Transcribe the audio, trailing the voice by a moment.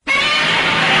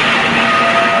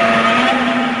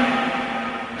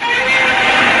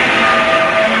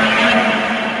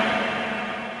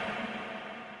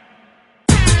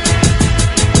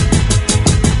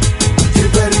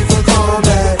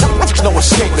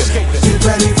it. Get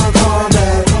ready for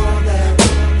combat.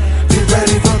 Get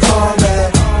ready for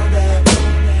combat.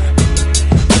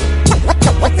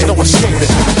 Ain't no escaping it.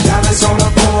 Now it's on the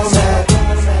format.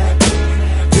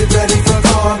 Get ready for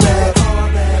combat.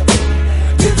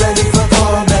 Get ready for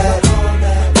combat.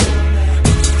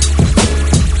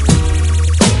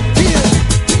 Yeah.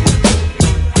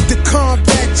 The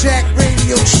Combat Jack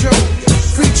Radio Show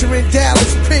featuring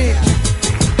Dallas Penn.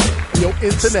 Yo,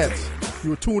 internet. You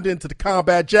were tuned into the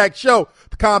Combat Jack Show,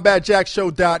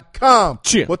 thecombatjackshow.com.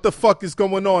 Cheer. What the fuck is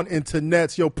going on,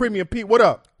 internets? Yo, Premium Pete, what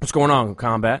up? What's going on,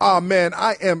 Combat? Oh, man,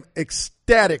 I am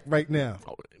ecstatic right now.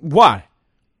 Why?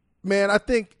 Man,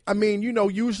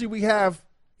 usually we have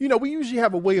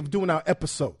a way of doing our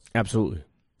episodes. Absolutely.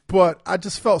 But I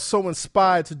just felt so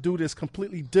inspired to do this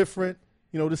completely different.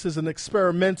 You know, this is an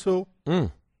experimental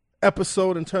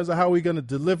episode in terms of how we're going to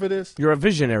deliver this. You're a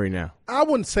visionary now. I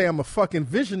wouldn't say I'm a fucking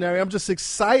visionary. I'm just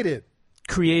excited.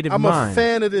 Creative I'm mind. a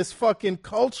fan of this fucking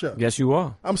culture. Yes, you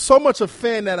are. I'm so much a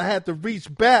fan that I had to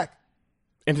reach back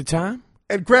Into time?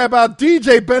 and grab out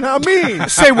DJ Ben Hameen.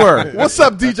 Say word. What's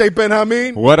up, DJ Ben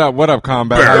Hameen? What up,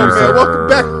 Combat? Yo, man, welcome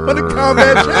back on the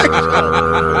Combat Jack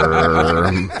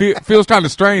Show. Feels kind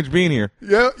of strange being here.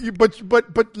 Yeah,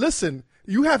 but listen,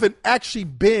 you haven't actually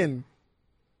been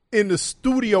in the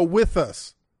studio with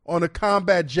us on the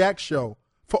Combat Jack Show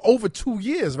for over 2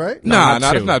 years, right? Nah,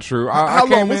 not that's not true. How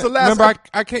long was the last? Remember,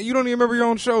 I can't. You don't even remember your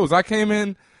own shows. I came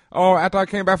in after I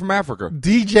came back from Africa.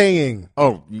 DJing.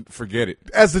 Oh, forget it.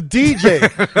 As a DJ.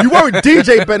 You weren't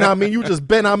DJ Ben Hameen, you were just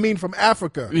Ben Hameen from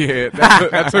Africa. Yeah,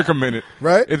 that took a minute.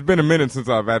 Right? It's been a minute since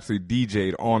I've actually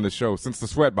DJ'd on the show, since the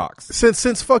Sweatbox.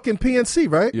 Since fucking PNC,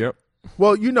 right? Yep.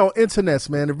 Well, internets,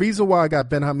 man. The reason why I got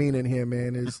Ben Hameen in here,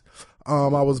 man, is I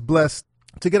was blessed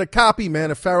to get a copy,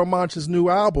 man, of Pharoahe Monch's new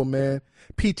album, man,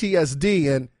 P.T.S.D.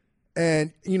 And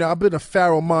I've been a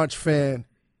Pharoahe Monch fan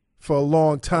for a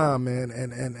long time, man,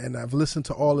 and I've listened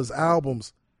to all his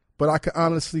albums. But I can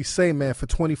honestly say, man, for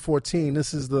 2014,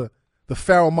 this is the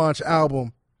Pharoahe Monch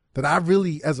album that I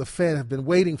really, as a fan, have been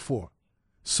waiting for.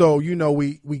 So,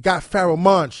 we got Pharoahe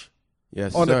Monch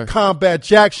on the Combat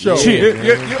Jack Show.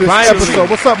 This episode.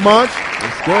 What's up, Monch?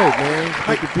 It's good, man.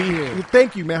 Good to be here.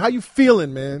 Thank you, man. How you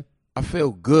feeling, man? I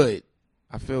feel good.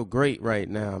 I feel great right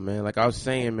now, man. Like I was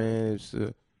saying, man, it's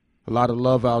a lot of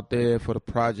love out there for the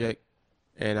project,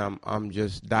 and I'm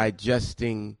just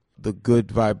digesting the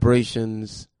good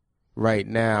vibrations right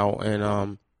now, and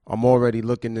I'm already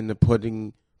looking into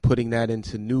putting that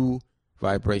into new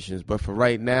vibrations. But for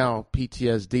right now,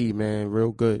 PTSD, man,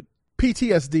 real good.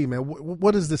 PTSD, man.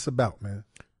 What is this about, man?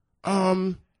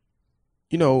 From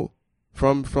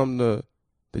the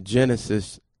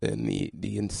genesis and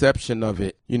the inception of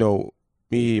it,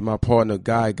 me and my partner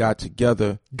Guy got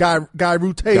together. Guy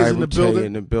Route's in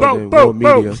the building. World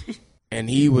Media. And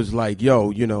he was like,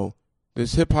 yo,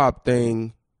 this hip hop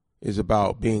thing is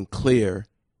about being clear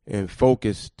and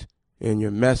focused in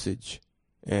your message.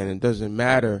 And it doesn't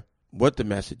matter what the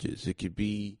message is. It could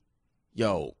be,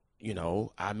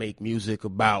 I make music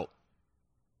about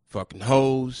fucking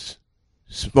hoes,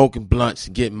 smoking blunts,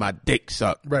 and getting my dick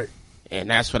sucked. Right. And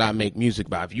that's what I make music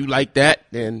about. If you like that,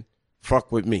 then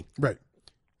fuck with me. Right.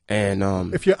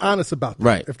 And if you're honest about that.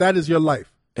 Right. If that is your life.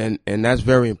 And that's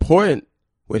very important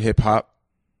with hip hop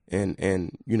and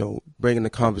bringing the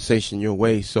conversation your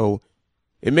way. So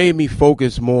it made me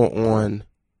focus more on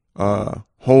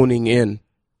honing in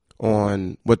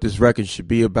on what this record should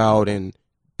be about and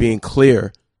being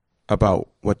clear about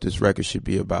what this record should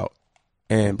be about.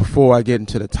 And before I get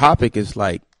into the topic, it's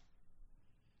like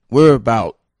we're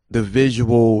about the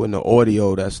visual and the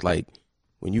audio. That's like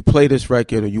when you play this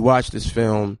record or you watch this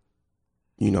film,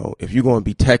 if you're going to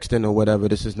be texting or whatever,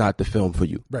 this is not the film for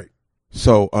you. Right.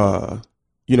 So,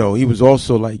 he was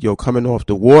also like, yo, coming off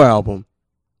the War album,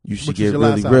 you should get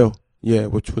really real. Yeah,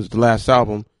 which was the last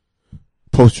album,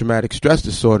 Post-Traumatic Stress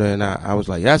Disorder. And I was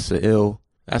like, that's a ill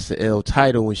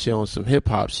title when showing some hip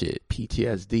hop shit.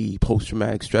 PTSD,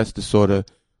 Post-Traumatic Stress Disorder.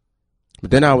 But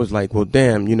then I was like, well,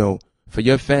 damn, for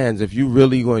your fans, if you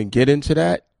really going to get into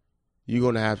that, you're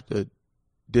going to have to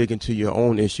dig into your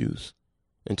own issues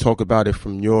and talk about it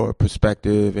from your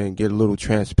perspective and get a little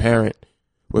transparent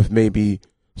with maybe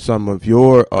some of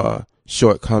your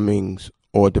shortcomings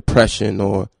or depression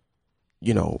or,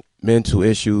 mental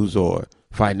issues or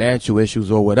financial issues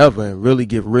or whatever, and really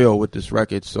get real with this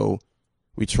record. So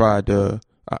we tried to,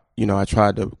 I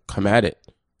tried to come at it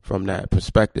from that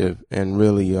perspective and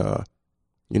really,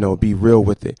 be real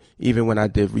with it. Even when I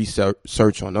did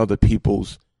research on other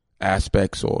people's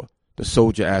aspects or the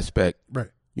soldier aspect, right.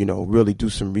 Really do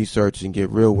some research and get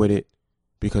real with it,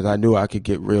 because I knew I could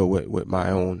get real with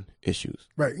my own issues.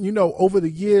 Right. You know, over the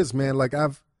years, man, like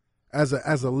I've, as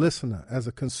a listener, as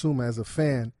a consumer, as a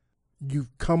fan,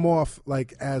 you've come off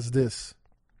like as this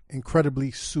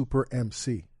incredibly super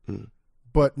MC.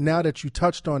 But now that you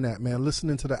touched on that, man,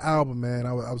 listening to the album, man,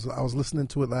 I was listening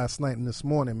to it last night and this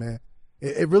morning, man.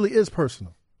 It really is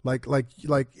personal. Like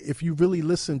if you really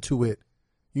listen to it,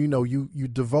 you know, you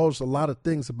divulged a lot of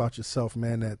things about yourself,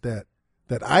 man, that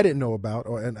I didn't know about,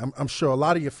 and I'm sure a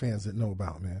lot of your fans didn't know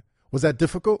about, man. Was that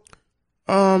difficult?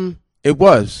 It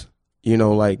was, you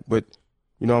know, like, but,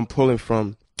 you know, I'm pulling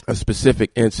from a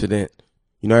specific incident.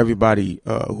 You know, everybody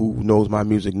who knows my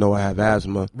music know I have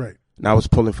asthma. Right. And I was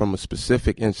pulling from a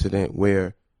specific incident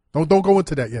where. Don't go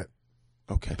into that yet.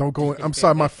 Okay. Don't go in. I'm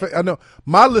sorry. I know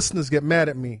my listeners get mad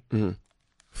at me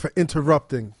for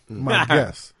interrupting my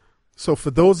guests. So for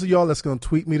those of y'all that's going to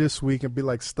tweet me this week and be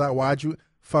like, "Stop, why'd you?"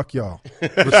 Fuck y'all.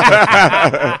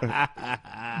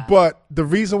 But the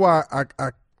reason why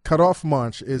I cut off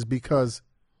Monch is because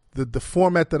the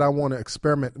format that I want to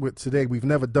experiment with today, we've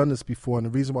never done this before, and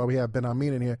the reason why we have Ben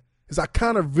Amin in here is I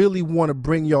kind of really want to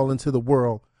bring y'all into the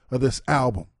world of this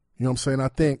album. You know what I'm saying? I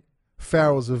think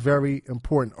Pharoahe's a very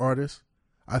important artist.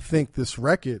 I think this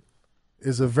record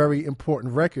is a very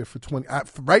important record for 20.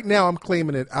 Right now, I'm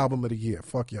claiming it album of the year.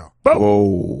 Fuck y'all. Whoa. You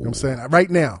know what I'm saying? Right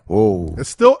now. Whoa. It's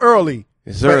still early.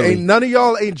 It's early. None of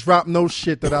y'all ain't dropped no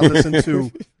shit that I listened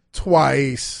to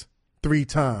twice, 3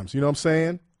 times. You know what I'm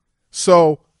saying?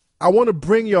 So I want to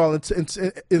bring y'all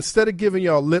instead of giving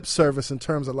y'all lip service in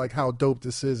terms of like how dope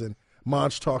this is and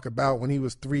Monch talk about when he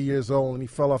was 3 years old and he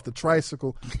fell off the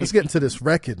tricycle. Let's get into this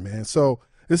record, man. So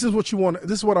this is what you want.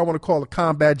 This is what I want to call a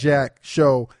Combat Jack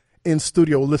show in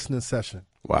studio listening session.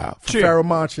 Wow. For Pharoahe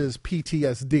Monch's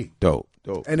P.T.S.D. Dope.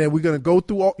 And then we're gonna go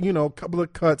through all, you know, a couple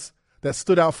of cuts that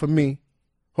stood out for me.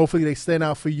 Hopefully they stand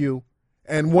out for you.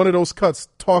 And one of those cuts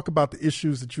talk about the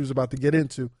issues that you was about to get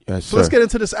into. Yes, so let's get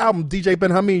into this album. DJ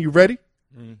Ben Hameen, you ready?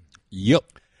 Yep.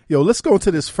 Yo, let's go into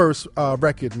this first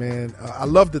record, man. I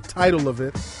love the title of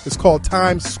it. It's called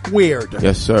Times Squared.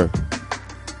 Yes, sir.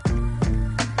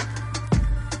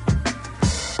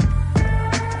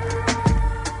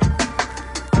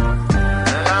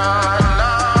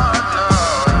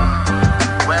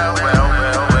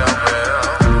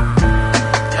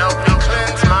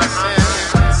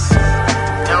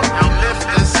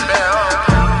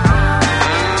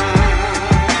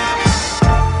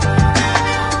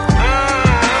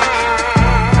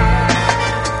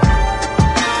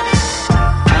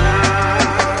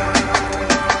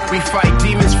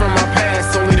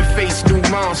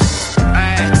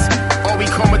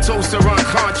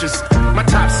 My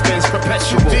top spins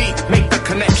perpetual. Make the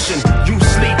connection. You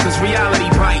sleep cause reality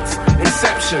bites.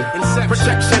 Inception.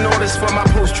 Protection orders for my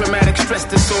post-traumatic stress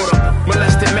disorder.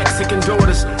 Molested Mexican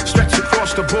daughters stretch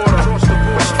across the border.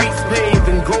 The streets paved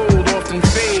in gold often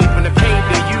fade. When the paint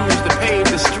they use to pave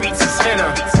the streets is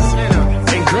thinner.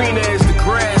 And greener is the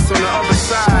grass on the other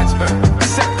side.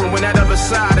 Except for when that other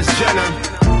side is Jenna.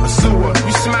 A sewer.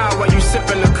 You smile while you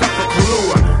sipping a cup of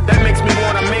Kahlua. That makes me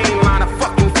want a mainline of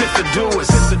fucking Fifth to do it.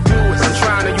 I'm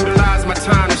trying to utilize my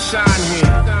time to shine here.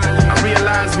 I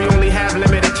realize we only have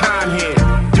limited time here.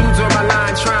 Dudes on my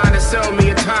line trying to sell me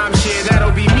a timeshare.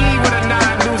 That'll be me with a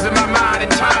 9 losing my mind in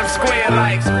Times Square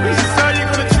like, this is how you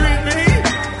gonna treat me?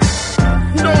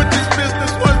 You know what this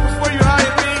business was before you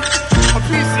hired me? A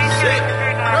piece of shit.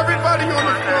 Everybody on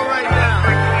the floor right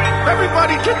now.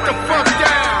 Everybody get the fuck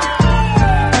down.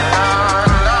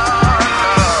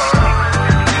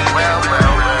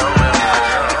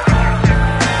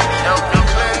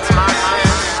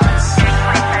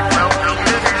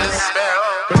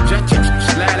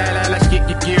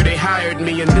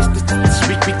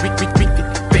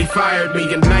 Fired me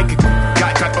and Nike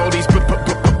got all these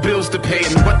bills to pay.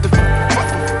 And what the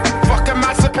fuck am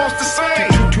I supposed to say?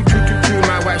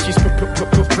 My wife, she's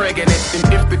pregnant.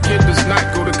 And if the kid does not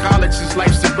go to college, his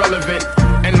life's irrelevant.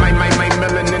 And my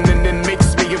melanin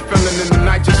makes me a felon. And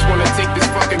I just want to take this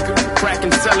fucking crack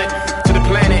and sell it to the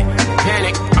planet.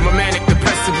 Panic, I'm a manic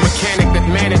depressive mechanic that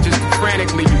manages to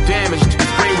frantically do damage to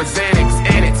his brain with Xanax.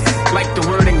 And it's like the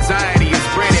word anxiety is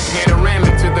branded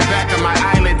panoramic to the back of my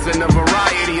eyelids and a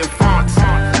variety of fonts.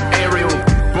 Arial,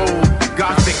 bold,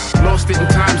 gothic, lost it in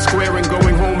Times Square and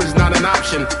going home is not an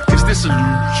option. Is this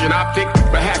illusion optic?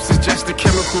 Perhaps it's just a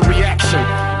chemical reaction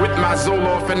with my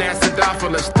Zoloft and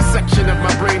acidophilus. The section of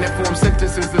my brain that forms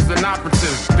sentences is an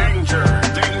operative. Danger,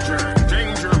 danger,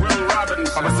 danger, Will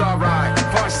Robinson. I'm a Zarai,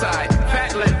 Farside,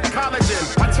 Patlin,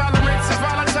 collagen. My tolerance is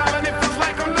volatile and it feels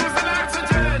like I'm losing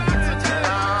oxygen.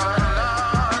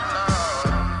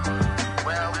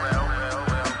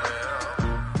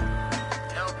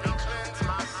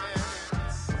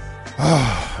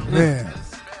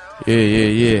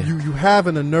 Yeah. You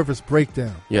having a nervous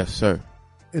breakdown Yes, sir.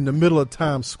 in the middle of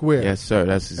Times Square. Yes, sir.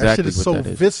 That's that exactly shit is what so that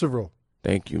is. visceral.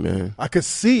 Thank you, man. I could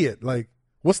see it. Like,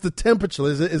 what's the temperature?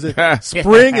 Is it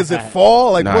spring? Is it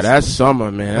fall? Like, Nah, that's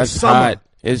summer, man. That's summer. hot.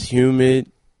 It's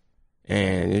humid,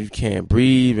 and you can't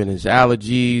breathe, and there's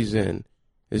allergies, and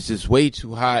it's just way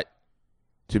too hot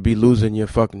to be losing your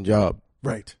fucking job.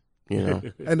 right. You know.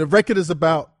 And the record is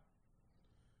about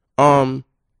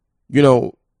You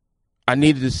know, I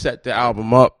needed to set the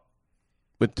album up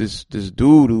with this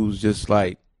dude who's just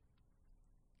like,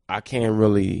 I can't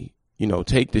really,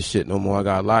 take this shit no more. I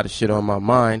got a lot of shit on my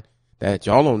mind that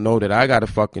y'all don't know that I got to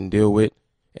fucking deal with,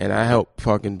 and I helped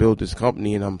fucking build this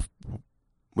company, and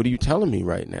what are you telling me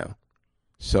right now?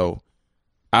 So,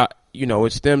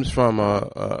 it stems from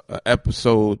a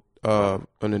episode on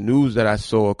the news that I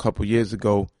saw a couple years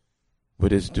ago where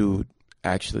this dude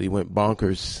actually went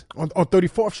bonkers on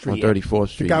 34th Street. on 34th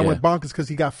Street. The guy yeah. went bonkers because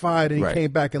he got fired and he Right.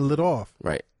 came back and lit off.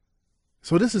 Right.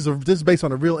 So this is based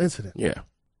on a real incident. Yeah.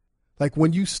 Like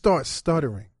when you start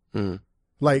stuttering, Mm.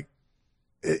 like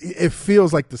it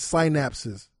feels like the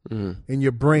synapses Mm. in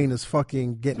your brain is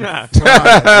fucking getting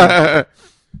fried.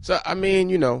 So I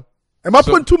mean, Am I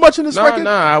putting too much in this record? Nah,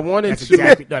 I wanted That's to.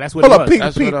 exactly. No, that's what Hold it up, was. Pete.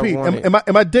 That's what I wanted.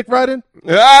 Am I dick riding?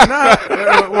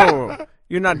 Whoa.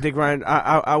 You're not Dick Ryan.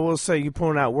 I will say you're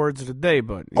pulling out words of the day,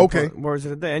 but Okay. words of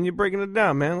the day, and you're breaking it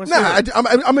down, man. Let's Nah, hear it.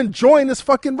 I'm enjoying this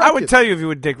fucking record. I would tell you if you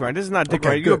were Dick Ryan. This is not Dick Okay,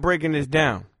 Ryan. You're good. breaking this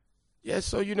down. Yeah,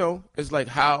 so it's like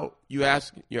how you're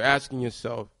asking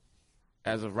yourself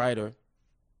as a writer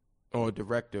or a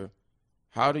director,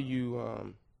 how do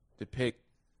you depict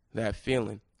that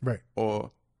feeling? Right.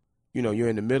 Or you're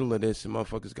in the middle of this and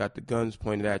motherfuckers got the guns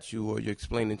pointed at you, or you're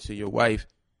explaining to your wife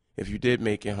if you did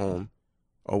make it home,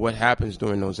 or what happens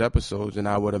during those episodes. And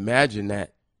I would imagine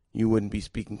that you wouldn't be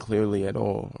speaking clearly at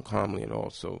all or calmly at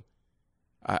all. So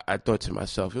I thought to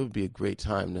myself, it would be a great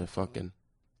time to fucking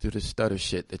do the stutter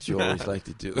shit that you always like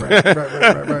to do.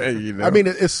 Right. You I mean,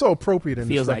 it's so appropriate in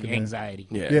Feels this like record, man. anxiety.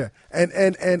 Yeah. Yeah,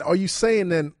 and are you saying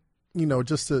then,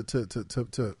 just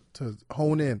to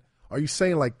hone in, are you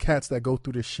saying like cats that go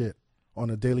through this shit on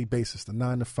a daily basis, the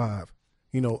 9 to 5?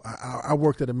 I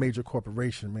worked at a major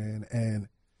corporation, man, and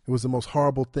it was the most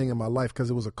horrible thing in my life because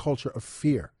it was a culture of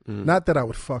fear. Not that I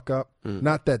would fuck up,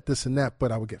 not that this and that,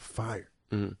 but I would get fired.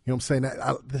 You know what I'm saying?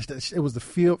 It was the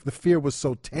fear. The fear was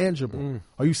so tangible.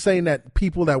 Are you saying that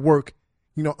people that work,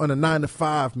 on a 9 to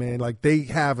 5, man, like they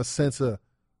have a sense of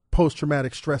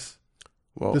post-traumatic stress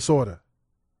disorder?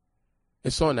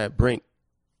 It's on that brink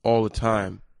all the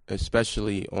time,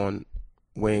 especially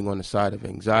weighing on the side of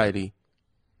anxiety.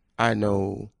 I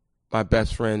know my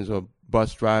best friends are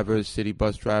bus drivers, city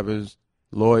bus drivers,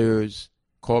 lawyers,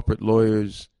 corporate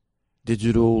lawyers,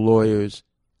 digital lawyers,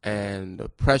 and the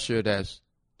pressure that's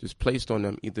just placed on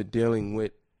them, either dealing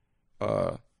with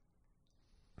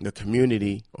the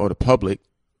community or the public,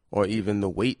 or even the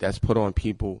weight that's put on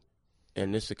people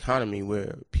in this economy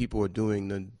where people are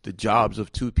doing the jobs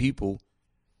of two people,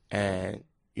 and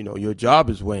your job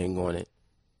is weighing on it,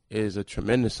 is a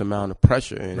tremendous amount of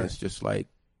pressure. And It's just like,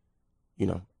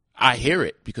 I hear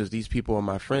it because these people are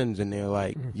my friends, and they're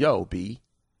like, yo, B,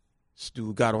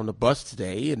 Stu got on the bus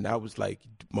today, and I was like,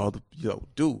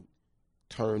 dude,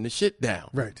 turn the shit down.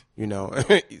 Right.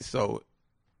 So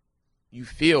you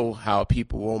feel how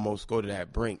people almost go to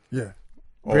that brink. Yeah.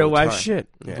 all Real the life time. shit.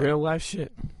 Yeah. Real life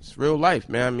shit. It's real life,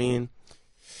 man. I mean,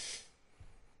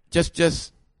 just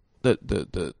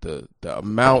the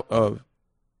amount of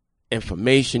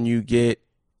information you get,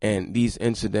 and these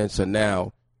incidents are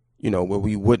now, where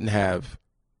we wouldn't have,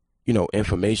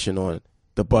 information on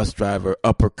the bus driver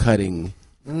uppercutting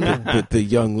the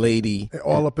young lady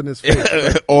All up in his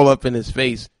face. all up in his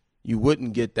face. You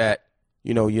wouldn't get that,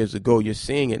 years ago. You're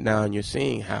seeing it now, and you're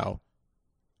seeing how,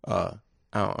 I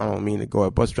don't mean to go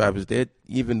at bus drivers.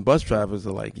 Even bus drivers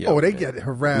are like, yo, they man, get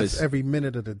harassed listen. every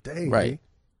minute of the day. Right. B.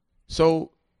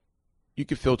 So you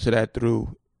can filter that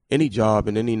through any job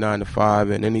and any 9 to 5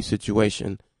 and any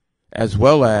situation, as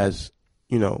well as,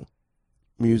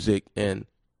 music and,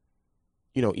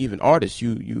 even artists.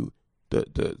 The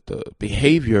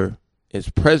behavior is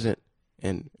present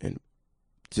and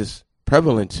just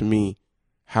prevalent to me,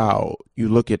 how you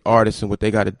look at artists and what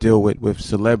they got to deal with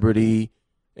celebrity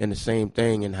and the same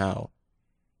thing, and how,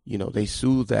 they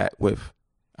soothe that with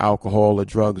alcohol or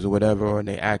drugs or whatever, and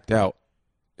they act out.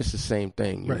 It's the same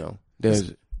thing, Right.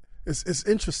 There's It's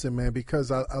interesting, man,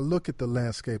 because I look at the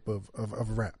landscape of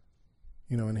rap,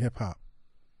 in hip hop,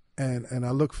 and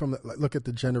I look look at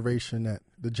the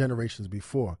generations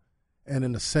before, and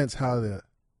in a sense how the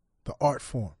art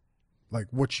form, like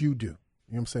what you do,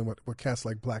 what I'm saying, what cats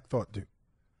like Black Thought do,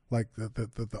 Like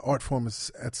the art form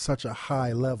is at such a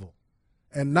high level,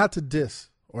 and not to diss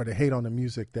or to hate on the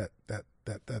music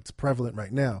that's prevalent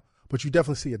right now, but you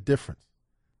definitely see a difference.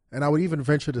 And I would even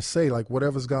venture to say, like,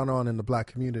 whatever's gone on in the black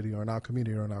community or in our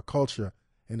community or in our culture,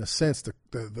 in a sense,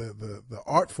 the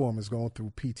art form is going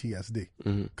through PTSD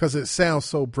because it sounds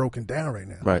so broken down right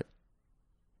now. Right.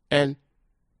 And,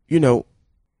 you know,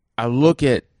 I look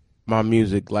at my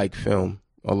music like film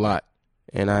a lot,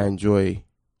 and I enjoy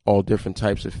all different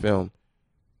types of film.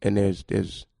 And there's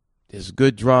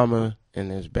good drama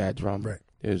and there's bad drama. Right.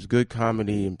 There's good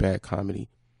comedy and bad comedy.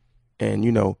 And,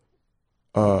 you know,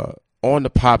 on the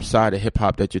pop side of hip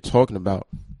hop that you're talking about,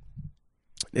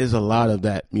 there's a lot of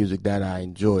that music that I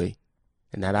enjoy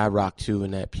and that I rock to,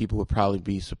 and that people would probably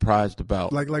be surprised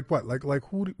about. Like what? Like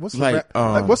who? What's like,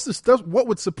 the what's the stuff? What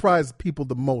would surprise people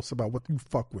the most about what you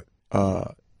fuck with?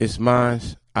 It's mine.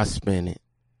 I spin it.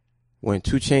 When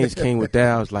 2 Chainz came with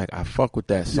that, I was like, I fuck with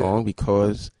that song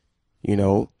because, you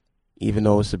know, even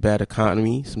though it's a bad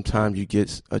economy, sometimes you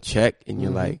get a check and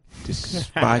you're like, this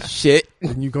is my shit.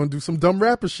 And you're going to do some dumb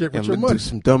rapper shit with your money. Do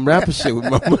some dumb rapper shit with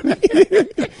my money.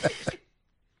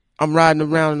 I'm riding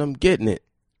around and I'm getting it.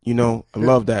 You know, I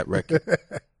love that record.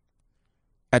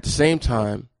 At the same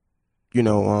time, you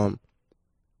know,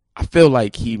 I feel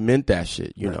like he meant that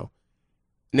shit, you know.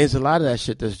 And there's a lot of that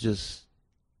shit that's just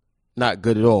not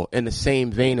good at all. In the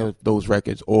same vein of those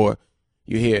records, or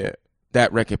you hear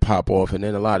that record pop off and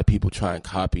then a lot of people try and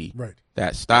copy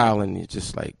that style, and it's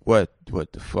just like, what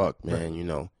the fuck, man, you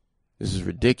know, this is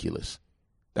ridiculous.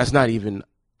 That's not even,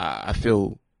 I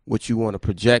feel, what you want to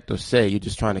project or say. You're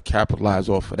just trying to capitalize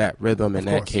off of that rhythm and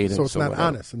that cadence. So it's not whatever.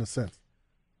 honest in a sense.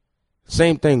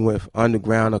 Same thing with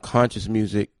underground or conscious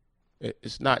music.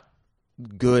 It's not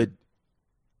good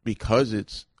because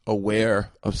it's aware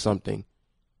of something.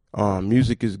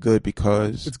 Music is good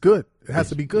because it's good. It has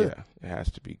to be good. Yeah, it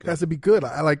has to be good. It has to be good.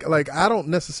 I don't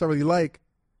necessarily like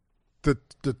the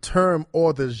term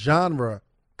or the genre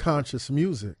conscious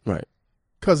music. Right.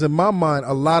 Because in my mind,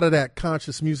 a lot of that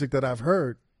conscious music that I've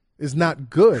heard is not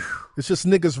good. It's just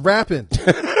niggas rapping.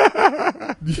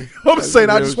 I'm saying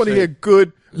I just want to hear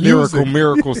good music.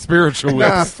 Lyrical, spiritual.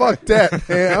 Nah, fuck that,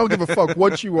 man. I don't give a fuck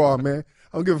what you are, man.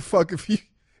 I don't give a fuck if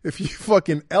you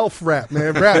fucking elf rap,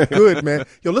 man. Rap good, man.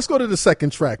 Yo, let's go to the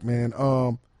second track, man.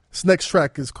 This next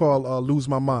track is called Lose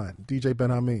My Mind, DJ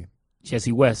Ben Hameen.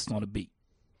 Jesse West on the beat.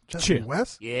 Jesse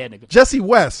West? Yeah, nigga. Jesse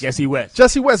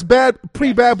West,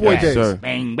 pre-Bad Boy days. Sir.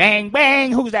 Bang, bang,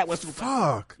 bang. Who's that? What's the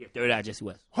Fuck. Yeah, third eye, Jesse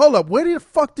West. Hold up. Where the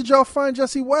fuck did y'all find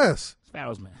Jesse West?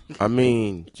 Sparrows, man. I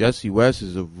mean, Jesse West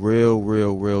is a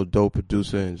real dope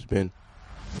producer and has been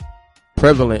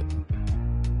prevalent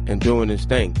and doing his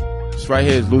thing. This right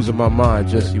here is Losing My Mind,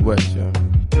 Jesse West, yo.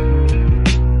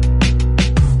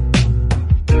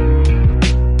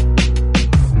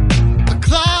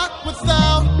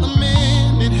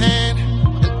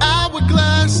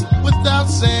 Without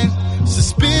saying,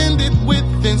 suspended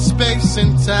within space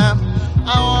and time,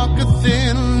 I walk a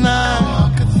thin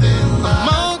line.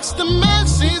 Amongst the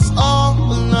masses, all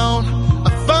alone, a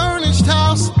furnished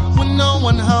house with no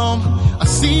one home. I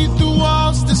see through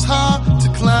walls that's hard to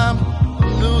climb.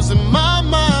 I'm losing my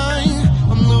mind.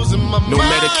 I'm losing my mind. No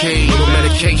Medicaid, no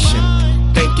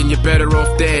medication. Thinking you're better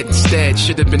off dead instead.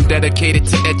 Should have been dedicated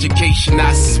to education.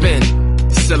 I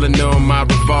spend cylinder on my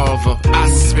revolver. I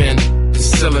spend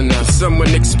cylinder.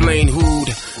 Someone explain who'd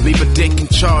leave a dick in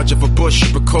charge of a bush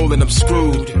of a colon. I'm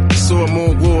screwed. Saw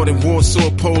more war than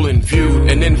Warsaw, Poland. Viewed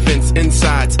an infant's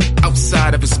insides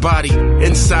outside of his body,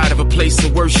 inside of a place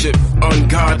of worship.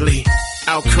 Ungodly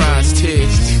outcries,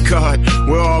 tears. God,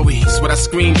 where are we? It's what I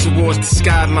scream towards the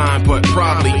skyline, but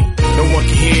probably no one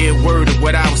can hear a word of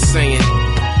what I was saying.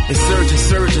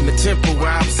 Insurgent in the temple where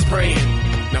I was praying.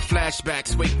 Now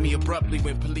flashbacks wake me abruptly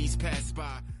when police pass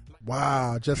by.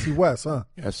 Wow, Jesse West, huh?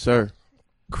 Yes, sir.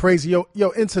 Crazy. Yo,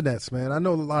 internets, man. I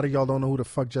know a lot of y'all don't know who the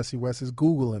fuck Jesse West is.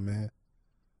 Google him, man.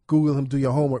 Google him, do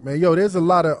your homework, man. Yo, there's a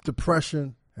lot of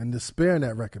depression and despair in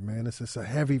that record, man. It's a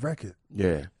heavy record.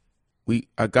 Yeah.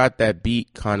 I got that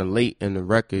beat kind of late in the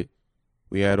record.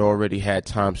 We had already had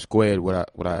Times Squared,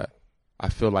 I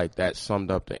feel like that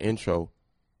summed up the intro.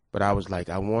 But I was like,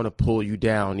 I want to pull you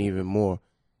down even more.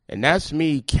 And that's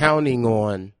me counting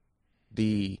on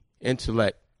the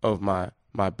intellect of my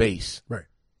bass. Right.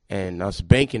 And us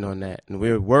banking on that. And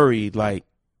we're worried, like,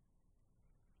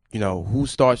 you know, who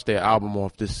starts their album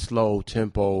off this slow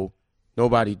tempo?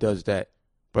 Nobody does that.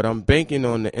 But I'm banking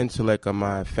on the intellect of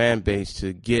my fan base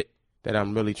to get that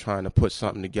I'm really trying to put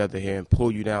something together here and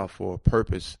pull you down for a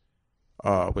purpose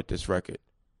with this record.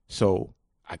 So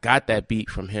I got that beat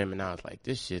from him, and I was like,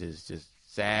 this shit is just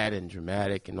sad and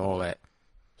dramatic and all that.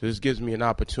 So this gives me an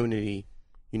opportunity,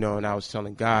 you know, and I was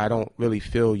telling Guy, I don't really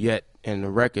feel yet in the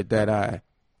record that I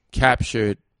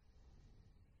captured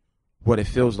what it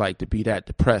feels like to be that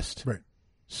depressed. Right.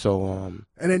 So, and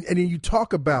then you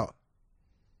talk about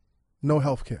no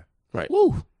health care. Right.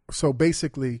 Woo. So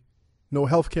basically, no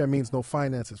health care means no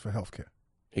finances for health care.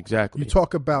 Exactly. You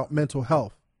talk about mental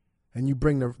health, and you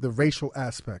bring the racial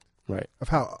aspect. Right. Of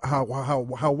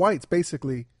how whites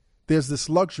basically, there's this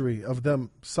luxury of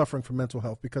them suffering from mental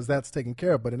health because that's taken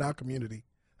care of, but in our community,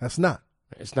 that's not.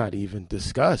 It's not even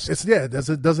discussed.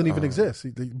 It doesn't even exist.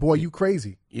 Boy, you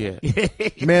crazy. Yeah.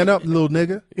 Man up, little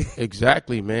nigga.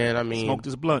 Exactly, man. I mean, Smoke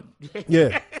this blunt.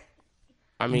 Yeah.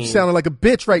 I mean, you sounding like a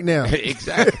bitch right now.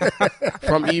 Exactly.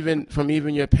 from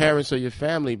even your parents or your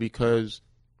family, because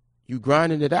you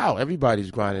grinding it out.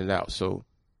 Everybody's grinding it out. So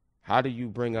how do you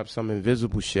bring up some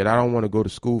invisible shit? I don't want to go to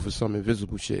school for some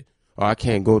invisible shit. Or I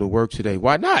can't go to work today.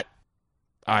 Why not?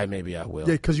 All right, maybe I will.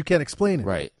 Yeah, because you can't explain it.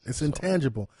 Right. It's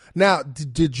intangible. Now,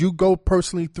 did you go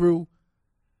personally through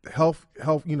health,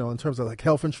 you know, in terms of like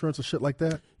health insurance or shit like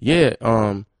that? Yeah.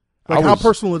 Like how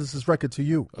personal is this record to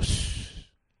you?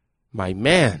 My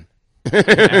man.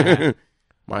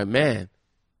 My man.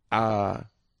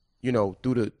 You know,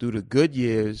 through the good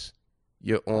years,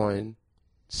 you're on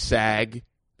SAG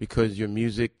because your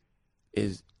music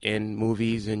is in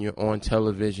movies and you're on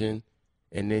television,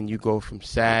 and then you go from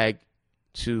SAG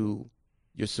to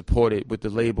you're supported with the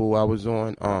label I was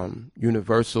on,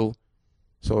 Universal.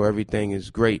 So everything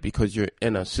is great because you're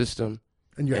in a system,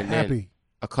 and you're happy.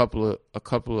 A couple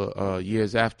of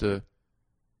years after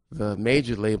the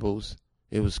major labels,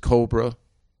 it was Cobra,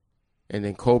 and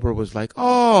then Cobra was like,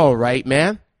 "All right,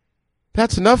 man,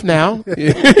 that's enough now.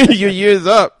 Your year's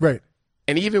up." Right.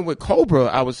 And even with Cobra,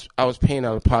 I was paying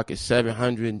out of pocket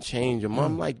 $700 and change a month.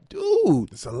 I'm like,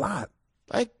 dude, it's a lot.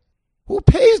 Like, who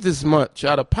pays this much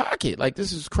out of pocket? Like,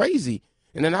 this is crazy.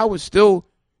 And then I was still,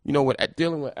 you know,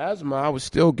 dealing with asthma, I would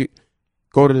still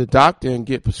go to the doctor and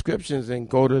get prescriptions and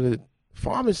go to the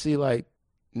pharmacy. Like,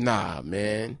 nah,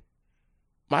 man.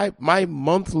 My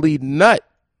monthly nut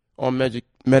on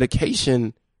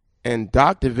medication and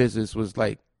doctor visits was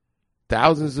like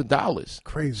thousands of dollars.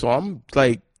 Crazy. So I'm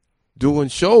like doing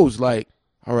shows like,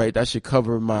 all right, that should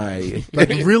cover my like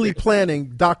really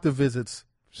planning doctor visits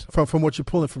from what you're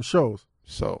pulling from shows.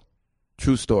 So,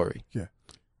 true story. Yeah.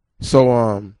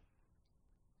 So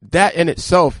that in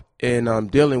itself, and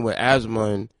dealing with asthma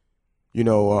and, you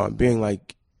know, being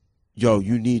like, yo,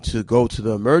 you need to go to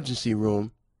the emergency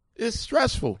room, it's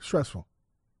stressful. Stressful.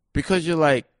 Because you're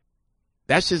like,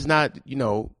 that's just not, you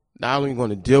know, not only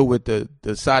going to deal with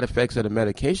the side effects of the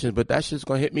medication, but that's just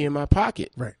going to hit me in my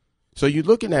pocket. Right. So you're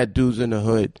looking at dudes in the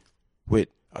hood with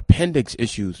appendix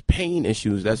issues, pain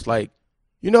issues. That's like,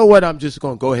 you know what? I'm just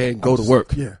going to go ahead and go to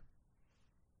work. Yeah.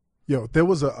 Yo, there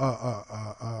was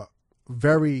a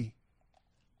very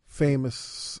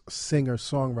famous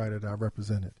singer-songwriter that I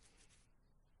represented.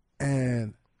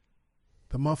 And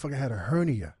the motherfucker had a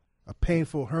hernia, a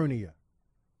painful hernia.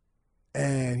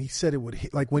 And he said it would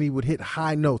hit, like when he would hit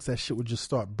high notes, that shit would just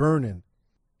start burning.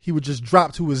 He would just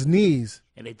drop to his knees.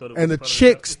 And the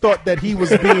chicks thought that he was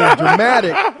being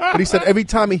dramatic. But he said every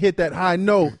time he hit that high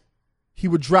note, he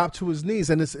would drop to his knees.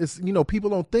 And it's you know, people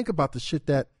don't think about the shit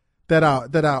that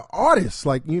our artists,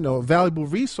 like, you know, a valuable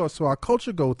resource to our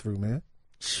culture go through, man.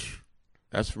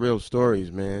 That's real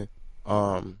stories, man.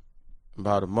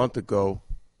 About a month ago,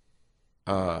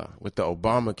 with the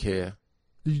Obamacare.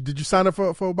 Did you sign up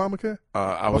for Obamacare?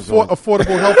 I was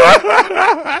affordable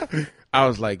health. I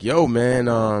was like, yo,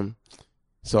 man.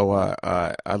 So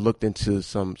I looked into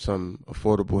some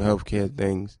affordable healthcare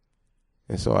things,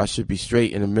 and so I should be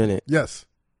straight in a minute. Yes.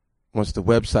 Once the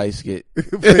websites get,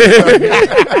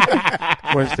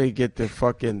 once they get the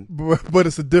fucking. But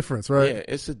it's a difference, right? Yeah,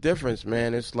 it's a difference,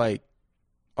 man. It's like,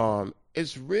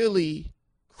 it's really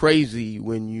crazy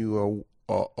when you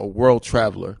are a world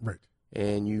traveler, right?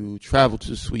 And you travel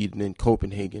to Sweden and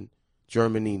Copenhagen,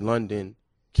 Germany, London,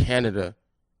 Canada,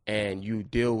 and you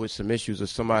deal with some issues of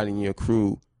somebody in your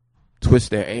crew twist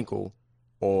their ankle,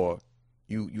 or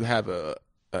you have a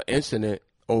incident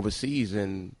overseas,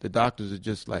 and the doctors are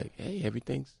just like, hey,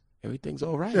 everything's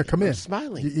all right. Yeah, come in.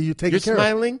 Smiling. You're taking You're care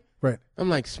smiling? Of. Right. I'm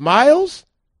like, smiles?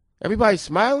 Everybody's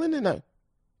smiling?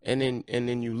 And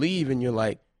then you leave and you're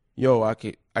like, yo,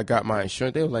 I got my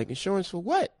insurance. They were like, insurance for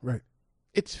what? Right.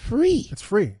 It's free. It's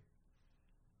free.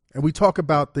 And we talk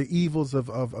about the evils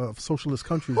of socialist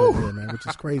countries over here, man, which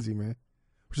is crazy, man.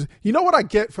 You know what I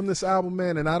get from this album,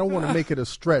 man? And I don't want to make it a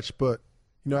stretch, but,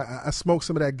 you know, I smoked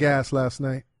some of that gas last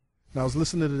night, and I was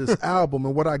listening to this album,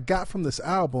 and what I got from this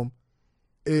album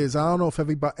is, I don't know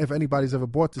if anybody's ever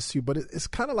brought this to you, but it's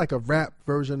kind of like a rap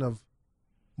version of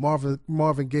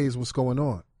Marvin Gaye's What's Going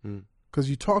On. Because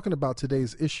you're talking about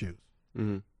today's issues.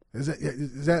 Mm-hmm.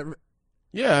 Is that?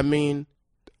 Yeah, I mean,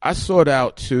 I sought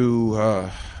out to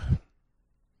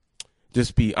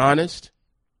just be honest,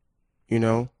 you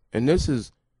know, and this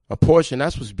is a portion.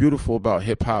 That's what's beautiful about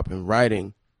hip hop and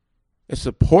writing. It's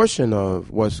a portion of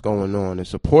what's going on.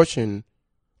 It's a portion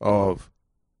of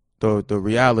the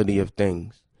reality of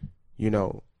things, you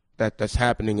know, that's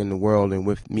happening in the world and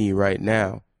with me right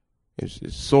now.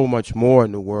 It's so much more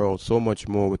in the world, so much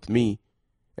more with me,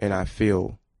 and I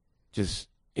feel just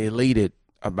elated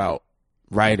about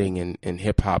writing and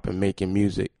hip hop and making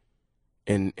music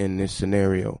in this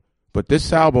scenario. But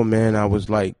this album, man, I was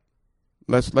like,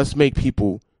 let's make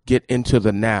people get into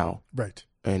the now, right?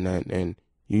 And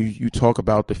you talk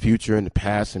about the future and the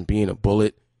past and being a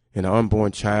bullet and an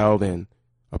unborn child and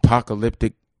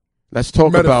apocalyptic. Let's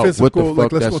talk about what the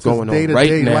fuck that's going on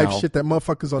right now. Life shit that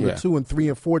motherfuckers on the 2 and 3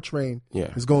 and 4 train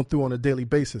is going through on a daily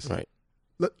basis. Right.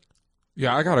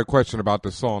 Yeah, I got a question about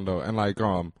this song though, and like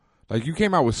you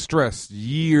came out with Stress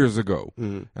years ago,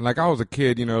 and like I was a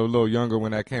kid, you know, a little younger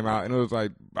when that came out, and it was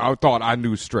like I thought I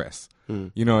knew stress,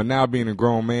 you know, and now being a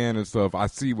grown man and stuff, I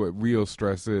see what real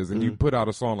stress is, and you put out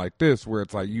a song like this where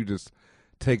it's like you just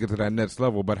take it to that next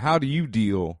level. But how do you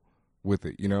deal with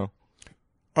it, you know?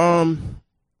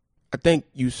 I think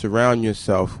you surround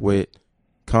yourself with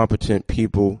competent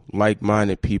people,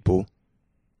 like-minded people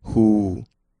who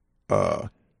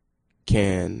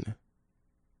can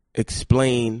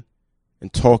explain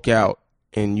and talk out,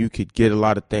 and you could get a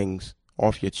lot of things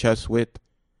off your chest with,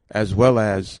 as well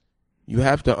as you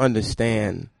have to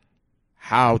understand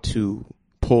how to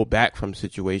pull back from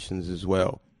situations as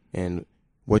well, and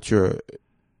what your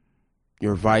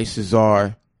vices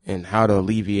are and how to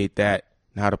alleviate that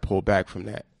and how to pull back from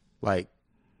that. Like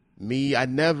me, I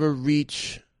never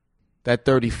reach that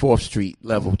 34th Street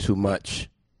level too much,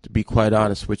 to be quite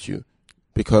honest with you,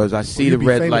 because I see the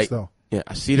red light. Though. Yeah,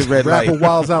 I see the red light. Rapper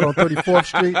Wilds Out on 34th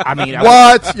Street. I mean,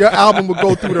 what? Your album would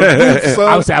go through the roof,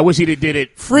 son. I wish he did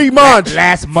it. Free Monch.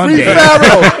 Last Monday. Free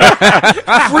Pharaoh.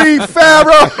 Free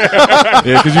Pharaoh.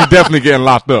 Yeah, because you're definitely getting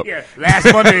locked up. Yeah,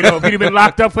 last Monday, though. If you'd have been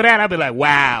locked up for that, I'd be like,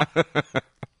 wow.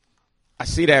 I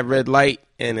see that red light,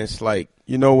 and it's like,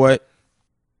 you know what?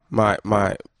 My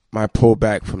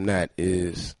pullback from that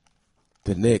is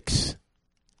the Knicks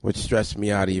would stress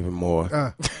me out even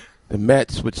more. The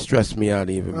Mets would stress me out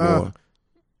even more.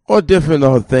 Or different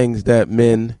other things that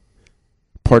men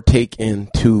partake in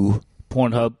to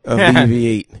Pornhub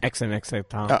alleviate. XNXX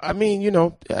Tom. I mean, you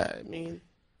know, I mean.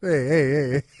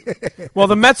 Hey. Well,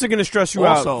 the Mets are going to stress you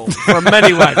out for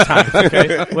many lifetimes,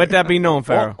 okay? Let that be known,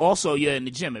 Pharaoh. Also, you're in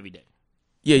the gym every day.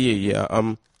 Yeah.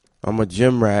 I'm a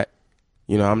gym rat.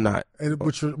 You know, I'm not on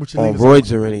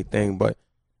roids or anything, but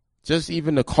just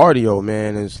even the cardio,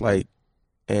 man, is like,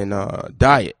 and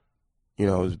diet, you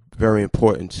know, is very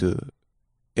important to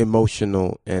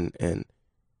emotional and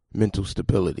mental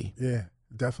stability. Yeah,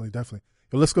 definitely.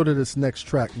 But let's go to this next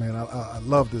track, man. I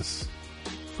love this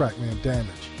track, man. Damage.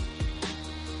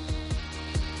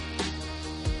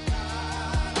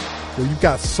 Yo, you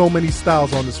got so many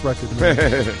styles on this record,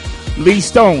 man. Lee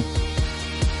Stone.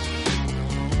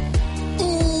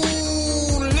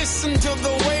 Listen to the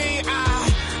way I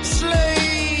slay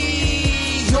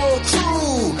your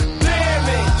crew.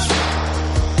 Damage.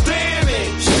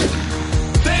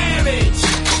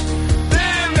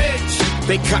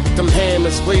 They cock them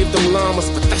hammers, wave them llamas,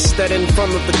 but that's that in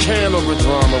front of the camera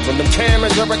drama. When the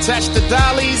cameras are attached to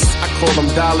dollies, I call them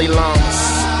dolly llamas.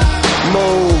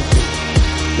 Move,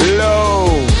 low,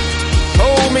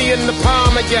 hold me in the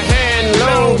palm of your hand,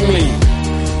 load me.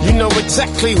 You know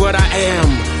exactly what I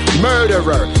am.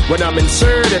 Murderer, when I'm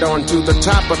inserted onto the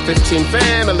top of 15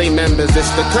 family members, it's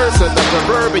the curse of the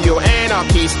proverbial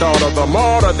anarchy, start of the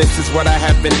martyr. This is what I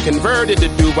have been converted to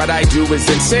do. What I do is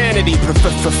insanity,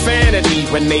 profanity,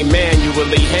 when they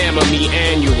manually hammer me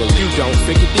annually. You don't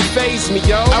figure to phase me,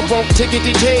 yo. I won't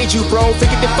tickety tase you, bro.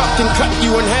 Figure to fucking cut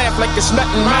you in half like it's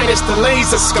nothing minus the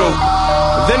laser scope.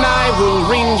 Then I will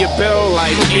ring your bell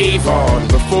like Avon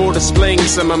before displaying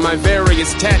some of my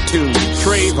various tattoos.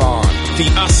 Trayvon, the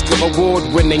Oscar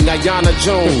award-winning Diana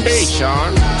Jones. Hey,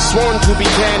 Sean. Sworn to be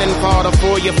cannon fodder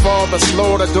for your father.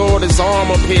 Slaughter daughters,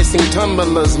 armor-piercing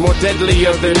tumblers, more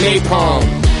deadlier than napalm.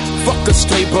 Fuck a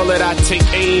stray bullet, I take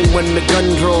aim when the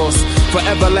gun draws. For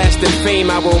everlasting fame,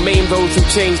 I will maim those who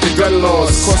change the gun laws.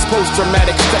 Cause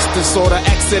post-traumatic stress disorder,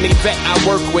 accident vet I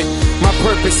work with. My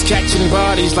purpose, catching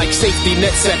bodies like safety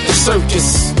nets at the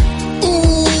circus.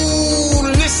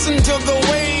 Ooh, listen to the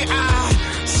way I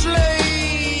slay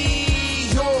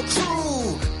your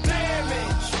crew.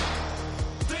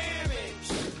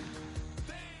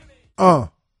 LL,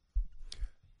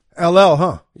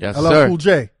 huh? Yes, LL sir. Cool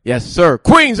J. Yes, sir.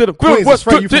 Queens of the Queens. That's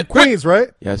right. You from Queens,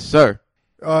 right? Yes, sir.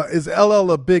 Is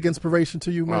LL a big inspiration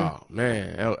to you, man? Oh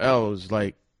man, LL is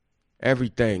like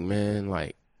everything, man.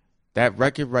 Like that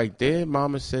record right there,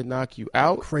 Mama Said Knock You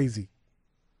Out. Crazy.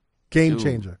 Game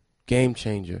changer. Game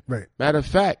changer. Right. Matter of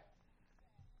fact,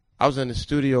 I was in the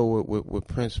studio with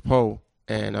Prince Poe,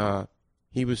 and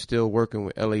he was still working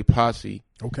with LA Posse.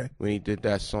 Okay. When he did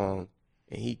that song,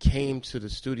 and he came to the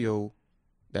studio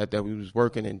that we was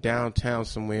working in downtown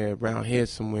somewhere, around here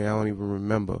somewhere, I don't even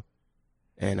remember.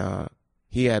 And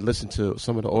he had listened to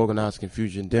some of the Organized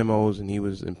Confusion demos, and he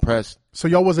was impressed. So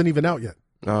y'all wasn't even out yet?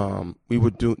 We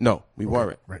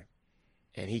weren't. Right.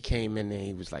 And he came in and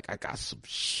he was like, I got some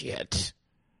shit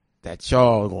that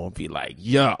y'all gonna be like,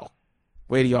 yo,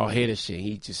 wait till y'all hear this shit.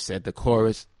 He just said the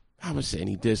chorus. I was saying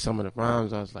he did some of the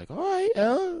rhymes. I was like,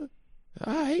 all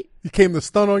right. He came to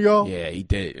stun on y'all? Yeah, he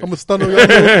did. I'm going to stun on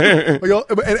y'all.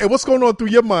 And what's going on through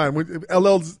your mind when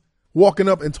LL's walking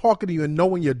up and talking to you and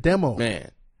knowing your demo? Man,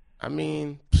 I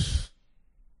mean,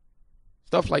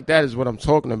 stuff like that is what I'm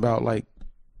talking about. Like,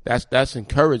 that's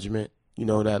encouragement, you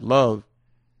know, that love.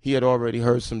 He had already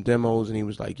heard some demos and he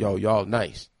was like, yo, y'all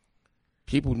nice.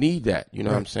 People need that, you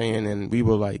know what I'm saying? And we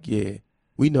were like, yeah,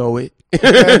 we know it.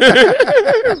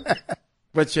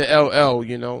 But you're LL,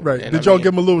 you know. Right. And Did y'all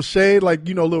give him a little shade, like,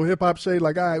 you know, a little hip-hop shade,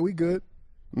 like, all right, we good?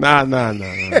 Nah.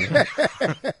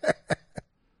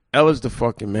 L is the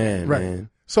fucking man, right. man.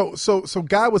 So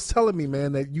Guy was telling me,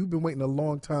 man, that you've been waiting a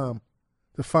long time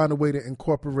to find a way to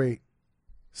incorporate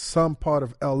some part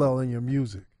of LL in your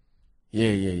music.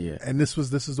 Yeah. And this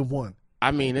is the one.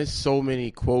 I mean, there's so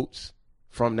many quotes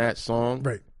from that song.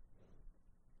 Right.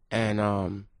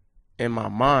 And in my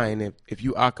mind, if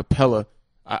you acapella,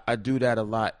 I do that a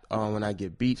lot when I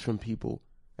get beats from people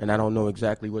and I don't know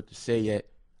exactly what to say yet.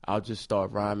 I'll just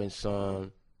start rhyming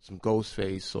some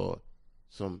Ghostface or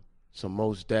some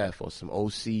Mos Def or some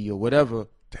OC or whatever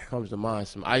comes to mind,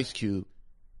 some Ice Cube,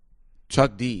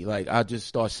 Chuck D. Like, I just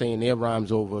start saying their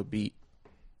rhymes over a beat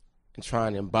and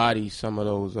trying to embody some of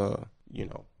those,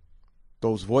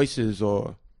 those voices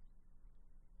or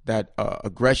that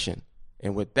aggression.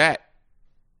 And with that,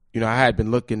 you know, I had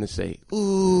been looking to say,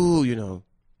 ooh, you know,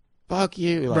 fuck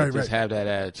you. Like, just have that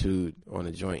attitude on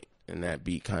the joint. And that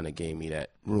beat kind of gave me that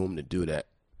room to do that.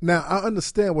 Now, I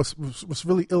understand what's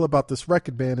really ill about this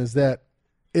record, man, is that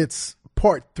it's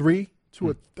part 3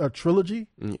 to a trilogy.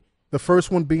 Mm. The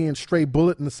first one being Straight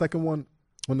Bullet and the second one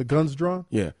When the Gun's Drawn.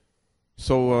 Yeah.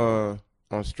 So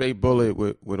on Straight Bullet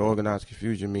with Organized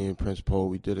Confusion, me and Prince Poe,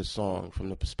 we did a song from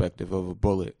the perspective of a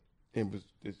bullet.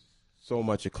 It's so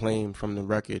much acclaim from the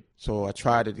record. So I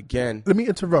tried it again. Let me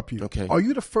interrupt you. Okay. Are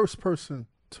you the first person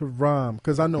to rhyme?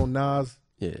 Because I know Nas.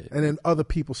 Yeah. And then other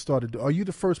people started. Are you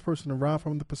the first person to rhyme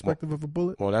from the perspective of a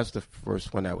bullet? Well, that's the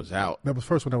first one that was out. That was the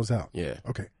first one that was out. Yeah.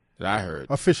 Okay. That I heard.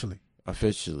 Officially.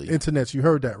 Internets, you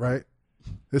heard that, right?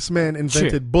 This man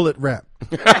invented bullet rap.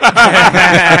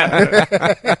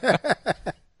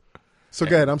 So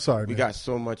go ahead. I'm sorry. We got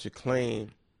so much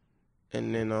acclaim,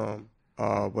 and then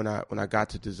when I got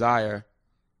to Desire,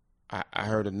 I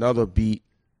heard another beat,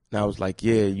 and I was like,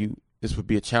 yeah, this would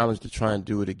be a challenge to try and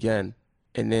do it again.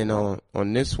 And then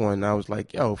on this one, I was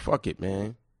like, yo, fuck it,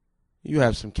 man. You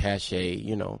have some cachet,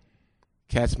 you know.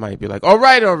 Cats might be like, all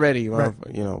right already, right.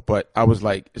 You know. But I was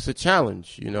like, it's a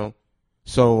challenge, you know.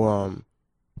 So,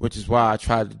 which is why I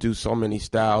tried to do so many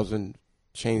styles and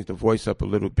change the voice up a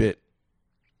little bit,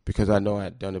 because I know I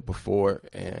had done it before.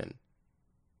 And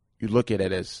you look at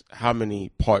it as how many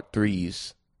part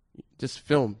 3s, just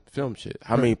film shit.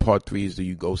 How many part 3s do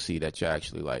you go see that you're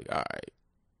actually like, all right.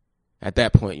 At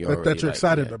that point, you're already that you're like,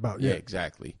 excited about. Yeah,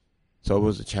 exactly. So it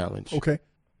was a challenge. Okay.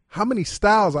 How many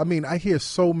styles? I mean, I hear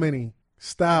so many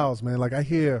styles, man. Like, I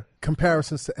hear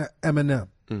comparisons to Eminem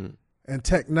and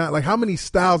Tech Nine. Like, how many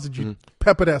styles did you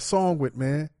pepper that song with,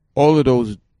 man? All of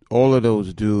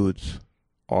those dudes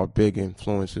are big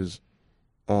influences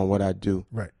on what I do.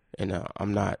 Right. And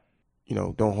I'm not, you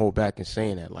know, don't hold back in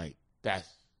saying that. Like, that's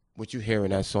what you hear in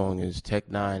that song is Tech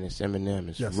Nine, it's Eminem,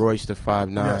 it's Royce the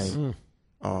 5'9".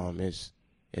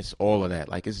 It's all of that.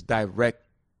 Like, it's direct.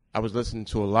 I was listening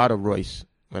to a lot of Royce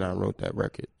when I wrote that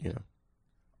record, you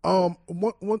know.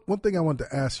 One thing I wanted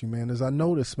to ask you, man, is I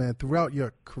noticed, man, throughout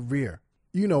your career,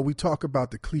 you know, we talk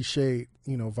about the cliche,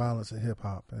 you know, violence in hip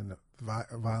hop and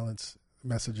violence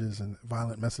messages and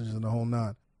violent messages and the whole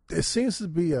nine. There seems to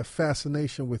be a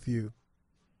fascination with you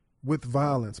with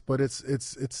violence, but it's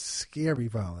scary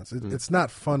violence. It's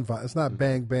not fun violence. It's not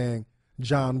bang bang,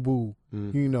 John Woo,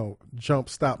 you know, jump,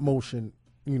 stop motion,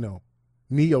 you know,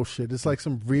 Neo shit. It's like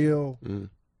some real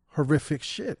horrific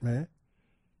shit, man.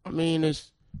 I mean,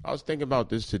 I was thinking about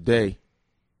this today,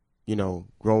 you know,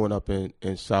 growing up in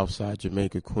Southside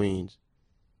Jamaica, Queens,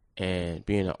 and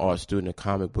being an art student, a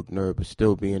comic book nerd, but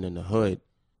still being in the hood.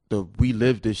 We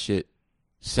live this shit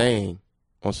saying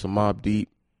on some Mobb Deep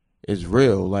is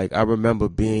real. Like, I remember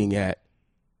being at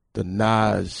the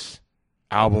Nas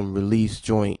album release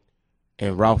joint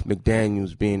and Ralph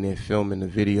McDaniels being there filming the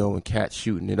video and cats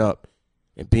shooting it up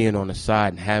and being on the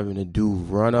side and having a dude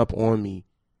run up on me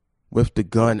with the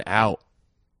gun out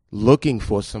looking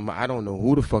for somebody. I don't know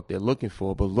who the fuck they're looking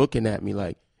for, but looking at me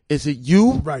like, is it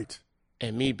you? Right.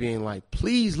 And me being like,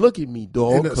 please look at me,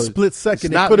 dog. In a split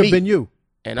second, it could have been you.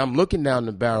 And I'm looking down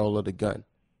the barrel of the gun.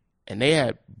 And they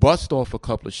had bust off a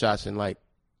couple of shots. And like,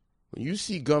 when you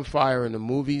see gunfire in the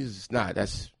movies,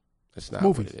 that's not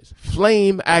what it is.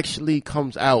 Flame actually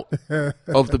comes out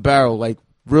of the barrel, like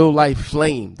real life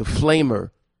flame. The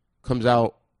flamer comes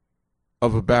out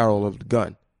of a barrel of the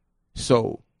gun.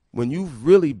 So when you've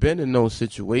really been in those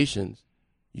situations,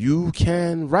 you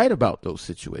can write about those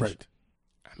situations. Right.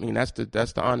 I mean, that's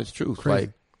the honest truth. Crazy.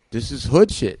 Like, this is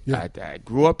hood shit. Yeah. I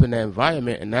grew up in that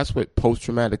environment, and that's what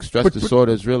post-traumatic stress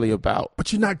disorder is really about.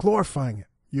 But you're not glorifying it.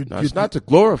 It's not to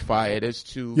glorify it. It's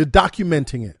to... You're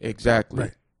documenting it. Exactly.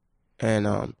 Right.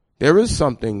 And there is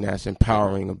something that's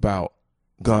empowering about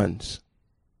guns.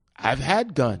 I've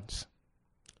had guns.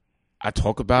 I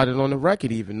talk about it on the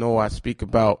record, even though I speak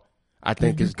about, I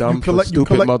think it's dumb for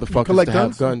stupid motherfuckers to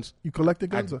have guns. You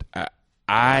collected guns?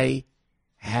 I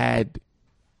had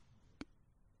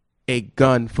a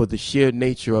gun for the sheer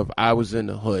nature of I was in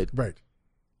the hood. Right.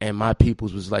 And my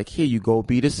peoples was like, here you go,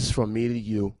 B. This is from me to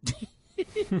you.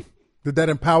 Did that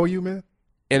empower you, man?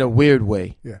 In a weird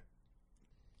way. Yeah.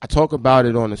 I talk about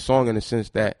it on the song in the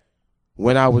sense that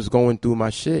when I was going through my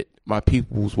shit, my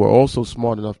peoples were also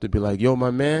smart enough to be like, yo,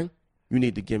 my man, you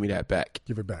need to give me that back.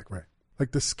 Give it back, right.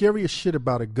 Like, the scariest shit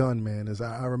about a gun, man, is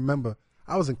I remember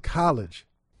I was in college,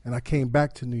 and I came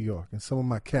back to New York, and some of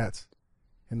my cats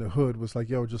in the hood was like,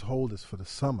 yo, just hold this for the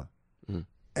summer. Mm-hmm.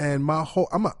 And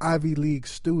I'm an Ivy League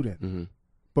student, mm-hmm.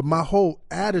 but my whole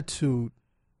attitude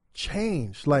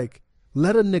changed. Like,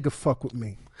 let a nigga fuck with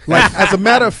me. Like, as a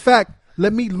matter of fact,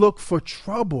 let me look for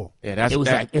trouble. Yeah,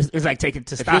 it's like taking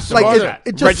testosterone. Like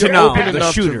it just you're open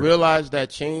enough to realize that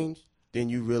change, then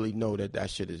you really know that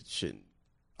shit shouldn't.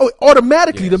 Oh,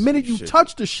 automatically, the minute you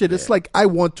touch the shit, it's like, I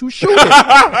want to shoot it.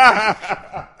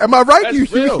 Am I right?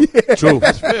 That's real. Yeah. True.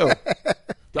 That's real.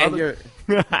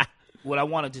 What I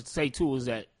wanted to say, too, is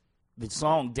that the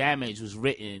song Damage was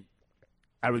written,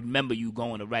 I remember you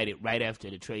going to write it right after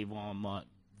the Trayvon Monch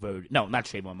verdict. No, not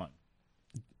Trayvon Monch.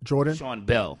 Jordan? Sean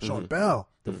Bell. Sean Bell.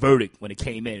 The verdict, when it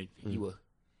came in, you were,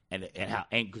 and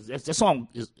because that song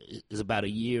is about a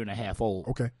year and a half old.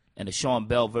 Okay. And the Sean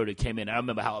Bell verdict came in. I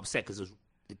remember how upset, because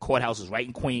the courthouse was right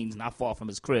in Queens, not far from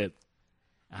his crib,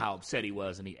 and how upset he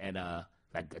was. And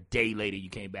like a day later, you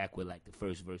came back with like the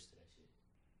first verse.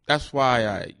 That's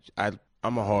why I'm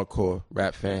a hardcore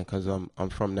rap fan, because I'm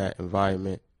from that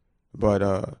environment. But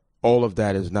all of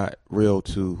that is not real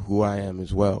to who I am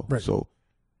as well. Right. So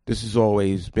this has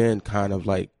always been kind of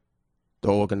like the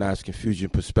organized confusion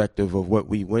perspective of what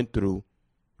we went through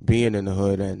being in the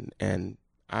hood. And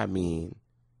I mean,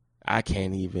 I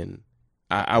can't even,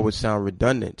 I would sound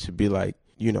redundant to be like,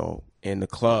 you know, in the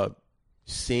club,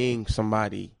 seeing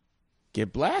somebody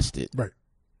get blasted. Right.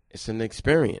 It's an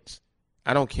experience.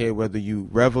 I don't care whether you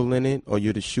revel in it or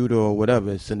you're the shooter or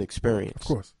whatever. It's an experience. Of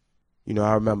course. You know,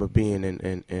 I remember being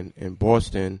in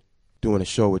Boston doing a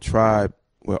show with Tribe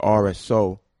with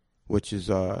RSO, which is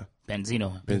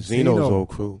Benzino's old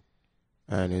crew,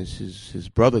 and his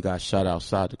brother got shot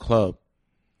outside the club.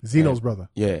 Zeno's brother.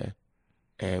 Yeah,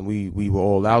 and we were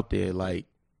all out there like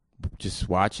just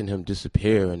watching him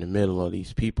disappear in the middle of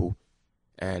these people,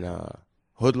 and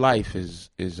hood life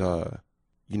is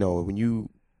you know,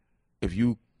 if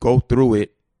you go through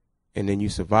it and then you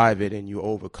survive it and you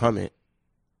overcome it,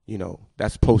 you know,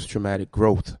 that's post-traumatic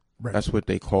growth. Right. That's what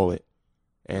they call it.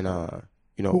 And,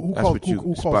 you know, who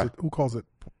calls it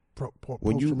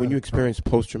when you experience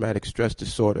post-traumatic stress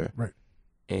disorder, right,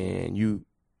 and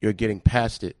you're getting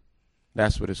past it,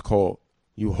 that's what it's called.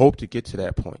 You hope to get to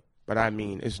that point. But I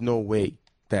mean, there's no way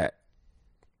that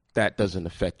doesn't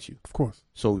affect you. Of course.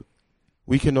 So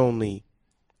we can only,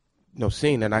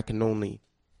 seeing that I can only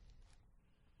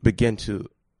begin to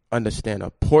understand a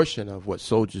portion of what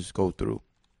soldiers go through.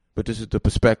 But this is the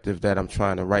perspective that I'm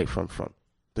trying to write from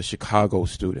the Chicago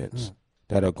students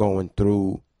that are going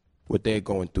through what they're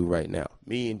going through right now.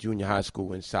 Me in junior high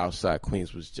school in Southside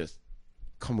Queens was just,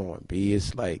 come on, B.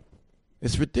 It's like,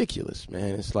 it's ridiculous,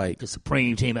 man. It's like the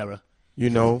Supreme Team era. You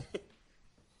know,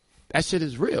 that shit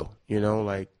is real. You know,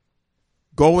 like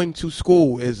going to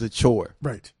school is a chore.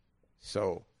 Right.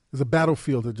 So there's a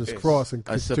battlefield to just cross and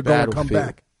to go and come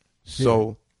back.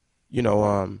 So, you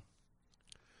know,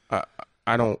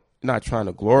 I don't, not trying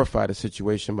to glorify the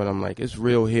situation, but I'm like, it's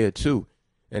real here too.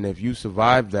 And if you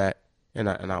survive that, and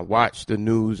I watch the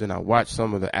news and I watch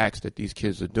some of the acts that these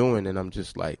kids are doing, and I'm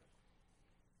just like,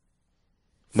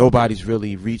 nobody's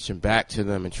really reaching back to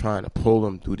them and trying to pull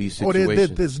them through these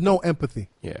situations. There's no empathy.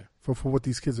 Yeah. For what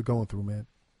these kids are going through, man.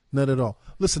 None at all.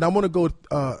 Listen, I want to go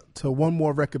to one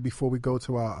more record before we go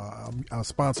to our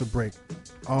sponsor break.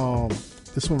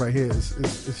 This one right here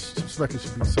this record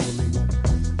should be so illegal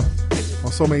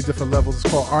on so many different levels.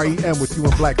 It's called REM with You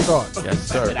and Black Thought. Yes,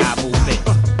 sir.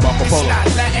 It's not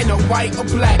Latin or white or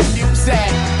black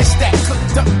music. It's that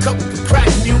cooked up crack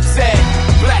music.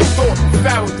 Black Thought,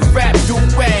 Pharoahe, the rap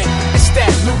duet. It's that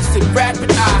lucid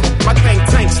rapid eye. My thing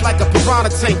tanks like a piranha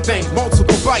tank thing.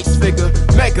 Multiple bites figure.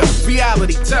 Mega,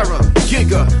 reality, terror,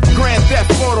 giga. Grand Theft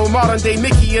Auto, modern day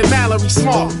Mickey and Mallory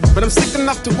Small. But I'm sick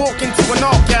enough to walk into an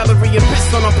art gallery and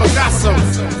piss on a Picasso.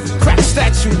 Crack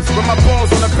statues with my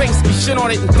balls on a Banksy, shit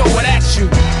on it and throw it at you.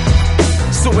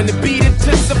 So when the beat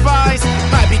intensifies,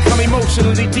 I become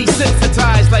emotionally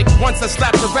desensitized. Like once I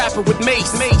slapped the rapper with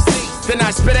mace. Then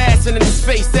I spit acid in his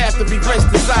face after he rinsed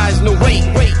his eyes. No, wait,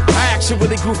 I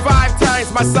actually grew 5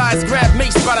 times my size. Grabbed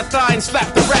Mace by the thigh and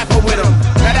slapped the rapper with him.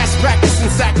 Now that's practicing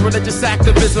sacrilegious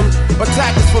activism, or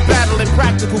tactics for battle and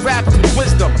practical rappers with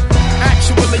wisdom.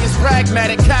 Actually, it's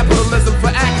pragmatic capitalism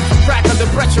for actors who crack under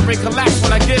pressure and collapse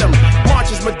when I get them.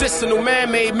 Monch is medicinal,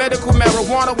 man-made, medical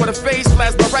marijuana with a face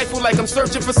plasma rifle like I'm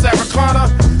searching for Sarah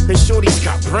Connor. And Shorty's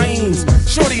got brains.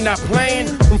 Shorty not playing.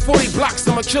 From 40 blocks,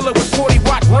 I'm a killer with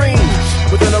 40-watt range.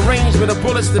 With an arrangement of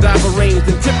bullets that I've arranged,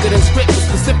 encrypted in script with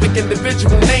specific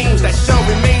individual names that shall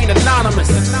remain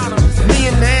anonymous. Me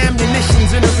and the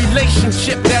ammunition's in a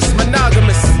relationship that's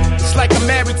monogamous. It's like I'm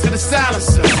married to the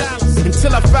silencer.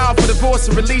 Until I file for divorce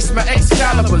and release my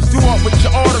Excaliburs. Do up with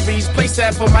your arteries, place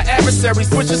that for my adversaries.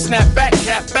 Put your snap back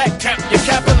cap, your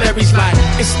capillaries like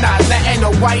it's not Latin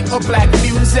or white or black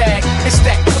music. It's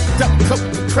that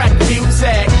cooked crack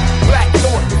music. Black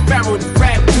Thought, Pharoahe,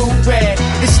 rap duet.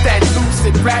 It's that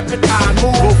lucid rapid eye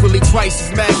move. Vocally twice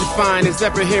as magnifying as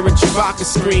ever hearing Chewbacca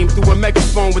scream through a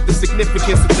megaphone with the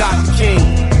significance of Dr.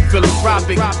 King.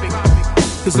 Philanthropic.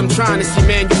 Cause I'm trying to see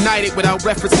man united without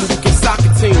referencing UK soccer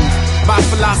teams. My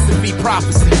philosophy,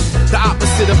 prophecy. The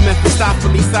opposite of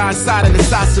Mephistopheles, side of the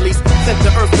isosceles. Sent to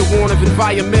earth to warn of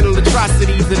environmental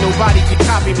atrocities, and nobody can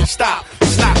copy me. Stop.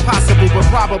 It's not possible, but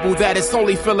probable that it's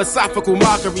only philosophical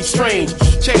mockery. Strange.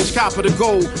 Change copper to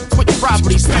gold. Switch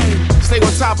properties. Stay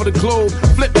on top of the globe.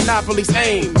 Flip monopolies.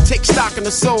 Aim. Take stock in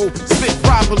the soul. Spit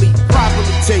properly.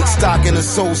 Take stock in the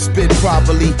soul. Spit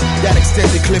properly. That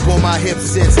extended clip on my hip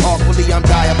sits awkwardly. I'm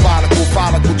diabolical.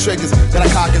 Follicle triggers that I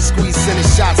cock and squeeze. Sending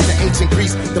shots to ancient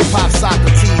Greece. The pop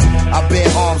Socrates. I bear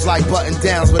arms like button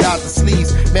downs without the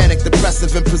sleeves. Manic,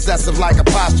 depressive, and possessive like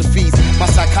apostrophes. My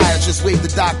psychiatrist waved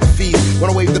the doctor fees. When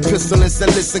I wave the pistol and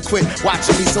said, listen, quit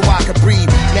watching me so I can breathe.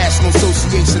 National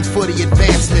Association for the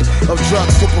Advancement of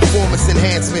Drugs for Performance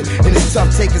Enhancement. And it's tough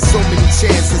taking so many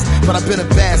chances. But I've been a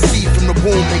bad seed from the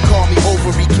womb. They call me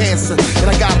ovary cancer. And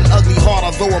I got an ugly heart,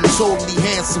 although I'm totally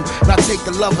handsome. And I take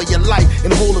the love of your life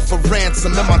and hold it for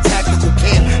ransom. In my tactical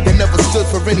camp, they never stood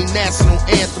for any national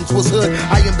anthems. Was hood,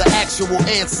 I am the actual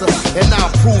answer, and now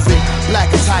I'm proving. Black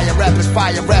attire, rapid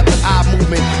fire, rapid eye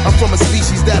movement. I'm from a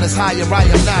species that is higher, I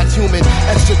am not human.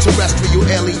 Extraterrestrial,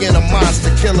 alien, a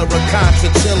monster killer, a contra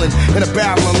chillin' in a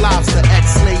barrel of lobster.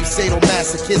 Ex-slave,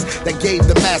 sadomasochist that gave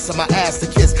the master my ass to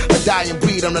kiss. A dying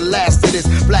breed, I'm the last of this.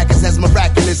 Black is as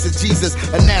miraculous as Jesus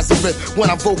of Nazareth. When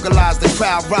I vocalize, the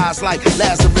crowd rise like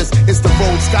Lazarus. It's the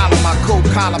Rhodes Scholar, my coat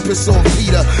collar, piss off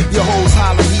Peter. Your hoes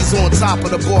holler, he's on top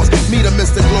of the boss. Meet him,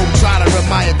 Mr. Globetrotter in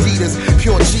my Adidas.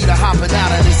 Pure cheetah hopping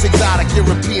out of this exotic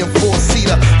European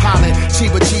four-seater. Hollin',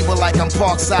 chiba like I'm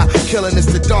Parkside. Killing is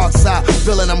the dark side.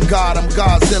 Villain, I'm God, I'm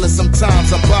Godzilla.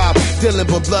 Sometimes I'm Bob Dylan,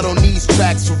 but blood on these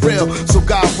tracks for real. So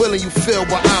God willing, you feel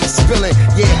what I'm spilling.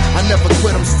 Yeah, I never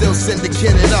quit, I'm still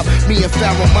syndicated up. Me and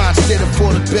Pharoahe Monch did it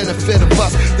for the benefit of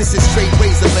us. This is straight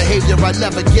razor behavior, I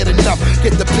never get enough.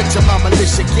 Get the picture, my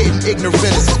militia getting ignorant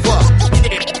as fuck.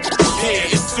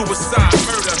 Yeah, it's suicide,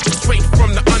 murder, straight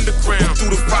from the underground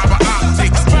through the fiber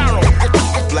optics.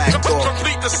 Pharoahe, Black Thought,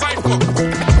 complete the cipher.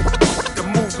 The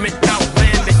movement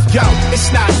outlandish. Yo,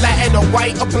 it's not Latin or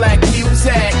white or black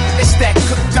music. It's that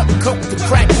cooked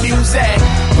crack music.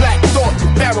 Black Thought,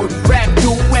 Pharoahe, rap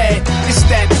duet. It's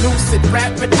that lucid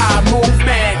rapid eye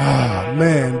movement. Ah,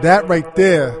 man, that right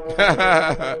there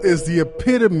is the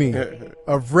epitome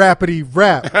of rappity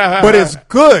rap, but it's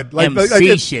good. Like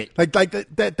MC shit. Like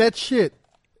that shit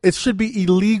it should be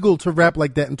illegal to rap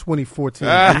like that in 2014.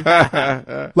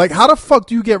 Like, how the fuck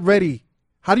do you get ready?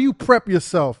 How do you prep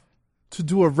yourself to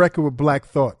do a record with Black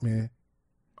Thought, man?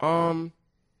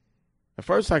 At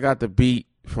first I got the beat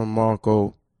from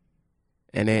Marco,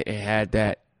 and it had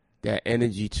that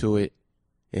energy to it,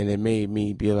 and it made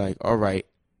me be like, all right,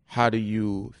 how do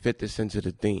you fit this into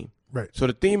the theme? Right. So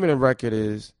the theme of the record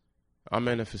is I'm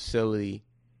in a facility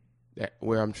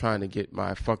where I'm trying to get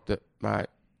my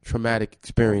traumatic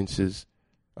experiences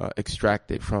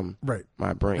extracted from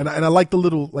my brain. And I like the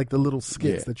little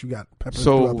skits that you got peppered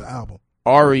throughout the album.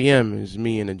 REM is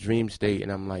me in a dream state,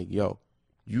 and I'm like, yo,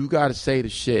 you got to say the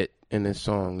shit in this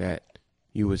song that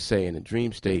you would say in a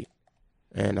dream state.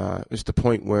 And it's the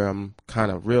point where I'm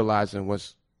kind of realizing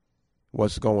what's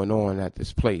going on at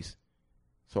this place.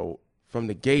 So from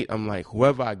the gate, I'm like,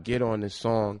 whoever I get on this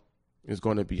song is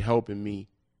going to be helping me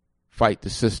fight the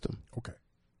system. Okay.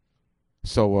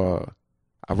 So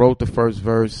I wrote the first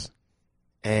verse,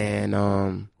 and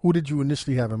who did you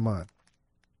initially have in mind?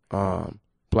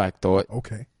 Black Thought.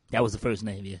 Okay. That was the first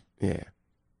name, yeah.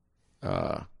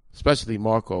 Yeah. Especially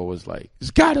Marco was like,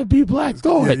 it's got to be Black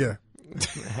Thought. Yeah.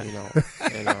 You know,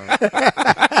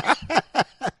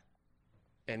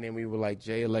 and then we were like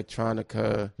Jay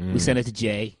Electronica. We sent it to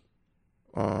Jay.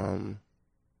 That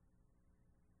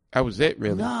was it,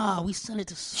 really. Nah, we sent it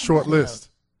to short list.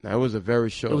 Now, it was a very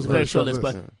short. It was a very short list,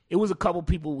 but it was a couple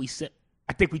people we sent.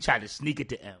 I think we tried to sneak it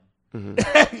to M.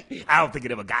 Mm-hmm. I don't think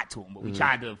it ever got to him, but we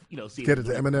tried to, see. Get it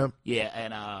to Eminem. Yeah,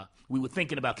 and we were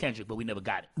thinking about Kendrick, but we never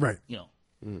got it. Right.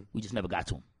 We just never got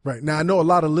to him. Right. Now, I know a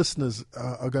lot of listeners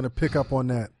are going to pick up on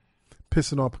that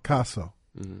pissing on Picasso.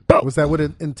 Mm-hmm. Was that with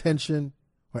an intention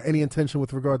or any intention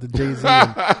with regard to Jay-Z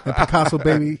and Picasso,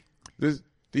 baby?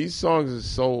 These songs are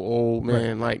so old,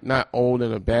 man. Right. Like, not old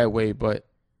in a bad way, but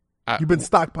you've been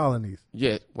stockpiling these.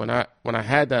 Yeah. When I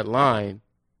had that line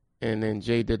and then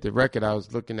Jay did the record, I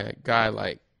was looking at Guy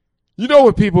like, you know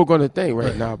what people are going to think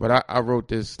right now, but I wrote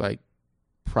this like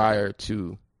prior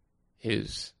to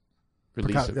his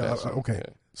release of that song. Okay.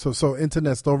 Yeah. So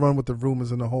internets don't run with the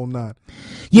rumors and the whole nine.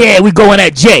 Yeah, we going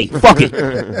at Jay. Fuck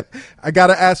it. I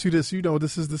gotta ask you this.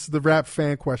 This is the rap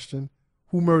fan question.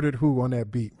 Who murdered who on that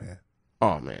beat, man?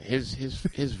 Oh man, his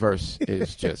verse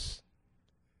is just.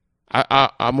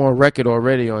 I'm on record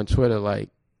already on Twitter. Like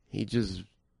he just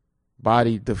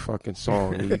bodied the fucking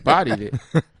song. He bodied it.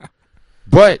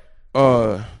 But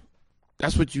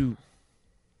that's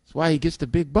why he gets the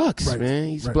big bucks, man.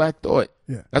 He's Black Thought.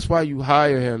 Yeah. That's why you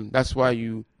hire him. That's why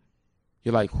you're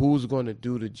like, who's going to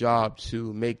do the job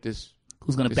to make this?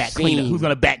 Who's going to back clean up? Who's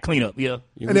going to back clean up? Yeah.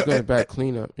 Who's going to back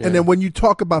clean up? Yeah. And then when you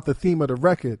talk about the theme of the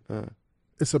record,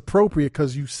 it's appropriate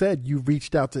because you said you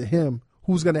reached out to him.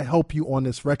 Who's going to help you on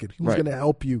this record? Who's going to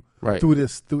help you through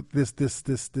this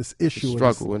issue?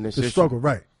 The struggle,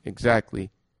 right?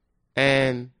 Exactly.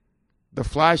 And the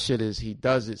fly shit is he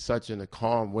does it such in a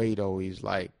calm way, though. He's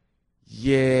like,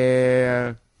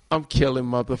 yeah, I'm killing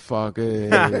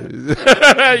motherfuckers.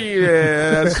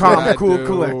 Yeah, that's calm, cool,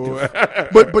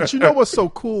 collective. But you know what's so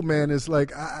cool, man? Is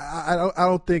like I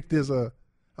don't think there's a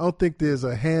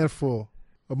handful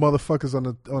of motherfuckers on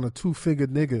a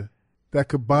 2-fingered nigga that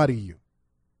could body you.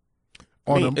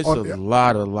 It's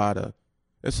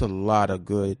a lot of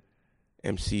good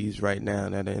MCs right now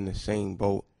that are in the same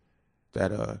boat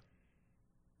that are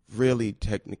really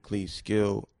technically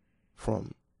skilled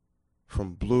from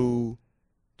Blue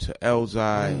to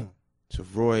Elzai to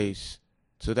Royce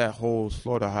to that whole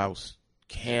Slaughterhouse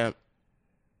camp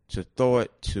to Thought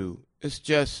to. It's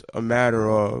just a matter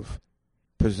of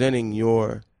presenting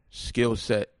your skill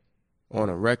set on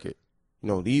a record.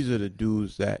 These are the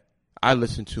dudes that I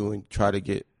listen to and try to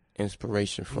get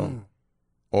inspiration from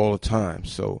all the time.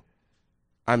 So,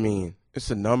 I mean,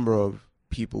 it's a number of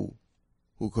people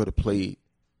who could have played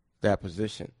that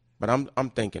position. But I'm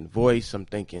thinking voice, I'm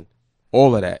thinking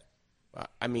all of that.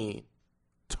 I mean,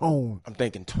 tone. I'm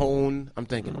thinking tone. I'm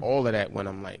thinking all of that when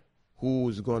I'm like,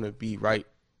 who's going to be right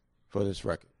for this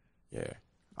record? Yeah.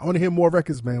 I want to hear more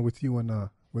records, man, with you and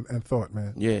Thought,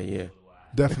 man. Yeah.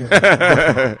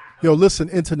 Definitely. Yo, listen,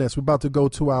 internets, we're about to go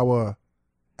to our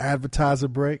advertiser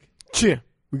break. Cheer.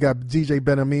 We got DJ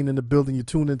Ben Amin in the building. You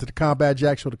tuned into the Combat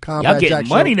Jack Show. The Combat Y'all getting Jack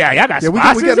money Show. Now. Y'all got we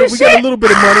sponsors got a little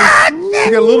bit of money.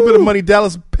 We got a little bit of money.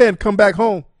 Dallas Penn, come back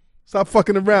home. Stop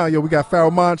fucking around. Yo, we got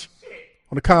Pharoahe Monch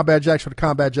on the Combat Jack Show, the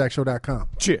CombatJackShow.com.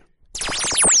 Cheer.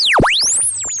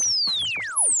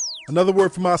 Another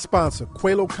word from our sponsor,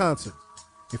 Quelo Concert.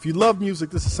 If you love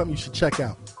music, this is something you should check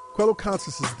out. Quelo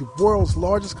Concerts is the world's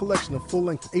largest collection of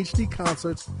full-length HD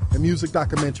concerts and music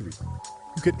documentaries.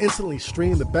 You can instantly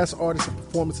stream the best artists and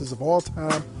performances of all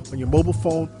time on your mobile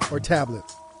phone or tablet.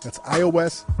 That's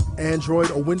iOS,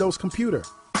 Android, or Windows computer,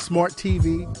 smart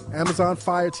TV, Amazon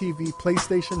Fire TV,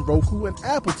 PlayStation, Roku, and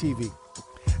Apple TV.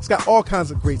 It's got all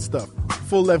kinds of great stuff.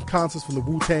 Full-length concerts from the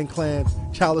Wu-Tang Clan,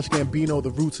 Childish Gambino,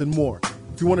 The Roots, and more.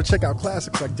 If you want to check out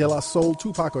classics like De La Soul,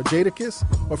 Tupac, or Jadakiss,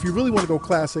 or if you really want to go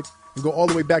classic and go all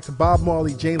the way back to Bob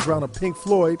Marley, James Brown, or Pink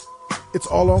Floyd, it's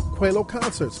all on Quelo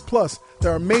Concerts. Plus,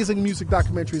 there are amazing music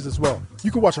documentaries as well.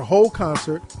 You can watch a whole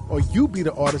concert, or you be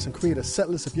the artist and create a set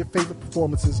list of your favorite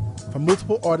performances from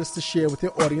multiple artists to share with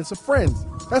your audience of friends.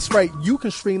 That's right, you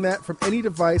can stream that from any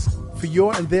device for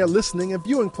your and their listening and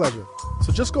viewing pleasure.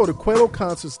 So just go to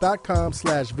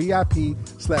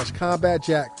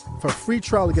QueloConcerts.com/VIP/CombatJack for a free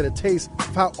trial to get a taste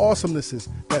of how awesome this is.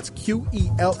 That's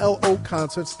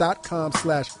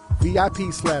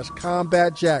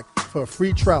QueloConcerts.com/VIP/CombatJack for a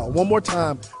free trial. One more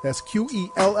time, that's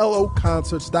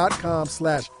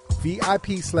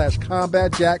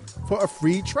QueloConcerts.com/VIP/CombatJack for a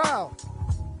free trial.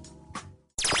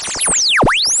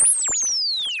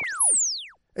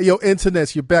 Hey, yo,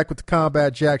 internets, you're back with the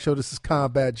Combat Jack Show. This is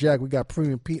Combat Jack. We got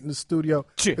Premium Pete in the studio.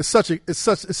 It's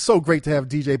so great to have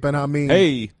DJ Ben Hameen.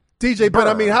 Hey. DJ Ben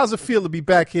Hameen, how's it feel to be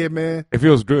back here, man? It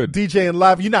feels good. DJing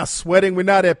live. You're not sweating. We're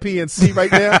not at PNC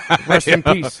right now. Rest in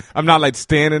peace. I'm not like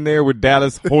standing there with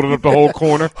Dallas holding up the whole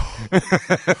corner.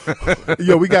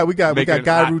 Yo, we got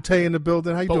Guy Route in the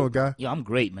building. How you doing, Guy? Yo, I'm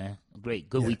great, man.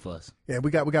 Great. Good week for us. Yeah, we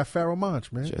got Pharoahe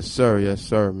Monch, man. Yes,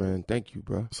 sir, man. Thank you,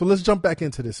 bro. So let's jump back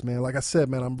into this, man. Like I said,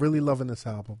 man, I'm really loving this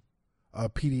album,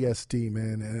 P.T.S.D,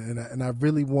 man, and I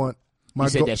really want you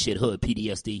said that shit hood,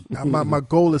 P.T.S.D. my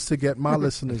goal is to get my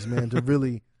listeners, man, to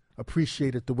really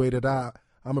appreciate it the way that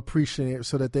I'm appreciating it,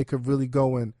 so that they could really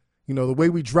go and, you know, the way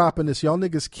we dropping this, y'all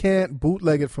niggas can't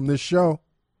bootleg it from this show.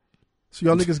 So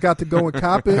y'all niggas got to go and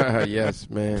cop it. Yes,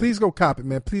 man. Please go cop it,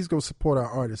 man. Please go support our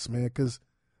artists, man, because,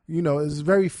 you know, it's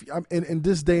very in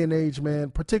this day and age, man.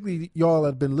 Particularly y'all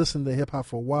have been listening to hip hop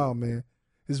for a while, man.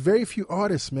 There's very few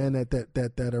artists, man,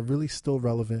 that are really still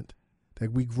relevant,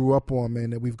 that we grew up on, man,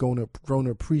 that we've grown to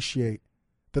appreciate,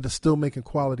 that are still making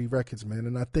quality records, man.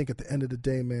 And I think at the end of the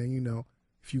day, man, you know,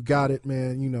 if you got it,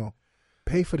 man, you know,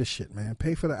 pay for the shit, man.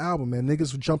 Pay for the album, man.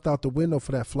 Niggas jumped out the window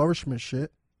for that Flourishment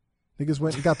shit. Niggas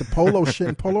went and got the Polo shit,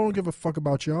 and Polo don't give a fuck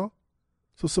about y'all.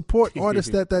 So support artists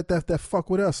that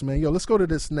fuck with us, man. Yo, let's go to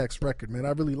this next record, man.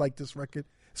 I really like this record.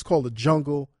 It's called The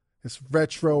Jungle. It's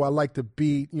retro. I like the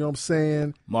beat. You know what I'm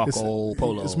saying? Marco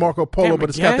Polo. It's Marco Polo, but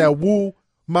it's got that Wu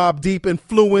Mobb Deep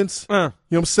influence. You know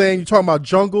what I'm saying? You're talking about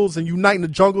jungles and uniting the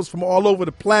jungles from all over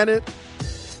the planet.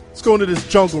 Let's go into this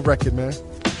Jungle record, man.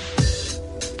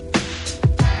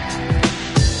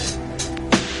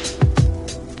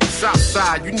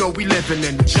 Southside, you know we living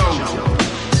in the jungle.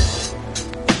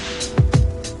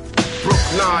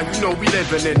 Brooklyn, you know we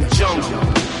living in the jungle.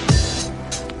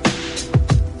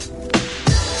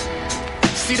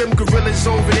 See them gorillas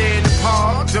over there in the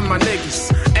park, them my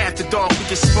niggas. After dark, we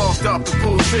get sparked up and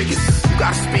pull triggers. You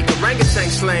gotta speak orangutan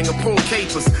slang and pull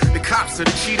capers. The cops are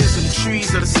the cheaters and the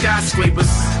trees are the skyscrapers.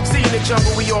 See in the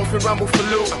jungle, we often rumble for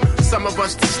loot. Some of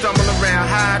us just stumble around,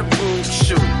 hide the food,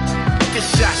 shoot. Get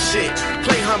shot shit.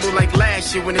 Play humble like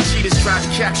last year when the cheaters tried to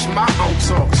capture my own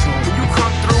talk. When you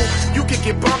come through, you can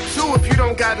get bumped too if you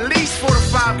don't got at least 4 to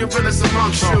 5 gorillas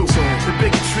amongst you. The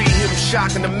bigotry, him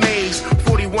shock and amaze.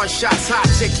 41 shots hot,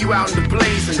 take you out in the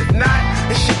blaze. And if not,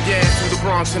 it's shit gas from the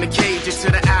Bronx and the cage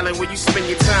into the island where you spend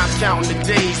your time counting the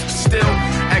days. But still,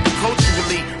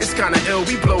 agriculturally, it's kinda ill.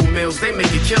 We blow mills, they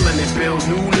make a killing and build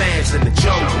new lands in the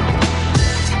jungle.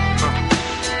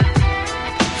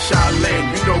 Shaolin,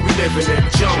 you know we living in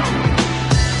the jungle.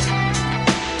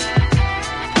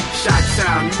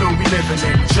 Chi-Town, you know we living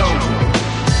in the jungle.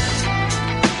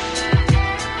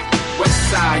 West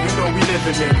Side, you know we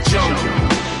living in the jungle.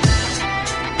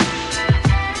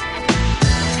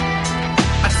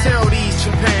 I tell these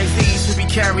chimpanzees who be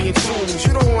carrying tools,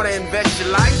 you don't want to invest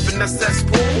your life in a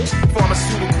cesspool.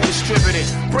 Pharmaceutical distributed,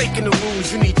 breaking the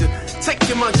rules. You need to take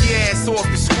your monkey ass off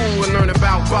to school and learn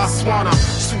about Botswana,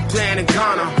 Sudan and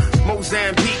Ghana,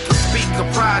 Mozambique, speak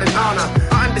of pride and honor.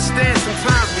 I understand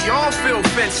sometimes we all feel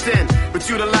fenced in, but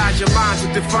utilize your mind to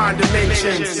define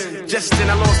dimensions. Just then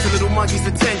I lost the little monkey's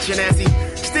attention as he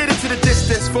stared into the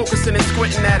distance, focusing and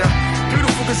squinting at a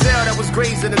beautiful gazelle that was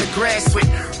grazing in the grass with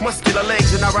muscular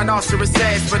legs and a rhinoceros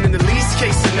ass. But in the least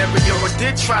case scenario, I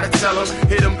did try to tell him,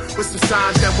 hit him with some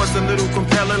signs that was a little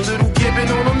compelling, little Gibbon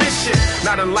on a mission.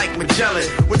 Not unlike Magellan,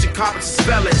 which encompasses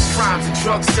felons, crimes and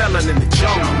drug selling in the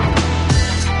jungle.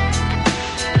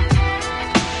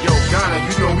 Yo, Ghana,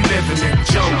 you know we living in the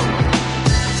jungle.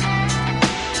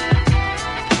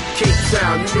 Cape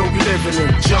Town, you know we living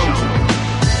in the jungle.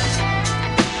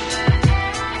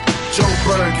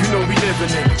 Joburg, you know we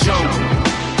living in the jungle.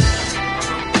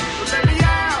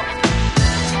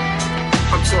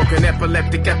 talking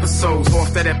epileptic episodes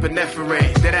off that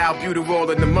epinephrine, that albuterol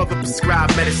and the mother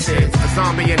prescribed medicines. A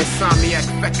zombie and insomniac,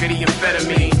 feckety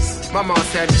amphetamines. My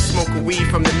mom's had me smoking weed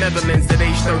from the Netherlands at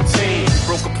age 13.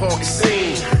 Broke apart the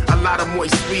scene. A lot of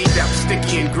moist weed that was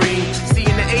sticky and green. See,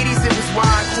 in the 80s it was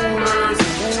wine coolers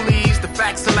and woolies. The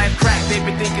facts of life crack, they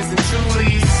been thinking and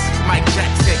Julies. Mike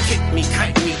Jack said, kick me,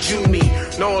 kite me, Jew me.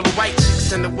 Know all the white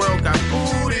chicks in the world got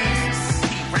booties.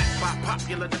 He rap by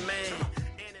popular demand.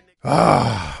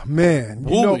 Ah, man.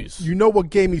 You know what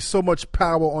gave me so much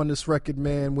power on this record,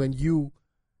 man, when you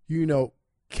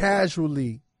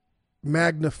casually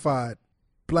magnified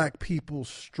black people's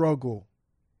struggle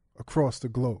across the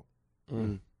globe.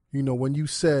 Mm. You know, when you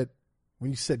said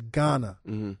Ghana,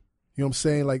 Mm-hmm. you know what I'm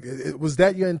saying? Like, was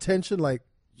that your intention? Like,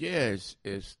 yeah,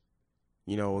 it's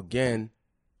again,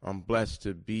 I'm blessed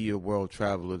to be a world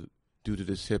traveler due to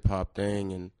this hip hop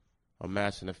thing and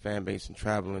amassing a fan base and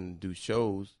traveling to do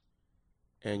shows.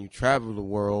 And you travel the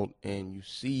world and you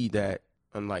see that,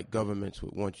 unlike governments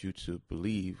would want you to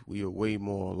believe, we are way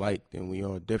more alike than we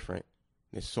are different.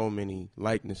 There's so many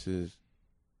likenesses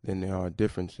than there are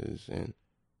differences, and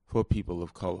for people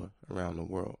of color around the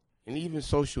world. And even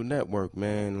social network,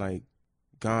 man, like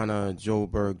Ghana and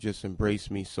Joburg just embraced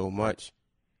me so much,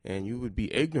 and you would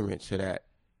be ignorant to that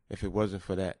if it wasn't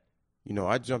for that. You know,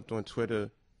 I jumped on Twitter.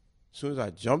 As soon as I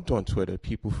jumped on Twitter,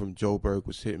 people from Joburg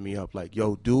was hitting me up like,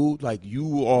 yo, dude, like,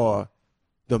 you are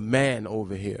the man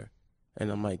over here. And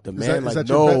I'm like, the man, like,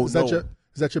 no, Is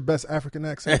that your best African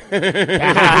accent? And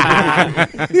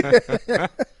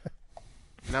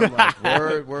I'm like,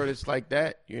 word, it's like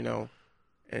that, you know.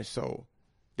 And so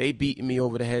they beating me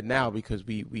over the head now because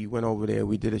we went over there.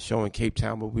 We did a show in Cape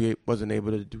Town, but we wasn't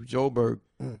able to do Joburg.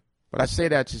 But I say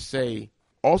that to say,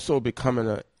 also becoming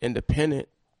an independent,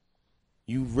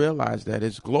 you realize that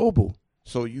it's global.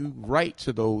 So you write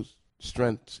to those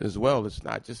strengths as well. It's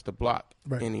not just the block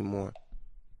anymore.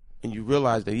 And you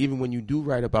realize that even when you do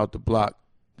write about the block,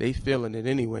 they feeling it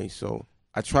anyway. So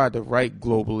I tried to write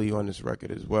globally on this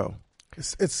record as well.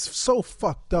 It's so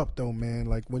fucked up though, man.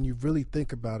 Like when you really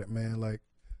think about it, man, like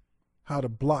how the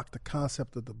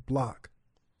concept of the block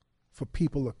for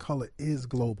people of color is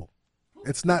global.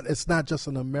 It's not just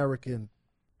an American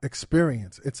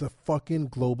experience. It's a fucking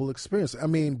global experience. I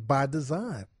mean, by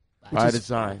design. By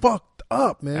design. Fucked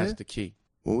up, man. That's the key.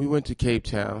 When we went to Cape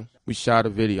Town, we shot a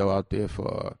video out there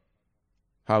for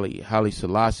Haile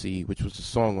Selassie, which was a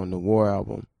song on the War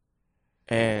album.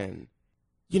 And,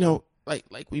 you know, like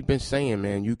we've been saying,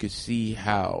 man, you could see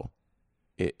how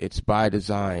it's by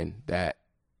design that,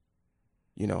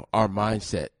 you know, our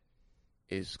mindset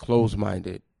is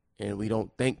closed-minded and we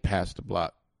don't think past the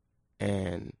block.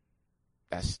 And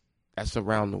that's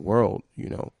around the world, you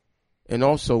know. And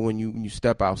also when you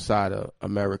step outside of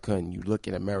America and you look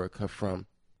at America from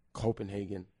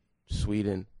Copenhagen,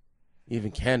 Sweden,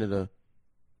 even Canada,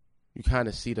 you kind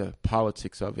of see the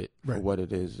politics of it for what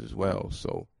it is as well.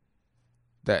 So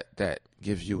that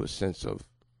gives you a sense of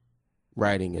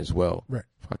writing as well. Right.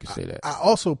 If I could say that. I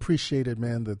also appreciated,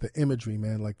 man, the imagery,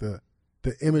 man, like the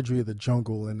imagery of the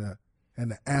jungle and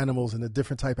the animals and the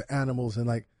different type of animals and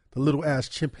like the little ass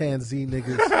chimpanzee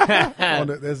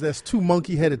niggas. There's too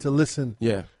monkey headed to listen. Yeah.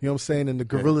 You know what I'm saying? And the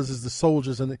gorillas is the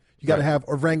soldiers, and you got to have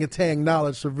orangutan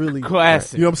knowledge to really.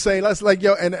 Classic. You know what I'm saying? That's like,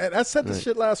 yo, and I said this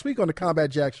shit last week on the Combat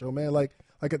Jack show, man. Like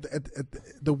at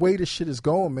the way this shit is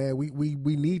going, man, we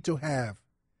need to have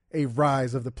a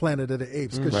rise of the Planet of the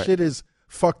Apes because shit is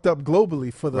fucked up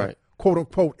globally for the quote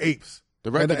unquote apes.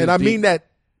 And I mean that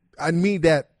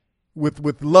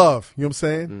with love. You know what I'm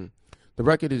saying? The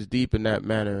record is deep in that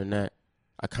manner, in that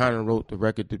I kind of wrote the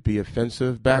record to be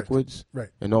offensive backwards,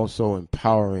 and also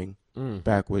empowering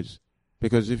backwards.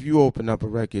 Because if you open up a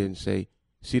record and say,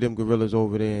 "See them gorillas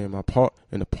over there in the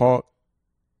park,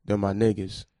 they're my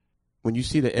niggas." When you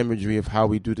see the imagery of how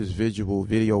we do this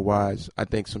video wise, I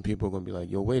think some people are gonna be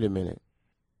like, "Yo, wait a minute."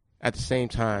 At the same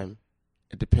time,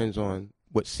 it depends on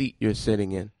what seat you're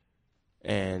sitting in,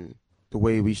 and the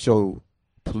way we show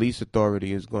police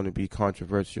authority is going to be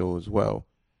controversial as well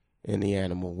in the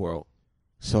animal world.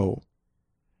 So,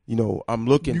 you know, I'm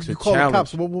looking to call challenge. The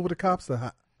cops. What were the cops?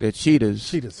 They're cheetahs.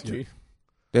 Cheetahs. Yeah.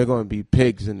 They're going to be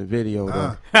pigs in the video,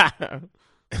 though.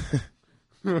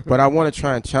 But I want to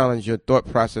try and challenge your thought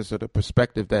process or the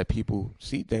perspective that people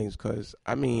see things, because,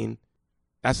 I mean,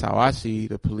 that's how I see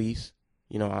the police.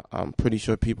 You know, I'm pretty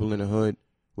sure people in the hood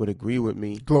would agree with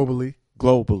me. Globally.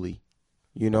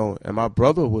 You know, and my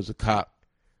brother was a cop.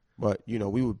 But, you know,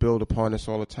 we would build upon this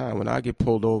all the time. When I get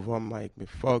pulled over, I'm like,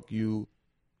 fuck you.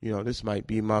 You know, this might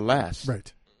be my last.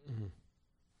 Right. Mm-hmm.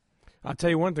 I'll tell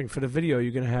you one thing. For the video,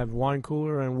 you're going to have wine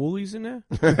cooler and woolies in there?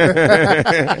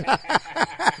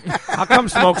 I'll come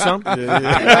smoke some. Turn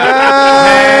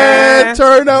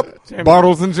up.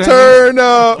 Bottles and James. Turn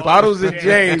up. Bottles and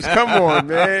James. Come on,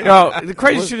 man. Yo, the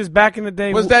crazy shit is back in the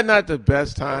day. Was that not the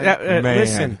best time? Man.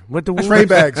 Listen, with the Tray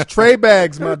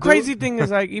bags, my the dude. crazy thing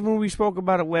is, like, even when we spoke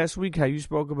about it last week, how you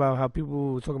spoke about how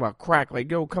people were talking about crack,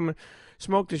 like, yo, come and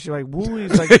smoke this shit, like,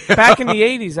 woolies, like, back in the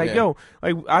 80s, like, yo,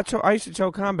 like, I used to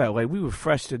tell Combat, like, we were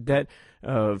fresh to death,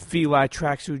 Feli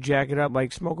tracksuit jacket up,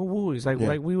 like, smoking woolies, like,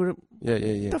 we would,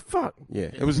 Yeah. the fuck? Yeah,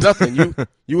 it was nothing.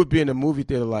 You would be in the movie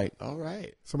theater like, all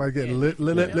right. Somebody getting lit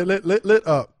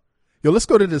up. Yo, let's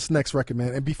go to this next record,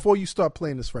 man. And before you start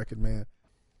playing this record, man,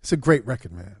 it's a great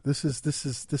record, man. This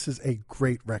is a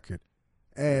great record.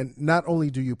 And not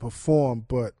only do you perform,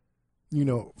 but, you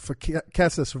know, for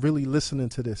cats that's really listening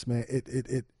to this, man,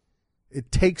 it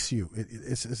takes you.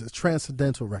 It's a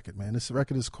transcendental record, man. This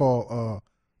record is called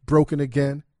Broken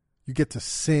Again. You get to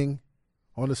sing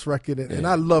on this record, and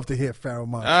I love to hear Pharoahe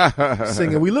Monch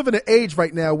singing. We live in an age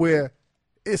right now where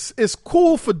it's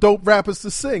cool for dope rappers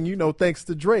to sing, you know, thanks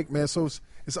to Drake, man. So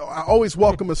I always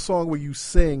welcome a song where you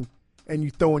sing and you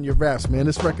throw in your raps, man.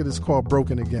 This record is called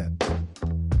Broken Again.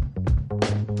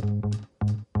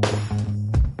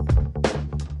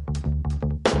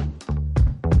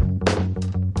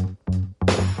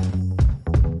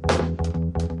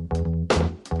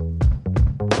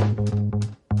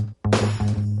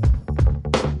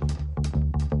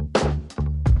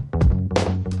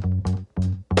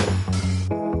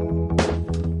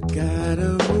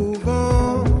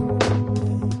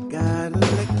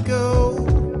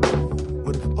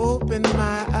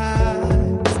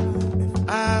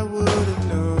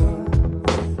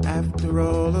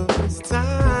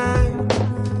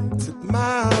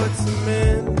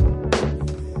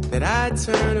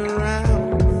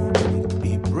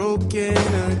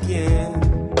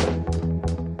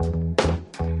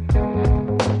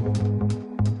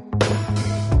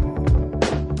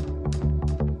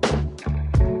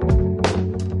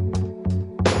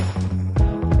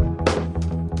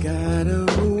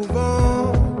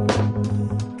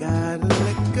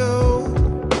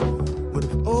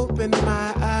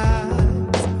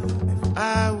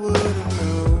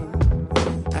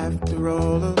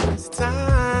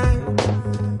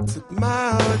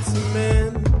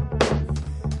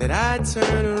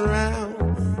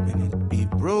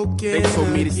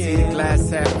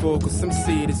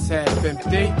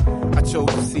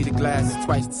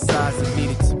 Twice the size it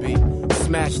needed to be.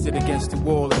 Smashed it against the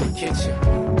wall in the kitchen.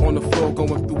 On the floor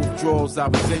going through withdrawals, I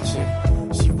was itching.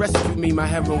 She rescued me, my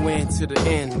heroin to the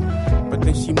end. But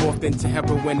then she morphed into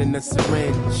heroin in a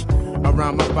syringe.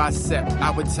 Around my bicep,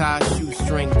 I would tie a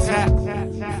shoestring. Tap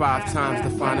 5 times to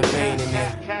find a vein in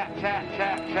it.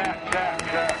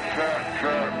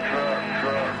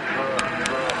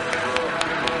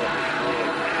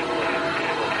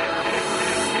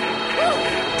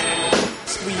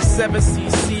 Squeeze 7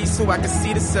 cc so I can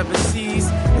see the 7 C's.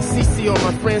 And CC on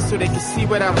my friends so they can see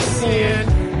what I was seeing.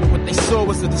 But what they saw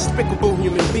was a despicable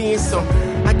human being. So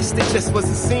I guess they just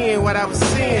wasn't seeing what I was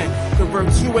seeing.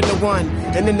 Convert you into one,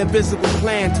 an invisible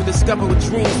plan to discover what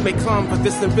dreams may come for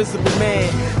this invisible man.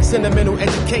 Sentimental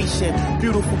education,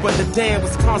 beautiful but the dam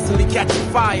was constantly catching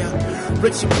fire.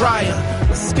 Richard Pryor,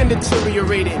 my skin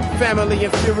deteriorated, family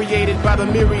infuriated by the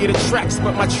myriad of tracks,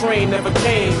 but my train never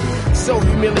came. So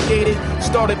humiliated,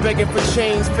 started begging for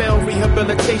change, failed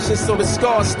rehabilitation, so the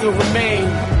scars still remain.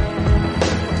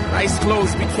 Ice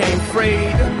clothes became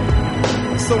frayed,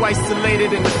 so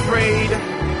isolated and afraid.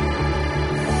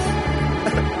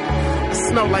 I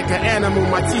smell like an animal,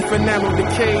 my teeth enamel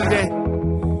decayed, and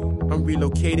I'm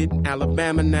relocated in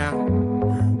Alabama now.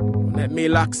 On that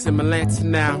Milox in Atlanta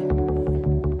now.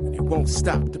 It won't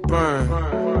stop the burn.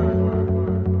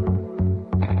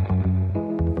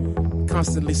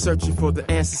 Constantly searching for the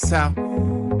answers how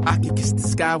I can kiss the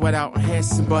sky without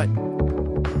enhancing, but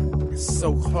it's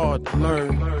so hard to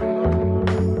learn.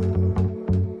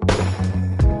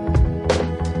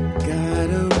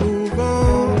 Gotta move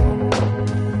on,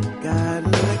 gotta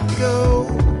let go.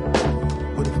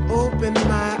 Would've opened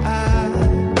my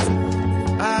eyes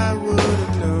if I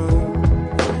would've known.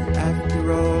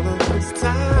 After all of this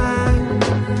time,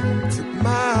 took my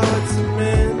heart to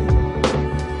mend,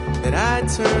 that I'd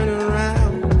turn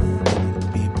around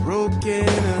and be broken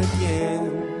again.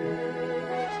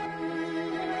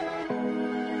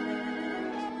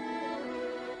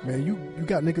 Man, you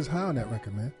got niggas high on that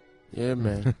record, man. Yeah,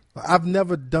 man. I've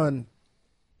never done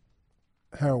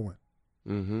heroin.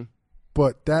 Mm-hmm.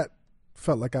 But that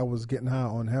felt like I was getting high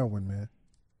on heroin, man.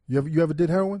 You ever did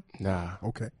heroin? Nah.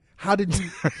 Okay. How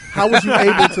was you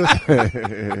able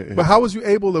to, but how was you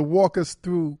able to walk us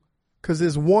through, because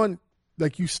there's one,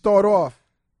 like you start off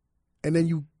and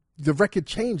then the record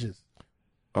changes,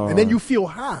 and then you feel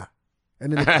high,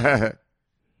 and then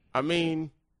I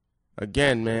mean,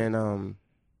 again, man,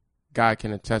 God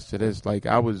can attest to this. Like,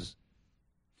 I was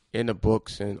in the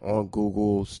books and on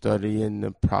Google studying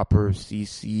the proper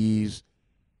CCs,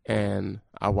 and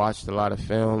I watched a lot of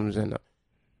films. And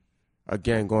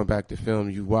again, going back to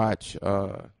films, you watch,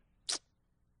 Halle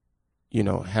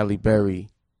Berry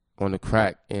on the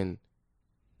crack and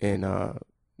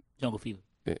Jungle Fever.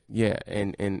 Yeah,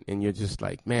 and you're just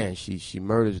like, man, she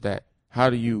murders that. How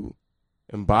do you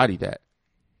embody that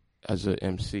as an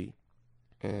MC?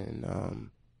 And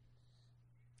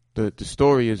the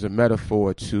story is a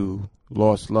metaphor to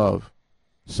lost love.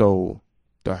 So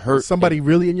the hurt. Somebody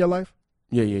really in your life?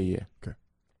 Yeah. Okay.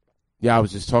 Yeah, I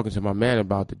was just talking to my man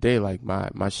about the day. Like,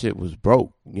 my shit was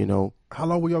broke, you know. How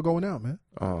long were y'all going out, man?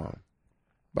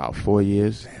 About 4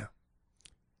 years.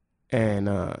 Damn.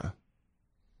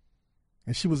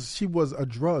 And she was a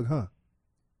drug, huh?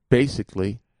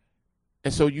 Basically.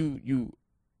 And so you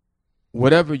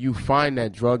whatever you find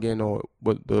that drug in, or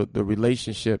what the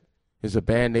relationship is a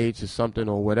Band-Aid to something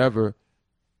or whatever,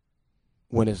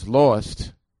 when it's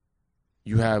lost,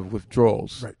 you have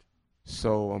withdrawals. Right.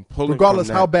 So I'm pulling regardless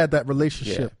from that. How bad that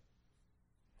relationship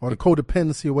or the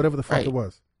codependency or whatever the fuck it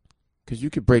was. Because you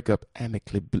could break up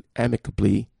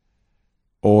amicably,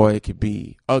 or it could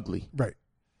be ugly. Right.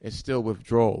 It's still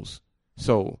withdrawals.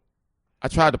 So I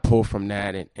try to pull from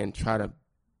that and try to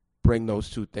bring those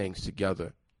two things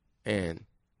together, and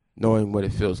knowing what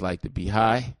it feels like to be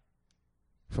high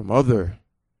from other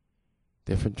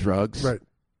different drugs. Right.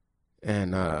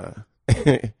 And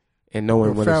and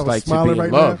knowing what it's like to be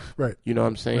in love. Right. You know what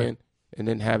I'm saying? Right. And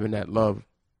then having that love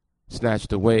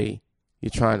snatched away, you're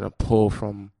trying to pull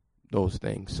from those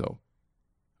things. So,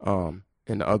 and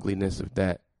the ugliness of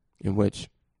that, in which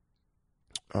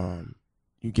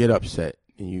you get upset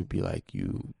and you be like,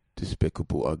 you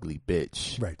despicable, ugly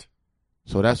bitch. Right.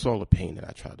 So that's all the pain that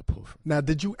I tried to pull from. Now,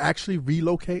 did you actually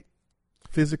relocate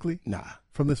physically? Nah.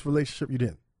 From this relationship? You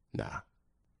didn't? Nah.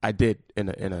 I did in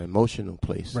an emotional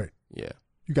place. Right. Yeah.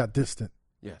 You got distant.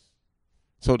 Yes.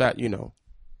 So that,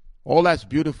 all that's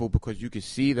beautiful, because you can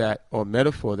see that, or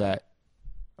metaphor that,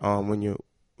 when you're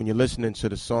listening to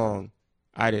the song,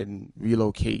 I didn't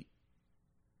relocate.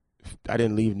 I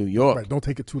didn't leave New York. Right. Don't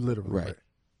take it too literally. Right.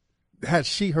 Has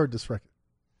she heard this record?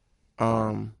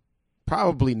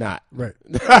 Probably not. Right.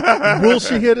 Will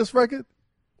she hear this record?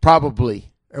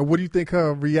 Probably. And what do you think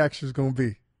her reaction is going to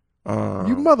be?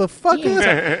 You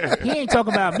motherfucker. He ain't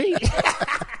talking about me.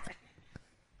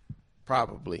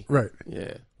 Probably. Right.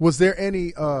 Yeah. Was there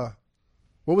any, what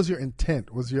was your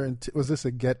intent? Was this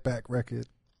a get back record?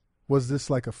 Was this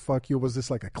like a fuck you? Was this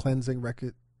like a cleansing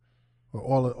record?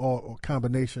 Or all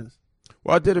combinations?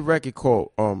 Well, I did a record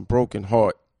called Broken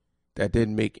Heart that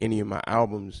didn't make any of my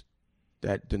albums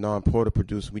that Denon Porter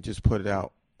produced. We just put it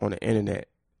out on the internet,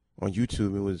 on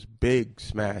YouTube. It was big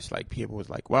smash. Like, people was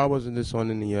like, why wasn't this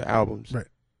on any of your albums? Right.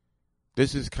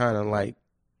 This is kind of like,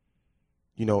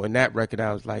 in that record,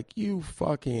 I was like, you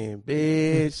fucking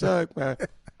bitch, suck, man.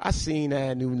 I seen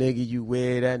that new nigga you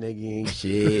with. That nigga ain't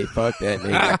shit. Fuck that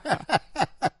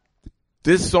nigga.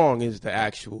 This song is the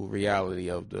actual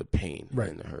reality of the pain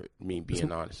and the hurt. Me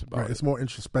being honest about it. It's more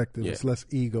introspective. Yeah. It's less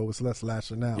ego. It's less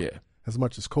lashing out. Yeah. As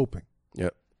much as coping.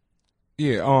 Yep.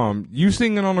 Yeah. You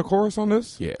singing on the chorus on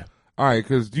this? Yeah. All right,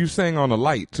 because you sang on the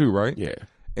light too, right? Yeah.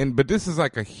 But this is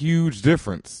like a huge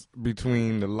difference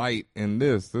between the light and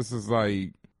this. This is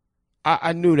like,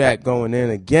 I knew that going in.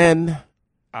 Again,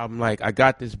 I'm like, I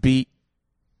got this beat,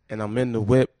 and I'm in the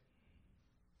whip,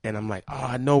 and I'm like,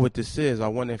 I know what this is. I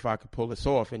wonder if I could pull this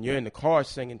off. And you're in the car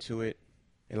singing to it,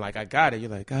 and like, I got it. You're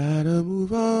like, gotta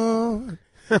move on.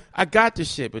 I got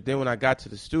this shit. But then when I got to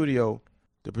the studio,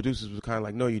 the producers was kind of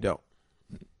like, no, you don't.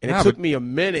 And it took me a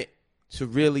minute to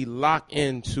really lock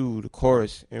into the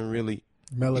chorus and really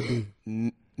melody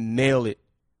nail it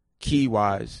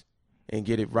key-wise and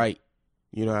get it right.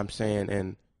 You know what I'm saying?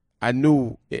 And I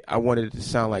knew I wanted it to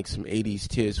sound like some 80s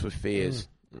Tears for Fears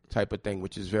type of thing,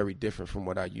 which is very different from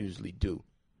what I usually do.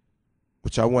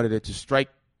 Which I wanted it to strike,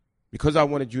 because I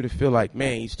wanted you to feel like,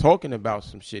 man, he's talking about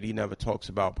some shit he never talks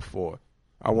about before.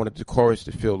 I wanted the chorus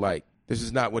to feel like this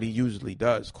is not what he usually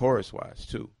does, chorus-wise,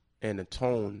 too. And the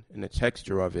tone and the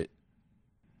texture of it.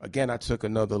 Again, I took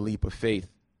another leap of faith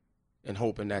and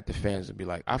hoping that the fans would be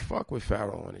like, I fuck with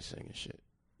Pharoahe when he's singing shit.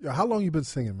 Yeah, how long you been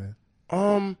singing,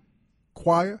 man?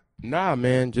 Choir? Nah,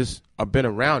 man, just I've been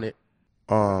around it.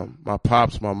 My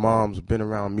pops, my moms have been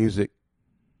around music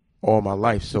all my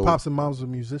life. So your pops and moms were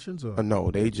musicians, or no,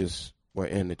 they just were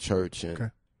in the church and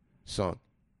sung.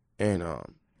 And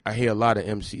I hear a lot of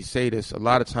MCs say this. A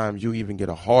lot of times you even get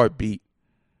a hard beat,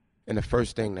 and the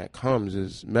first thing that comes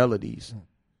is melodies.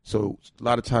 So a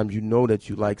lot of times you know that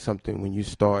you like something when you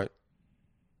start,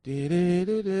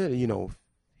 you know,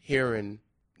 hearing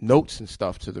notes and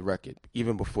stuff to the record,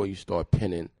 even before you start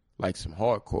penning like some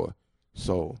hardcore.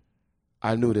 So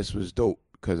I knew this was dope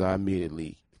because I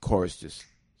immediately, the chorus just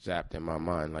zapped in my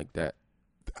mind like that.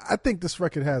 I think this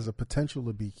record has a potential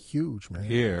to be huge, man.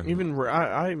 Yeah. Even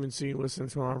I even see listening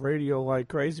to it on radio like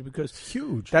crazy because It's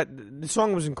huge. the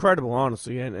song was incredible,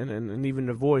 honestly, and even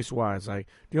the voice wise, like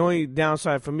the only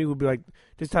downside for me would be like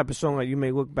this type of song that you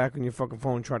may look back on your fucking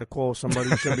phone and try to call somebody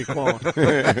you shouldn't be calling. Fuck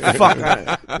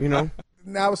that, you know.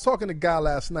 Now I was talking to Guy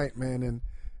last night, man, and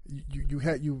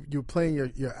you're playing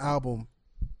your album,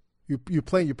 you're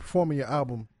performing your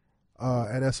album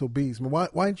at SOBs. Man, why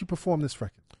didn't you perform this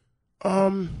record?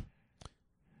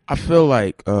 I feel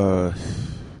like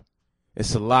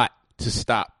it's a lot to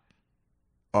stop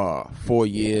 4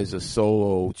 years of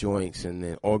solo joints and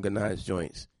then organized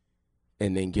joints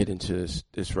and then get into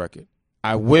this record.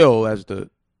 I will, as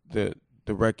the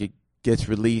record gets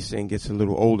released and gets a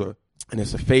little older, and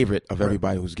it's a favorite of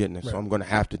everybody who's getting it. So I'm going to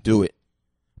have to do it.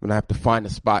 I'm going to have to find a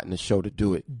spot in the show to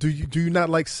do it. Do you not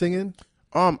like singing?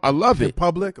 I love in it.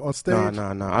 Public, on stage?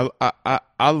 No.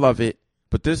 I love it.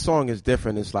 But this song is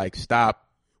different. It's like stop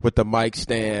with the mic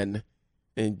stand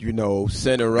and, you know,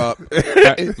 center up.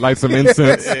 Light some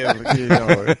incense. You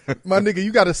know. My nigga,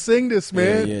 you got to sing this,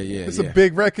 man. Yeah. It's a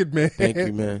big record, man. Thank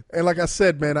you, man. And like I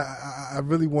said, man, I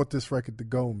really want this record to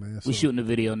go, man. So, We're shooting a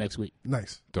video next week.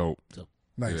 Nice. Dope.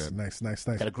 Nice.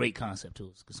 Got a great concept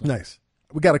too. Nice.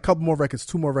 We got a couple more records,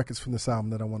 2 more records from this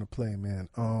album that I want to play, man.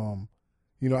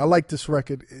 You know, I like this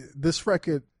record. This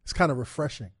record is kind of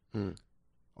refreshing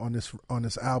on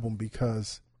this album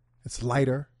because it's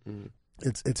lighter,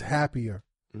 it's happier,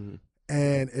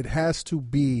 and it has to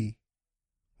be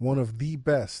one of the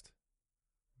best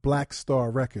Black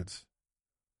Star records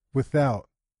without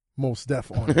Mos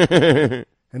Def on it.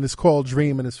 And it's called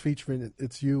Dream, and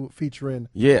it's you featuring.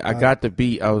 Yeah, I got the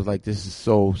beat. I was like, this is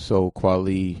so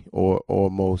Kweli or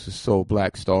Mos. It's so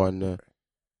Black Star in the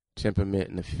temperament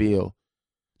and the feel.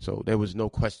 So there was no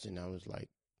question. I was like,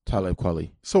 Talib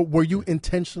Kweli. So were you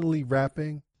intentionally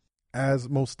rapping as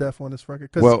Mos Def on this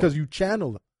record? Because you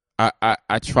channel it.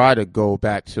 I try to go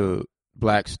back to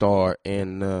Black Star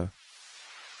and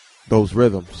those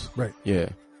rhythms. Right. Yeah.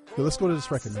 So let's go to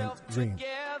this record, man. Dream.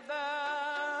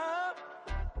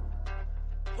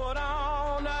 Put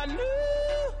on a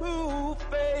new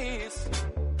face.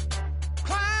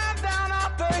 Climb down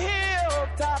off the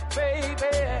hilltop,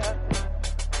 baby.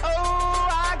 Oh,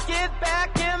 I get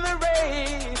back in the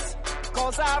race.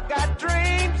 'Cause I've got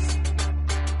dreams.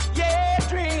 Yeah,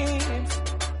 dreams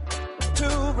to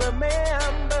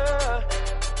remember.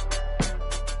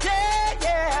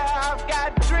 Yeah, I've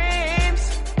got dreams.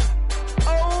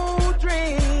 Oh,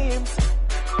 dreams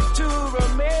to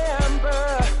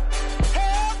remember.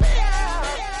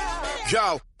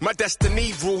 Yo, my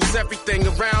destiny rules everything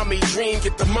around me. Dream,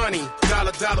 get the money.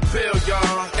 Dollar bill,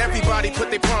 y'all. Everybody put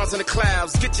their palms in the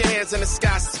clouds. Get your hands in the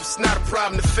sky, so it's not a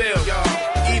problem to feel, y'all.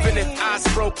 Even if eyes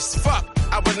broke as fuck,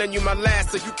 I will lend you my last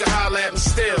so you can holler at me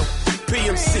still.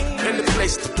 PMC, in the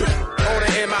place to be. On the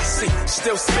MIC,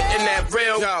 still spitting that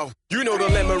real. Yo, you know the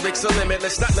limericks are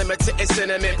limitless, not limited in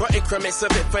sentiment, but increments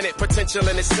of infinite potential,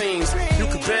 and it seems you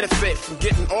could benefit from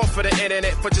getting off of the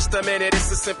internet for just a minute.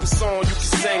 It's a simple song you can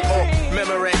sing or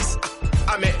memorize.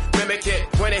 I meant mimic it.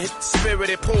 When it hits the spirit,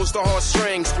 it pulls the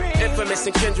heartstrings. Infamous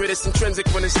and kindred, it's intrinsic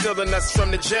when it's still in us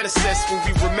from the genesis. When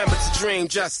we remember to dream,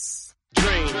 just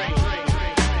dream.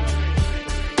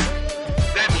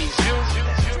 That means you.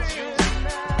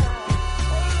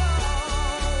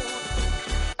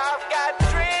 I've got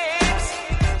dreams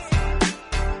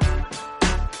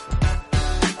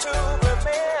to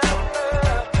remember.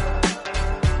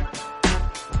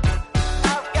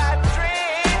 I've got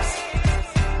dreams,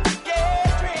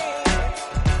 yeah, dreams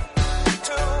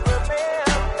to remember.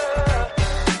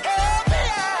 Help me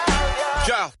out,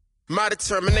 Yo, my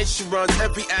determination runs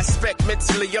every aspect.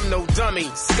 Mentally, I'm no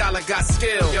dummy. Scholar got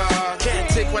skill. Y'all can't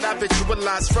take what I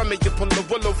visualize from me. You pull the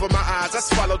wool over my eyes. I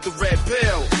swallowed the red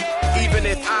pill. Even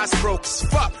if eyes broke as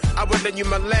fuck, I would lend you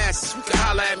my last. You can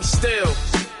holler at me still.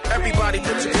 Everybody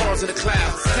put your paws in the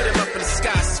clouds. Get him up in the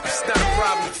sky. It's not a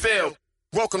problem to feel.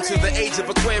 Welcome to the age of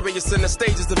Aquarius and the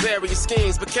stages of various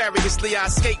schemes. Precariously I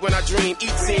skate when I dream. Eat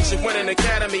scenes, should win an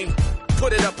academy.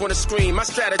 Put it up on the screen. My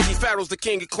strategy, Pharaoh's the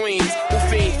king of queens. Who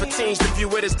fiend for teens to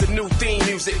view it as the new theme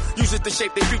music. Use it to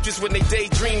shape their futures when they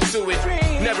daydream to it.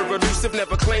 Never elusive,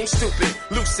 never claim stupid.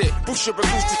 Lucid, boost your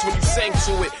acoustics when you sing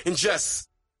to it. And just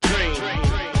dream.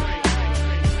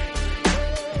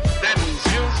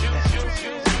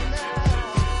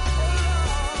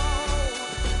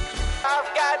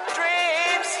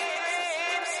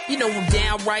 know I'm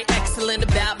downright excellent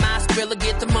about my spill or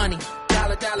get the money.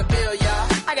 Dollar bill, y'all.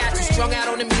 I got you strung out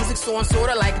on the music, so I'm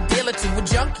sorta like a dealer to a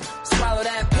junkie. Swallow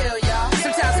that pill, y'all.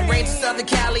 Sometimes it rains in Southern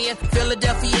Cali and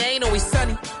Philadelphia ain't always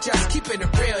sunny. Just keeping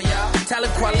it real, y'all.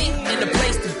 Talent quality in the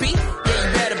place to be. Yeah,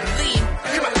 you better believe.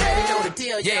 You already know the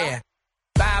deal, y'all. Yeah.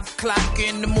 5 o'clock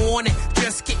in the morning,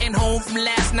 just getting home from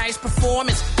last night's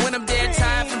performance. When I'm dead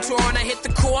tired from touring, I hit the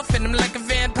coffin. I'm like a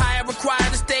vampire,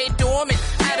 required to stay dormant.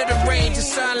 Out of the range of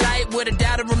sunlight, with a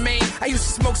doubt to remain. I used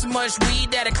to smoke so much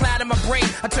weed that it clouded my brain.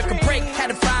 I took a break, had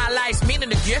to find life's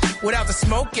meaning again. Without the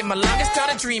smoke in my lungs, I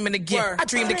started dreaming again. I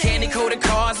dreamed of candy-coated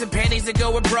cars and panties that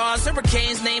go with bras.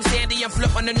 Hurricanes named Sandy, I'm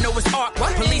flipping the Noah's Ark.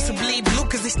 What? Police will bleed blue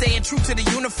cause they staying true to the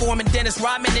uniform. And Dennis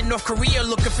Rodman in North Korea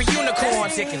looking for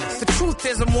unicorns. The truth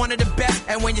is I'm one of the best.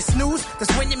 And when you snooze,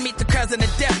 that's when you meet the cousin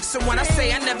of death. So when I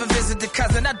say I never visit the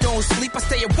cousin, I don't sleep. I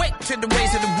stay awake to the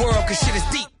ways of the world cause shit is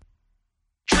deep.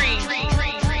 Dream.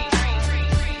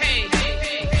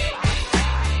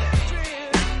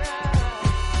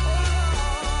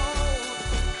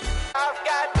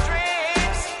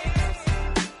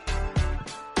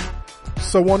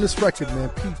 So on this record, man,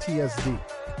 PTSD,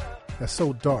 that's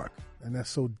so dark and that's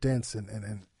so dense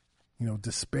and you know,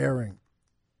 despairing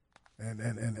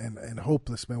and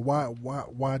hopeless, man.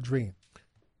 Why Dream?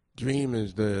 Dream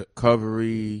is the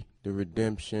recovery, the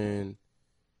redemption,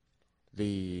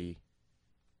 the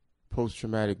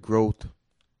post-traumatic growth,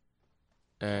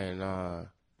 and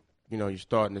you know, you're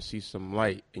starting to see some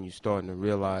light and you're starting to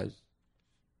realize,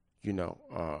 you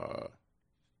know,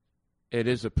 it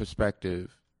is a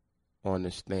perspective on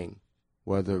this thing,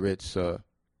 whether it's a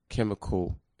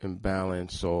chemical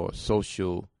imbalance or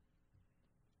social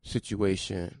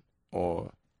situation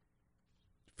or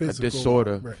physical, a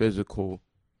disorder, right, physical,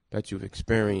 that you've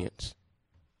experienced.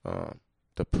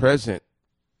 The present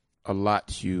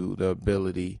allots you the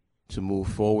ability to move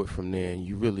forward from there, and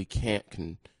you really can't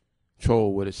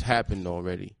control what has happened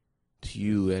already to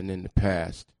you and in the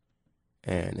past.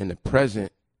 And in the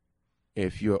present,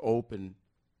 if you're open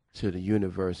to the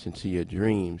universe and to your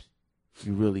dreams,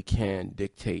 you really can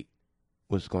dictate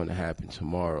what's going to happen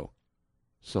tomorrow.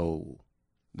 So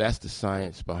that's the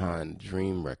science behind the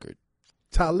Dream record.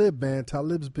 Talib, man.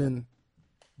 Talib's been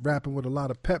rapping with a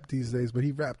lot of pep these days, but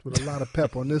he rapped with a lot of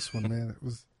pep on this one, man.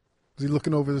 Was he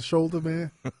looking over his shoulder,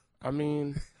 man? I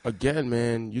mean, again,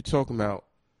 man, you're talking about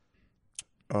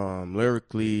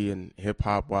lyrically and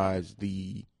hip-hop wise,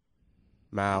 the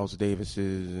Miles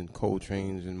Davises and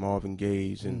Coltrane's and Marvin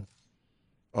Gaye's and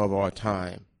of our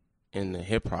time in the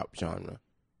hip-hop genre.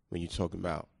 When you're talking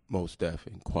about Mos Def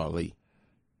and Kweli,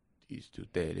 these two,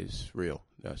 that is real.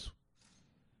 That's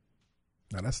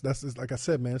like I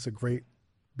said, man, it's a great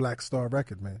Black Star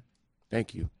record, man.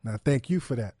 Thank you. Now, thank you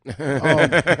for that.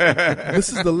 This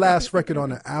is the last record on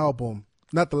the album.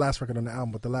 Not the last record on the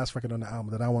album, but the last record on the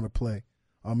album that I want to play.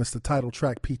 It's the title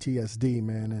track, PTSD,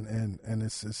 man. And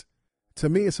it's to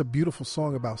me, it's a beautiful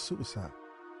song about suicide,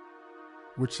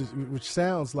 which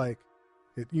sounds like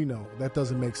it, you know, that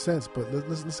doesn't make sense, but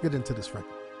let's get into this record.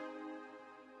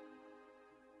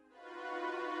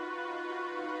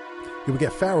 Here we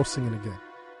get Pharoahe singing again.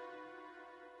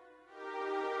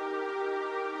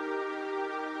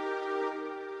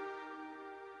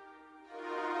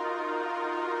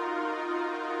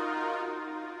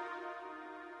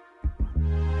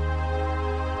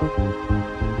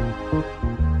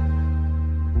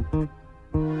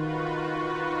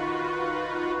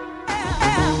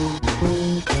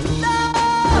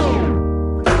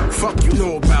 Fuck you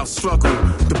know about struggle,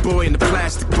 the boy in the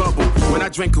plastic bubble. When I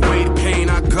drink away the pain,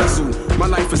 I guzzle. My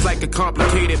life is like a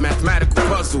complicated mathematical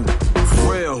puzzle.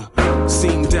 For real,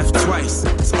 seen death twice.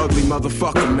 It's ugly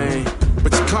motherfucker, man.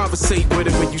 But you conversate with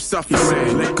it when you suffer,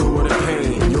 man. Let go of the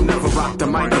pain. You'll never rock the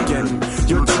mic again.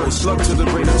 Your choice, love to the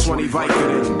rate of 20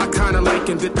 Vicodin. I kinda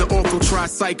likened it to Uncle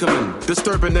Tricycling,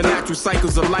 disturbing the natural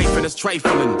cycles of life and it's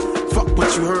trifling. Fuck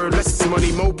what you heard, less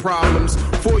money, more problems.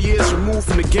 4 years removed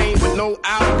from the game with no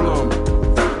album.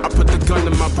 I put the gun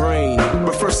in my brain,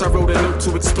 but first I wrote a note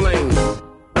to explain.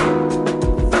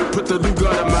 Put the new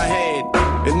gun in my head,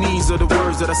 and these are the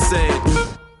words that I said.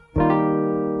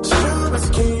 Sure as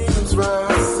kingdoms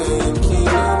rise and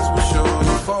kingdoms will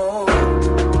surely fall,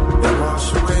 and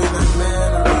wash away the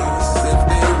memories if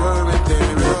they weren't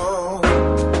there at all.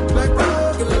 Like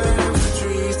broken lamps, the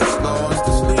trees, the stars,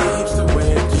 the leaves, the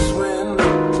winter's wind.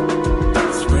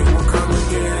 Spring will come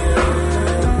again.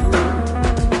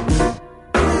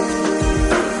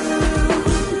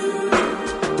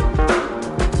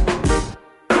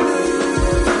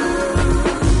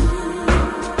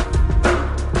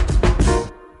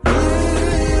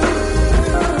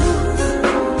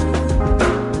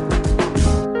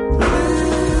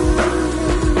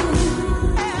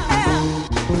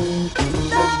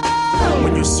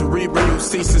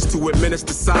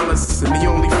 When the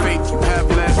only faith you have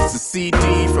left is a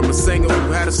CD from a singer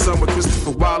who had a son with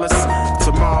Christopher Wallace.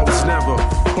 Tomorrow is never,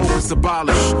 hope is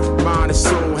abolished. Mind and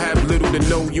soul have little to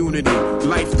no unity.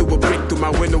 Life through a brick through my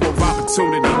window of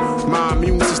opportunity. My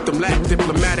immune system lack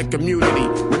diplomatic immunity.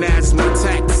 When asthma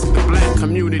attacks the black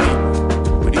community,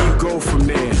 where do you go from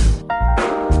there?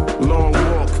 Long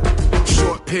walk,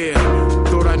 short pair.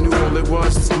 Thought I knew all it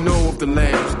was to know of the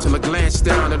land, till I glanced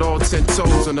down at all 10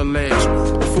 toes on the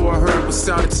ledge. Before I heard what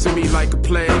sounded to me like a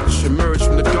pledge, emerged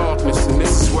from the darkness, and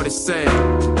this is what it said: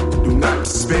 do not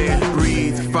despair,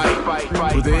 breathe,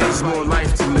 fight, for there is more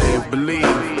life to live.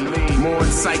 Believe, more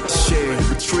insight to share,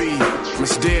 retrieve,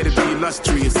 must dare to be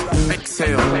illustrious.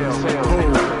 Exhale,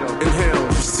 hold, inhale,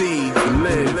 receive, and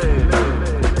live.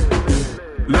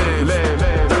 Live.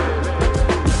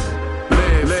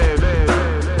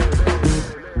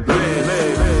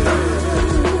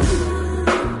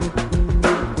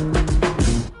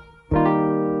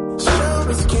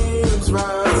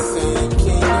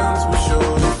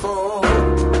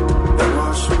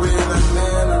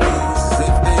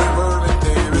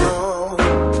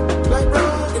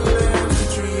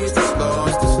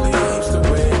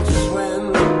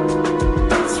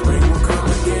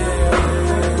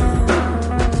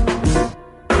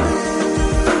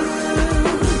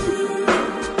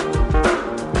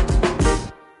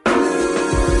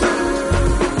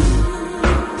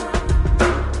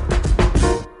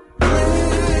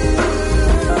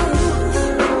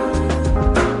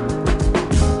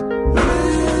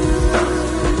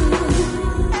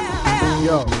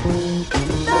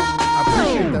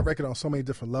 On so many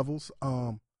different levels.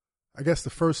 I guess the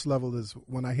first level is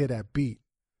when I hear that beat.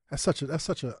 That's such a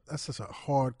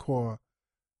hardcore.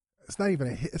 It's not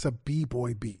even it's a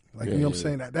b-boy beat. Like you know what I'm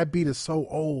saying? That beat is so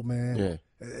old, man. Yeah.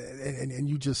 And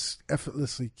you just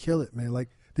effortlessly kill it, man. Like,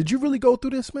 did you really go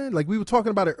through this, man? Like, we were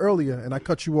talking about it earlier, and I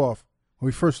cut you off when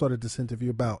we first started this interview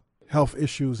about health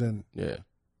issues and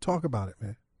talk about it,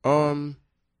 man.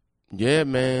 Yeah,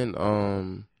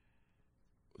 man.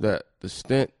 That the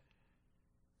stint.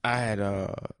 I had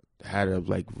a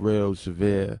like real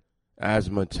severe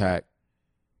asthma attack,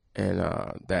 and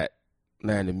that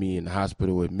landed me in the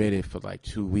hospital, admitted for like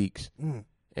 2 weeks.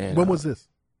 And when was this?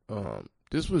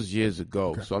 This was years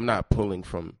ago, so I'm not pulling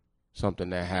from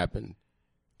something that happened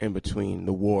in between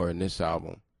the war and this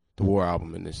album, the war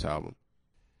album and this album.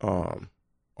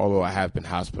 Although I have been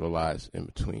hospitalized in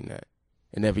between that,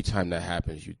 and every time that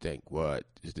happens, you think, "What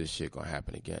is this shit gonna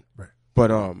happen again?" Right. But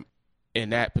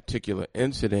in that particular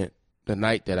incident, the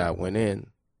night that I went in,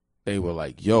 they were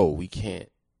like, yo, we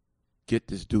can't get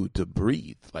this dude to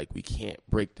breathe. Like, we can't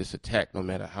break this attack no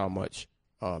matter how much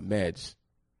meds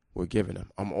we're giving him.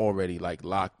 I'm already, like,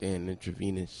 locked in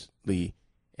intravenously,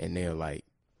 and they're, like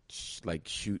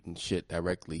shooting shit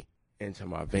directly into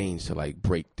my veins to, like,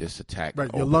 break this attack.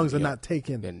 Right, your lungs are not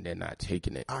taking and they're not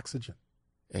taking it. Oxygen.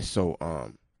 And so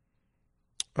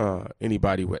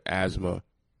anybody with asthma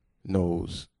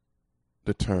knows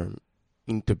the term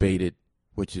intubated,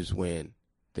 which is when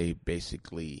they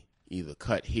basically either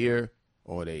cut here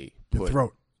or they put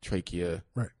throat trachea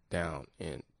down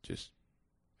and just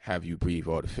have you breathe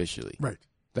artificially. Right.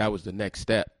 That was the next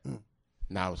step. And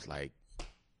I was like,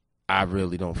 I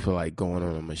really don't feel like going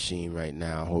on a machine right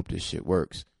now. I hope this shit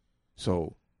works.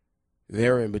 So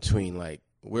they're in between, like,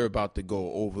 we're about to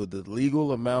go over the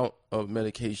legal amount of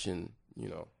medication,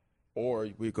 or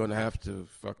we're going to have to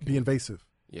fucking be invasive.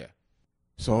 Yeah.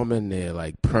 So I'm in there,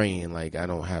 like, praying, like, I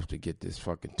don't have to get this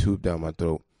fucking tube down my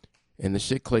throat. And the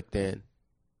shit clicked in,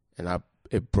 and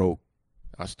it broke.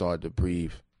 I started to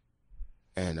breathe,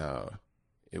 and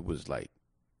it was, like,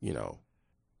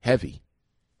 heavy.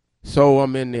 So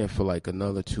I'm in there for, like,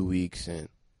 another 2 weeks, and,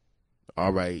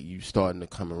 all right, you starting to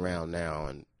come around now,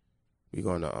 and we're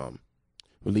going to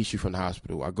release you from the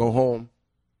hospital. I go home,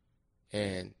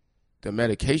 and the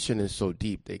medication is so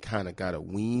deep, they kind of got to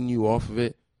wean you off of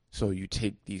it. So you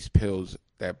take these pills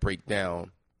that break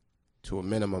down to a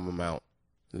minimum amount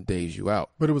and days you out.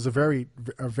 But it was a varied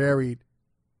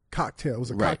cocktail. It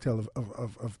was a cocktail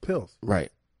of pills. Right.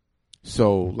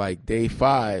 So like day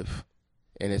 5,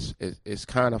 and it's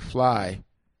kind of fly,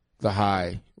 the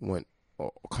high went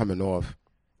coming off,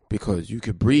 because you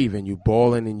could breathe and you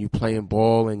balling and you playing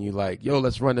ball and you like, yo,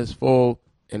 let's run this full,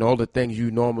 and all the things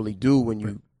you normally do when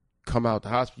you come out the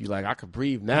hospital. You like, I could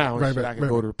breathe now and I can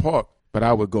go to the park. But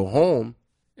I would go home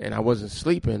and I wasn't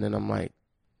sleeping, and I'm like,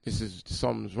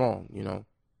 something's wrong,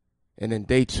 And then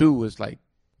day 2 was like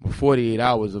 48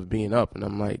 hours of being up, and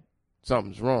I'm like,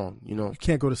 something's wrong, You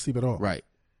can't go to sleep at all. Right.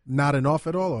 Nodding off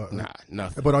at all? Or? Nah,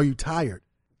 nothing. But are you tired?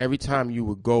 Every time you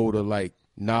would go to like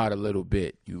nod a little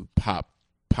bit, you pop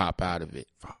out of it.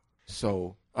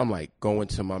 So I'm like going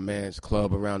to my man's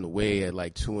club around the way at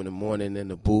like 2 a.m. in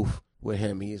the booth with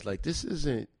him. He's like, this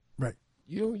isn't right.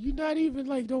 You're not even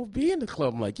like, don't be in the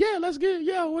club. I'm like, yeah, let's get it.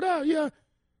 Yeah, what up? Yeah.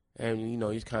 And, you know,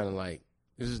 he's kind of like,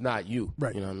 this is not you.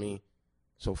 Right. You know what I mean?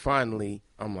 So finally,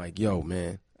 I'm like, yo,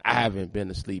 man, I haven't been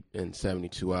asleep in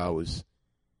 72 hours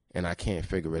and I can't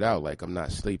figure it out. Like, I'm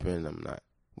not sleeping. I'm not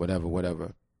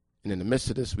whatever. And in the midst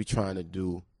of this, we trying to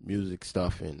do music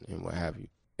stuff and what have you.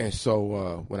 And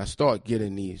so when I start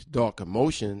getting these dark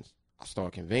emotions, I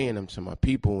start conveying them to my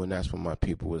people, and that's when my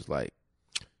people was like,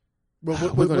 we're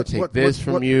going to take this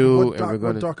from you. And we're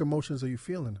going what dark emotions are you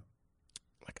feeling?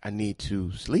 Like, I need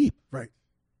to sleep. Right.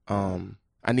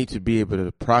 I need to be able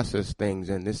to process things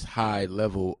in this high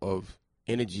level of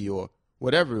energy or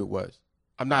whatever it was.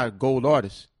 I'm not a gold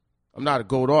artist.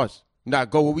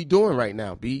 What we doing right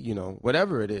now, you know,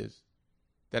 whatever it is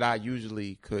that I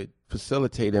usually could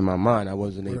facilitate in my mind, I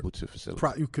wasn't able to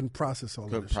facilitate. You couldn't process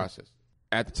all of this. Process.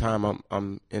 At the time,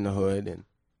 I'm in the hood, and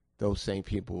those same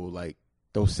people, like,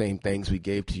 those same things we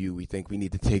gave to you, we think we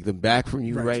need to take them back from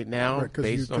you right now,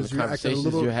 based on the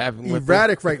conversations you're having with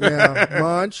erratic right now,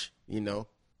 Monch. You know,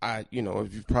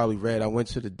 if you've probably read, I went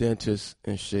to the dentist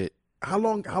and shit. How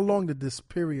long did this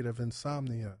period of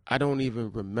insomnia? I don't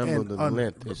even remember the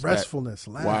length. It's restfulness,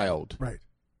 wild. Right.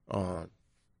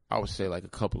 I would say like a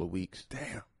couple of weeks.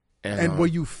 Damn. And were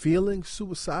you feeling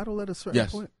suicidal at a certain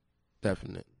point? Yes,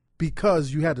 definite.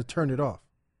 Because you had to turn it off.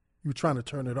 You were trying to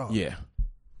turn it off. Yeah.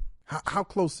 How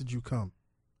close did you come?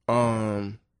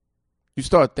 You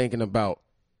start thinking about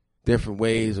different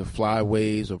ways of fly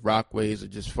ways or rock ways or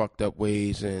just fucked up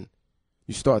ways, and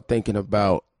you start thinking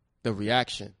about the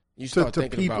reaction. You start to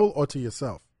thinking people about or to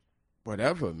yourself?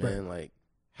 Whatever, man. Right. Like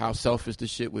how selfish the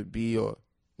shit would be, or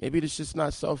maybe the shit's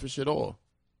not selfish at all.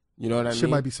 You know what I mean? Shit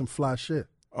might be some fly shit.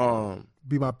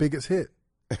 Be my biggest hit.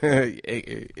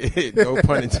 No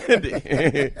pun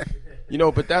intended. You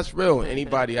know, but that's real.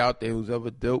 Anybody out there who's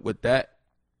ever dealt with that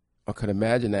or could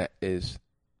imagine that's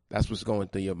what's going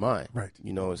through your mind. Right.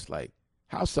 You know, it's like,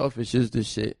 how selfish is this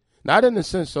shit? Not in the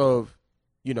sense of,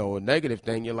 you know, a negative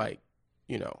thing. You're like,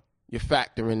 you know, you're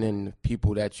factoring in the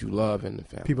people that you love and the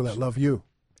family. People that love you.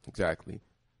 Exactly.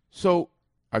 So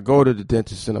I go to the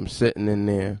dentist and I'm sitting in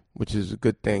there, which is a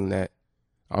good thing that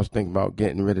I was thinking about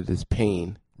getting rid of this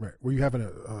pain. Right. Were you having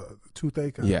a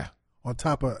toothache? Yeah. On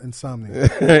top of insomnia.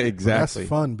 Exactly. That's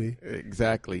fun, B.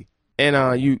 Exactly. And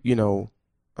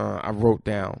I wrote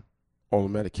down all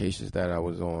the medications that I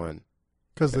was on.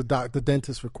 Because the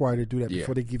dentist required to do that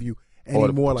before they give you any or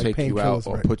more like take you painkillers, out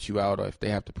or put you out, or if they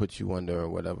have to put you under or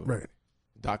whatever. Right.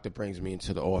 The doctor brings me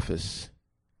into the office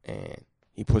and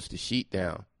he puts the sheet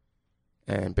down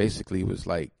and basically was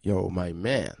like, yo, my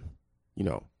man, you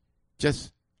know,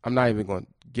 just, I'm not even going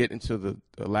to get into the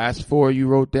last 4 you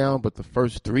wrote down, but the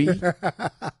first 3,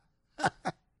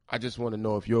 I just want to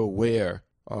know if you're aware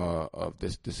of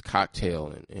this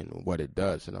cocktail and what it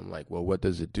does. And I'm like, well, what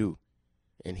does it do?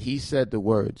 And he said the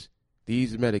words,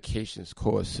 these medications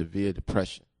cause severe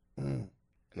depression. And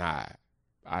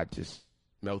I just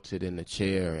melted in the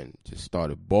chair and just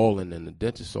started bawling in the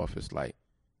dentist's office like,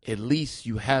 at least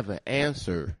you have an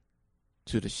answer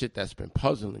to the shit that's been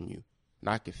puzzling you. And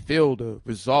I could feel the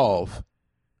resolve.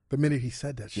 The minute he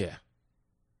said that shit. Yeah.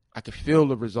 I could feel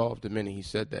the resolve the minute he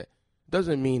said that.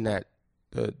 Doesn't mean that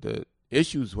the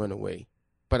issues went away.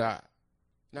 But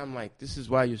I'm like, this is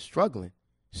why you're struggling.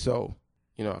 So,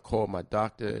 you know, I called my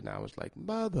doctor and I was like,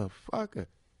 motherfucker.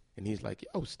 And he's like,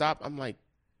 yo, stop. I'm like,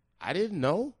 I didn't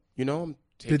know. You know, I'm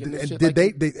taking this shit.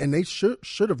 They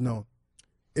should have known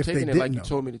if they didn't like know. You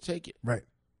told me to take it. Right.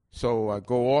 So I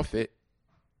go off it,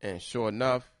 and sure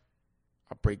enough,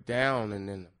 I break down, and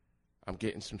then I'm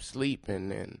getting some sleep,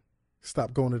 and then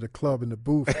stop going to the club in the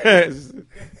booth.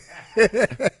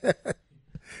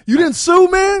 You didn't sue,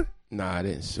 man? Nah, I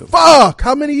didn't sue. Fuck!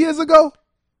 How many years ago?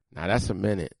 Nah, that's a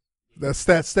minute. That's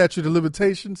that statute of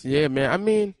limitations? Yeah, man. I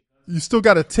mean, you still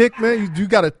got a tick, man? You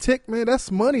got a tick, man?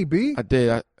 That's money, B. I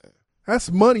did.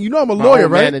 That's money. You know I'm a lawyer,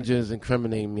 right? My manager's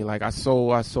incriminating me. Like, I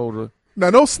sold her. Now,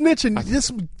 no snitching.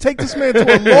 Just take this man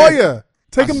to a lawyer.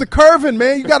 Take him to Curvin,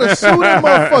 man. You got to sue them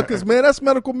motherfuckers, man. That's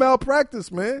medical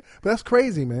malpractice, man. But that's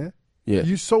crazy, man. Yeah.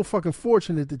 You're so fucking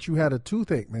fortunate that you had a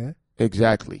toothache, man.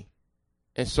 Exactly.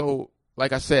 And so,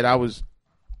 like I said,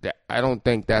 I don't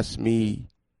think that's me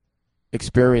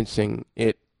experiencing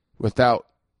it without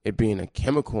it being a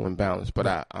chemical imbalance,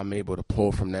 but I'm able to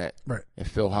pull from that and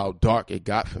feel how dark it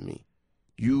got for me.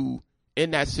 You,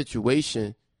 in that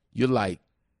situation, you're like,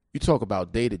 you talk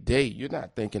about day to day, you're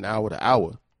not thinking hour to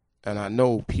hour. And I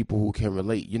know people who can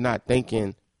relate. You're not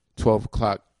thinking 12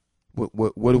 o'clock,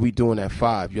 what are we doing at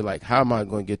 5? You're like, how am I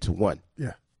going to get to 1?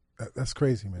 Yeah. That's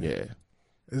crazy, man. Yeah.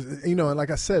 You know, and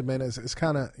like I said, man, it's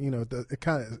kind of, you know, it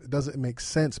kind of doesn't make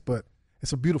sense, but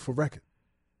it's a beautiful record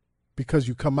because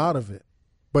you come out of it,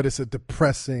 but it's a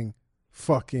depressing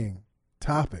fucking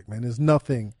topic, man. There's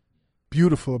nothing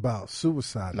beautiful about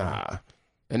suicide. Nah. Man.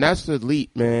 And that's the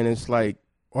leap, man. It's like,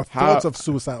 or thoughts of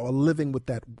suicide, or living with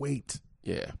that weight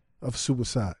of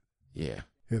suicide. Yeah.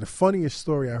 The funniest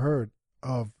story I heard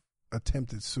of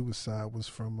attempted suicide was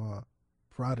from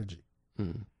Prodigy.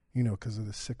 You know, because of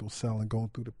the sickle cell and going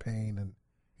through the pain and,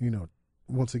 you know,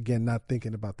 once again, not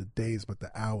thinking about the days, but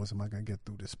the hours. Am I going to get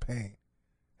through this pain?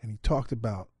 And he talked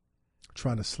about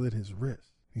trying to slit his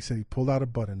wrist. He said he pulled out a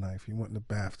butter knife. He went in the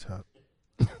bathtub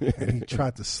and he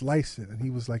tried to slice it. And he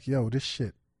was like, yo, this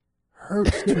shit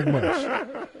hurts too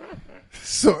much.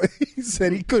 So he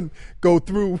said he couldn't go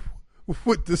through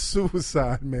with the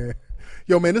suicide, man.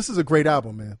 Yo, man, this is a great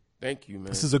album, man. Thank you, man.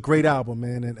 This is a great album,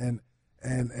 man. And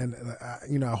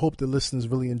you know, I hope the listeners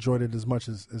really enjoyed it as much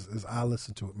as I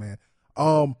listened to it, man.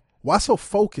 Why so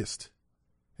focused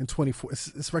in 24?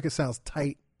 This record sounds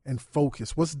tight and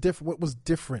focused. What's different? What was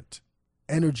different,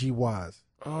 energy wise?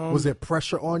 Was there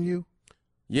pressure on you?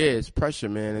 Yeah, it's pressure,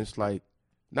 man. It's like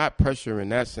not pressure in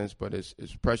that sense, but it's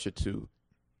pressure to,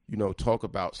 you know, talk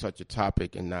about such a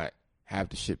topic and not have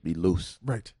the shit be loose,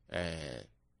 right? And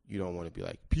you don't want to be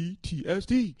like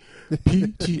PTSD,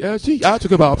 PTSD. I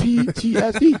talk about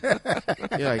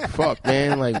PTSD. You're like, fuck,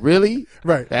 man. Like, really?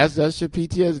 Right. That's your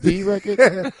PTSD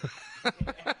record.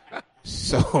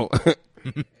 So,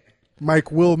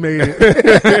 Mike Will made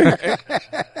it.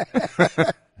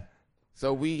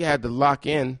 So we had to lock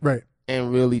in, right,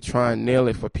 and really try and nail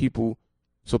it for people,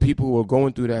 so people who are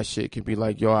going through that shit can be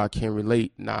like, yo, I can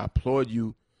relate, and I applaud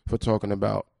you for talking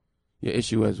about your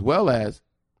issue, as well as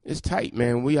it's tight,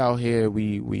 man. We out here,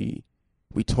 we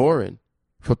touring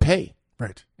for pay.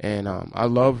 Right. And I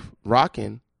love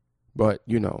rocking, but,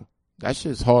 you know, that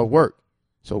shit's hard work.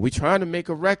 So we trying to make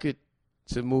a record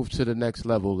to move to the next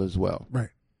level as well. Right.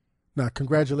 Now,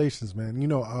 congratulations, man. You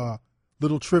know,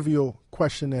 little trivial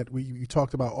question that you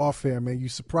talked about off air, man. You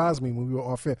surprised me when we were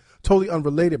off air. Totally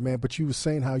unrelated, man, but you were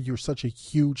saying how you're such a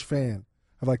huge fan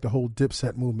of, like, the whole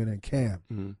DipSet movement and Cam.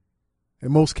 Mm-hmm.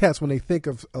 And most cats, when they think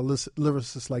of a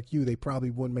lyricist like you, they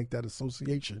probably wouldn't make that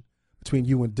association between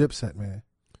you and DipSet, man.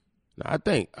 I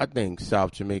think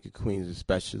South Jamaica, Queens,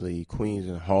 especially Queens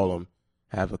and Harlem,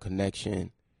 have a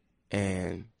connection.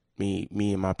 And me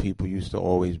and my people used to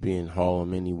always be in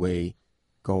Harlem anyway,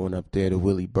 going up there to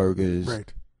Willie Burgers.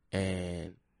 Right.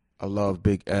 And I love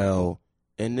Big L.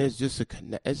 And there's just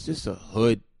it's just a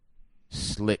hood,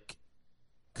 slick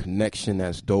connection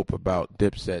that's dope about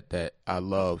DipSet that I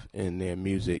love in their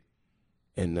music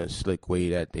and the slick way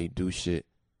that they do shit.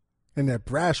 And that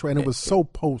brash way, and it was so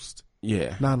post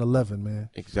 9/11, man.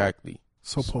 Exactly.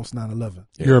 So post 9/11.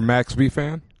 Yeah. You're a Max B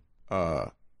fan? I'm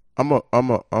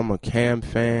a Cam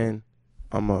fan.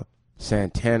 I'm a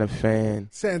Santana fan.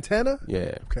 Santana?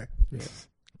 Yeah. Okay. Yeah.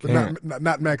 But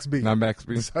not Max B. Not Max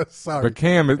B. Sorry. But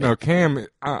Cam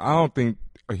I don't think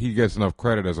he gets enough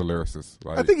credit as a lyricist.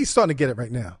 Like, I think he's starting to get it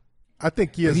right now. I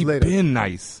think years later. He's been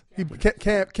nice. Cam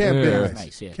been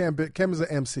nice. Yeah. Cam is an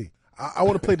MC. I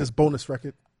want to play this bonus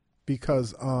record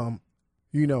because,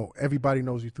 you know, everybody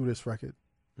knows you through this record.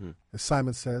 As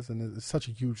Simon says, and there's such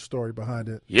a huge story behind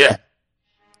it. Yeah.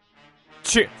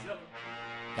 Shit.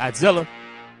 Godzilla.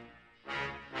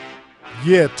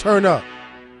 Yeah, turn up.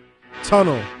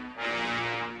 Tunnel.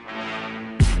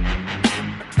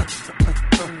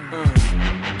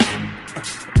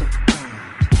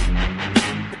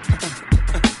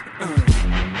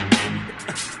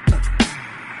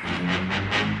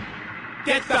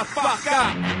 Get the fuck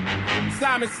up.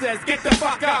 Simon says, get the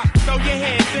fuck up. Throw your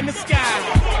hands in the sky.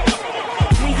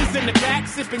 Queens is in the back,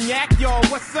 sipping yak, y'all,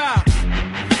 what's up?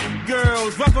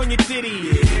 Girls, rub on your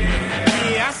titties.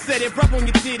 Yeah, I said it, rub on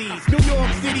your titties. New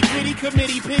York City gritty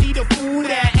committee, pity the fool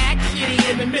that act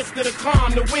shitty in the midst of the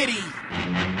calm, the witty.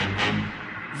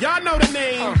 Y'all know the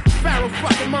name.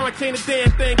 Pharoahe Monch, ain't a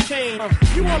damn thing changed.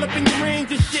 You all up in your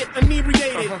range of shit,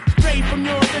 inebriated. Straight from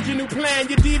your original plan,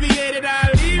 you deviated. I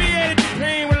alleviated the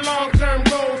pain with long-term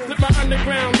goals. Slip my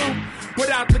underground loop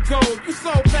without the gold. You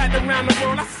sold platinum around the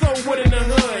world, I sold wood in the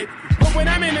hood. But when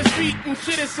I'm in the street and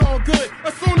shit, it's all good.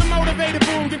 Assume the motivated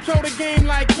boom, control the game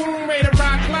like boom. Raider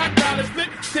rock, clock, dollar split.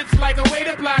 Tips like a way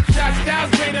to block shots.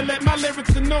 Styles way to let my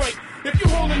lyrics annoy. If you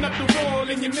holding up the wall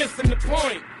and you're missing the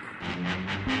point.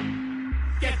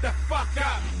 Get the fuck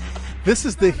up. This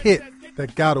is the hit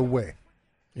that got away.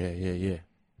 Yeah.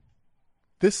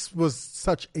 This was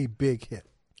such a big hit.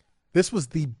 This was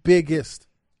the biggest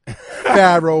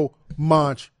Pharoahe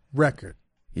Monch record.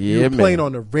 Yeah, You were man. playing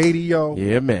on the radio.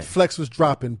 Yeah, man. Flex was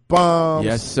dropping bombs.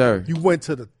 Yes, sir. You went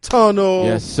to the tunnel.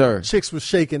 Yes, sir. Chicks was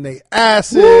shaking their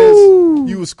asses. Woo.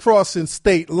 You was crossing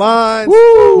state lines.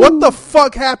 Woo. What the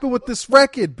fuck happened with this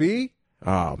record, B?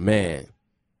 Oh man.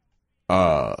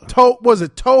 Was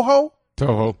it Toho?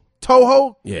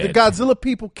 Toho? Yeah. The Godzilla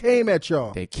people came at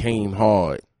y'all. They came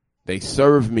hard. They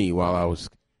served me while I was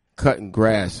cutting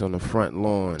grass on the front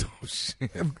lawn.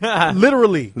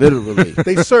 Literally. Literally.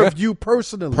 They served you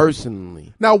personally.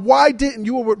 Personally. Now, why didn't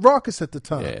you were with Rawkus at the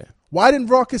time? Yeah. Why didn't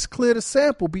Rawkus clear the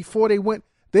sample before they went?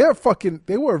 They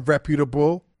were a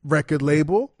reputable record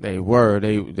label. They were.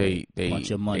 They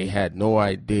Bunch of money. They had no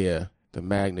idea the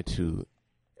magnitude.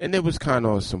 And it was kind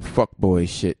of some fuckboy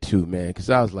shit too, man. Because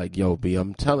I was like, yo, B,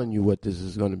 I'm telling you what this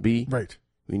is going to be. Right.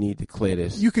 We need to clear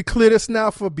this. You could clear this now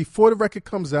for before the record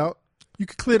comes out. You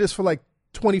could clear this for like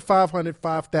 $2,500,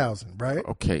 $5,000, right?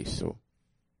 Okay, so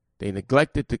they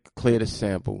neglected to clear the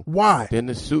sample. Why? Then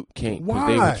the suit came because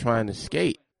Why? they were trying to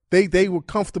skate. They were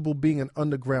comfortable being an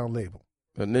underground label.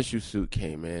 The initial suit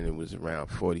came in. It was around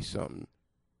 40-something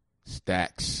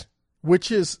stacks.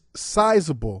 Which is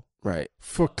sizable. Right.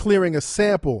 For clearing a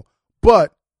sample,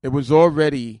 but it was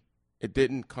already. It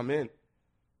didn't come in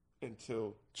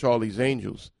until Charlie's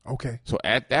Angels. Okay. So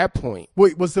at that point,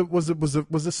 wait, was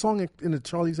the song in the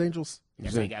Charlie's Angels?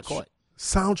 That's how he got caught.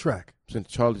 Soundtrack. It was in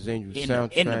Charlie's Angels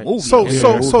soundtrack. In the movie.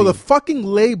 So the fucking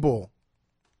label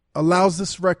allows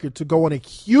this record to go on a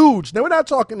huge. Now we're not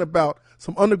talking about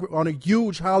some on a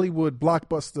huge Hollywood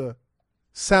blockbuster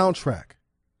soundtrack.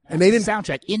 And they didn't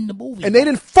soundtrack in the movie. And they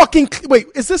didn't fucking wait.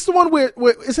 Is this the one where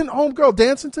isn't Homegirl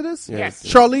dancing to this? Yes.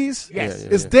 Charlize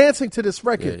is dancing to this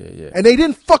record. Yeah. And they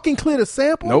didn't fucking clear the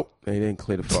sample? Nope. They didn't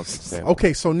clear the fucking sample.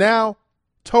 Okay, so now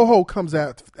Toho comes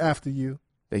out after you.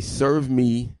 They served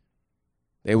me.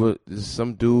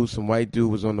 Some white dude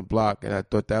was on the block, and I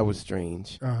thought that was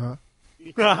strange. Uh-huh.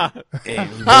 And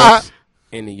he walks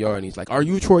in the yard, and he's like, "Are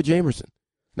you Troy Jamerson?"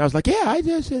 And I was like, "Yeah, I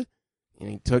just."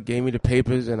 And he gave me the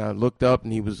papers, and I looked up,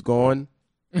 and he was gone.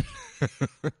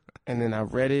 And then I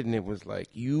read it, and it was like,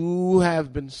 "You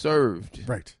have been served."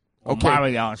 Right. Okay.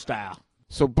 Marion style.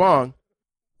 So, Bong,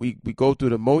 we go through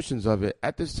the motions of it.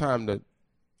 At this time, the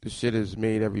shit has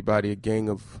made everybody a gang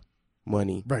of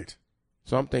money. Right.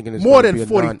 So I'm thinking it's more than than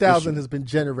 40,000 has been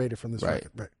generated from this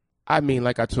record. Right. I mean,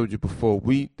 like I told you before,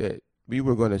 we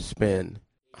were going to spend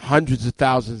hundreds of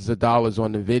thousands of dollars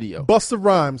on the video. Busta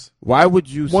Rhymes. Why would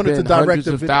you wanted spend to direct hundreds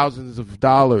the of video. thousands of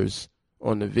dollars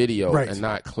on the video Right. and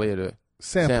not clear the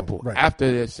Sample, right.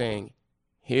 After they're saying,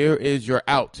 here is your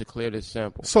out to clear this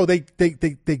sample. So they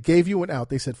gave you an out.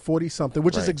 They said 40 something,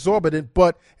 which is Right. exorbitant,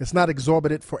 but it's not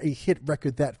exorbitant for a hit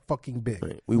record that fucking big.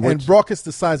 Right. And Rawkus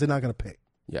decides they're not going to pay.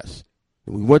 Yes.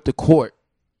 And we went to court,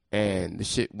 and the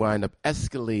shit wound up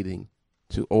escalating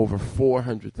to over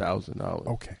 $400,000.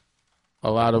 Okay.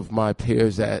 A lot of my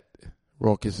peers at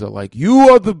Rawkus are like, you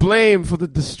are the blame for the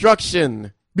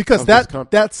destruction. Because of this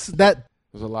company." that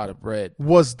was a lot of bread.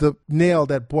 was the nail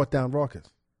that brought down Rawkus.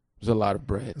 There's a lot of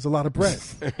bread. There's a lot of bread.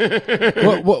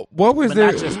 What was But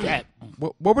their? not just that.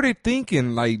 What were they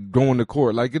thinking? Like going to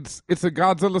court? Like it's a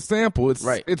Godzilla sample. It's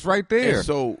Right. It's right there. And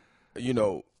so,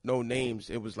 no names.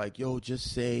 It was like, yo,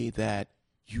 just say that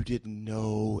you didn't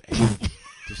know and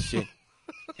the shit.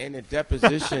 In the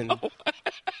deposition,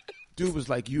 dude was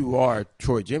like, you are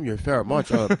Troy Jim, you're Pharoahe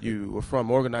Monch, you were from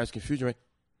Organized Confusion. Right?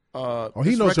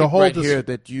 He This knows your record whole right here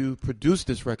that you produced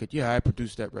this record. Yeah, I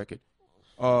produced that record.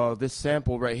 This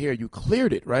sample right here, you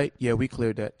cleared it, right? Yeah, we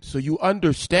cleared that. So you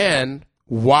understand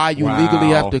why you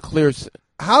legally have to clear.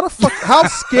 How the fuck? How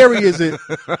scary is it?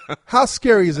 How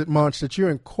scary is it, Monch, that you're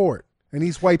in court and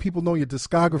these white people know your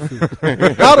discography?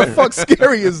 How the fuck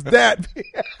scary is that?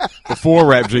 Before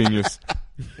Rap Genius.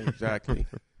 Exactly.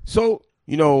 So,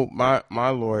 my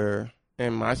lawyer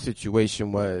and my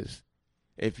situation was,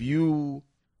 if you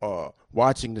are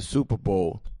watching the Super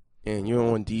Bowl and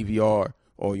you're on DVR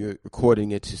or you're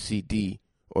recording it to CD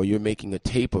or you're making a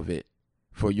tape of it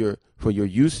for your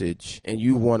usage and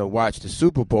you want to watch the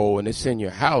Super Bowl and it's in your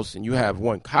house and you have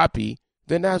one copy,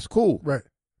 then that's cool. Right.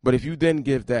 But if you then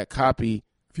give that copy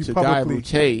to Guy publicly-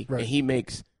 Ritchie right. and he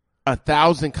makes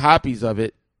 1,000 copies of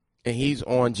it and he's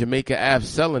on Jamaica Ave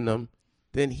selling them,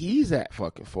 then he's at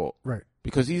fucking fault. Right.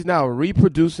 Because he's now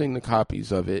reproducing the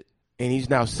copies of it and he's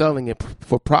now selling it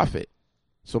for profit.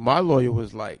 So my lawyer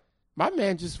was like, my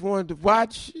man just wanted to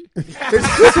watch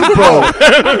It's Super Bowl.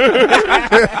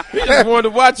 he just wanted to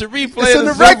watch a replay It's in of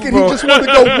the Super record. He Bowl. just wanted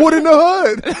to go wood in the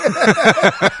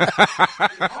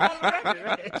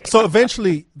hood. So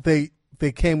eventually they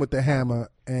came with the hammer,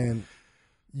 and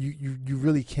you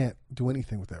really can't do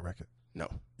anything with that record. No.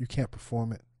 You can't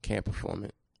perform it. Can't perform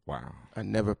it. Wow. I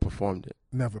never performed it.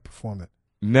 Never performed it.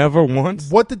 Never once?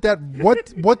 What did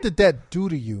that do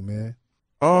to you, man?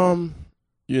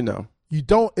 You know. You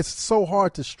don't. It's so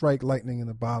hard to strike lightning in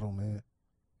a bottle, man.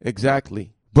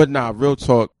 Exactly. But nah, real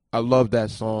talk. I love that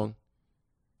song,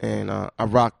 and I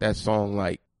rocked that song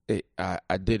like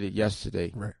I did it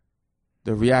yesterday. Right.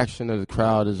 The reaction of the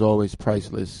crowd is always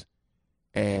priceless,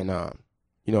 and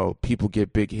you know, people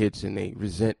get big hits and they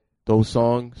resent those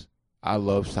songs. I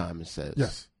love Simon Says.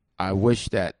 Yes. I wish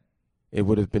that it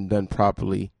would have been done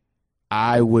properly.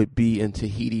 I would be in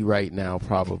Tahiti right now,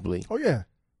 probably. Oh yeah.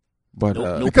 But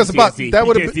because about that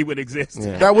would have would exist.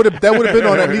 Yeah. That would have been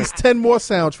on at least 10 more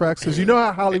soundtracks because you know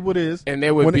how Hollywood is. And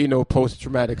there would be no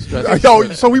post-traumatic stress.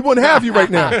 So we wouldn't have you right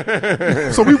now.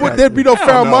 So there'd be no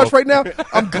Pharoahe Monch right now.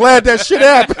 I'm glad that shit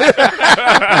happened.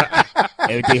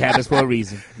 Everything happens for a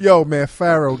reason. Yo, man,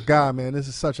 Pharaoh, God, man, this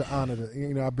is such an honor.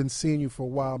 I've been seeing you for a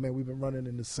while, man. We've been running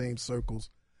in the same circles.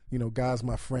 God's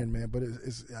my friend, man. But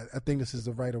I think this is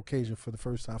the right occasion for the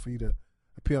first time for you to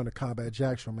appear on the Combat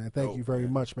Jack Show, man. Thank you very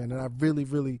much, man. And I really,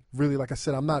 really, really, like I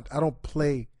said, I don't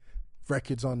play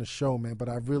records on the show, man, but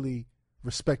I really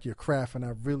respect your craft, and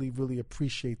I really, really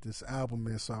appreciate this album,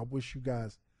 man. So I wish you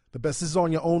guys the best. This is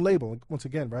on your own label, once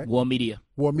again, right? War Media.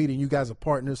 You guys are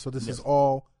partners, so this is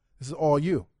all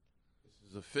you.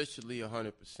 This is officially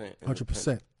 100%.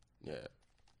 100%. Yeah.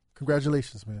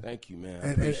 Congratulations, man. Thank you, man.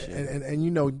 And you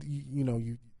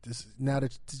now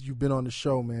that you've been on the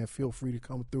show, man, feel free to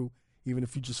come through. Even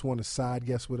if you just want to side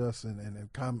guest with us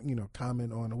and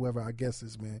comment on whoever our guest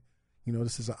is, man.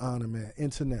 This is an honor, man.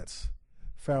 Internets.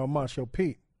 Pharoahe Monch, yo,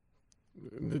 Pete.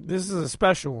 This is a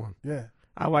special one. Yeah.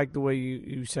 I like the way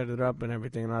you set it up and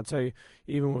everything. And I'll tell you,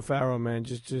 even with Pharoahe, man,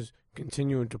 just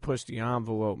continuing to push the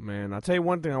envelope, man. I'll tell you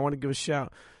one thing. I want to give a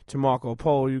shout to Marco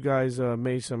Polo. You guys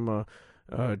made some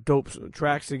dope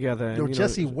tracks together. And, Yo,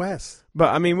 Jesse West.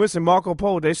 But, I mean, listen, Marco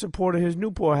Polo, they supported his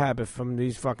Newport habit from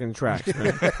these fucking tracks,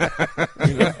 man. I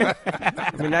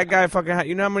mean, that guy fucking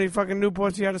you know how many fucking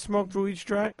Newports he had to smoke through each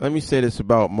track? Let me say this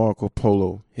about Marco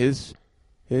Polo. His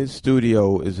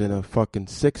studio is in a fucking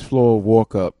 6th floor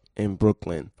walk-up in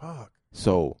Brooklyn. Fuck.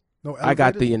 So no I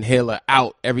got the inhaler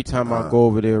out every time I go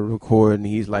over there and record, and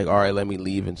he's like, all right, let me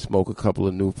leave and smoke a couple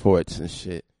of Newports and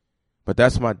shit. But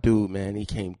that's my dude, man. He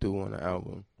came through on the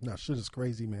album. No, shit is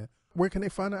crazy, man. Where can they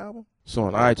find the album? It's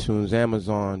on iTunes,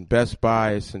 Amazon, Best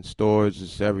Buy. It's in stores.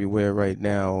 It's everywhere right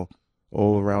now,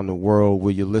 all around the world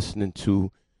where you're listening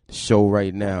to the show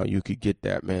right now. You could get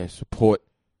that, man. Support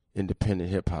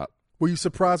independent hip-hop. Were you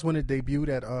surprised when it debuted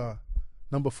at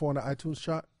number 4 on the iTunes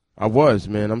chart? I was,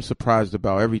 man. I'm surprised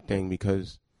about everything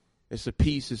because it's a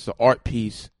piece. It's an art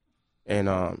piece, and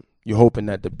you're hoping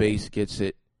that the bass gets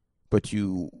it. But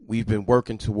we've been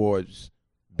working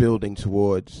building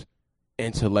towards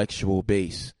intellectual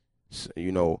bass,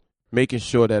 making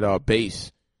sure that our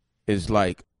bass is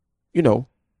like,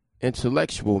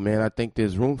 intellectual, man. I think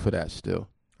there's room for that still.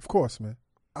 Of course, man.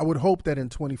 I would hope that in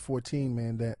 2014,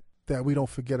 man, that we don't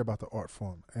forget about the art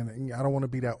form. And I don't want to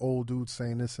be that old dude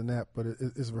saying this and that, but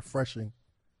it's refreshing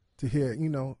to hear,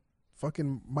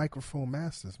 fucking microphone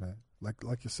masters, man,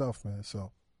 like yourself, man.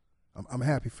 So I'm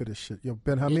happy for this shit. Yo,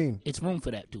 Ben Hameen. It's room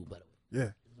for that, too, by the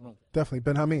way. Yeah, definitely.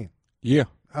 Ben Hameen. Yeah.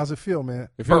 How's it feel, man?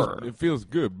 It feels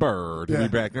good, to be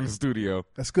back in the studio.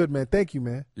 That's good, man. Thank you,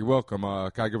 man. You're welcome.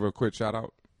 Can I give a quick shout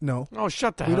out? No. Oh,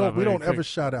 shut the hell up. We don't ever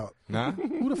shout out. Nah?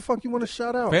 Who the fuck you want to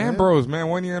shout out, Fan man? Bros, man.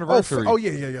 1 year anniversary. Oh,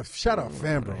 yeah. Shout out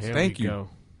Fan Bros. Thank you.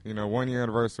 1 year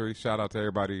anniversary. Shout out to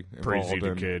everybody involved. Praise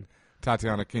the kid.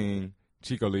 Tatiana King,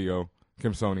 Chico Leo,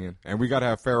 Kim Sonian. And we got to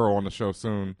have Pharoahe on the show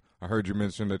soon. I heard you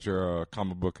mention that you're a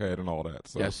comic book head and all that.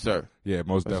 So. Yes, sir. Yeah,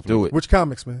 most Let's definitely. do it. Which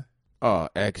comics, man?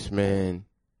 X-Men.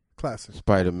 Classic.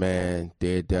 Spider-Man,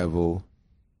 Daredevil.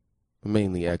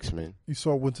 Mainly X-Men. You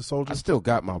saw Winter Soldier? I still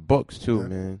got my books, too,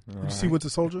 man. You see Winter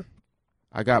Soldier?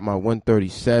 I got my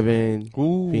 137,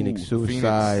 Phoenix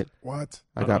Suicide. Phoenix. What?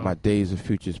 I got my Days of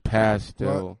Futures Past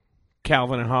still. What?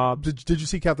 Calvin and Hobbes. Did you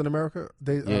see Captain America?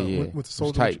 Yeah. Winter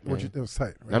Soldier? It was tight, It was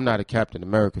tight. Right? I'm not a Captain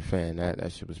America fan.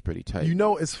 That shit was pretty tight.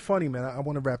 It's funny, man. I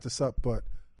want to wrap this up, but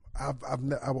I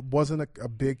wasn't a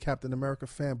big Captain America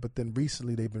fan, but then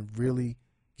recently they've been really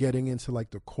getting into like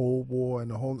the Cold War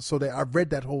and the whole. So I read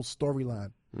that whole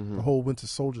storyline, the whole Winter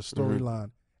Soldier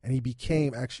storyline, and he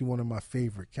became actually one of my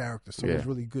favorite characters. So it was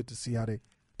really good to see how they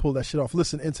pull that shit off.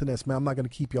 Listen, internets, man, I'm not gonna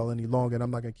keep y'all any longer, and I'm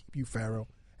not gonna keep you, Pharoahe.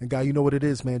 And guy, you know what it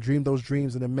is, man. Dream those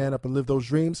dreams and then man up and live those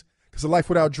dreams. Because a life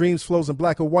without dreams flows in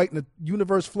black and white, and the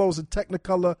universe flows in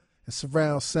technicolor and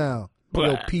surround sound.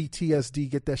 Yo, P.T.S.D,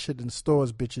 get that shit in the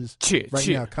stores, bitches. Right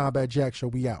now, Combat Jack Show,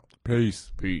 we out.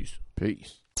 Peace.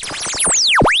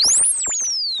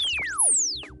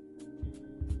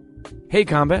 Hey,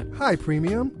 Combat. Hi,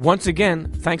 Premium. Once again,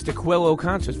 thanks to Quillo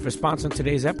Concerts for sponsoring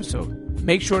today's episode.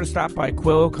 Make sure to stop by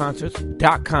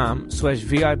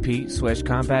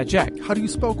QuilloConcerts.com/VIP/CombatJack. How do you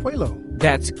spell Quelo?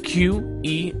 That's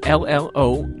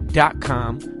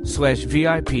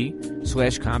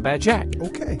QELLO.com/VIP/CombatJack.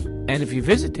 Okay. And if you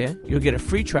visit there, you'll get a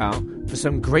free trial for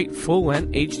some great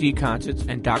full-length HD concerts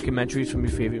and documentaries from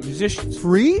your favorite musicians.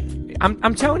 Free?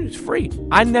 I'm telling you, it's free.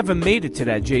 I never made it to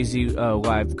that Jay-Z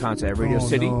live concert at Radio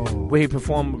City where he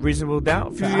performed Reasonable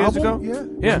Doubt a few years ago.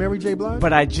 Yeah. Mary J. Blige?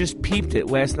 But I just peeped it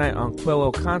last night on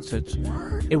Quillo Concerts.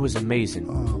 It was amazing.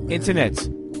 Internet's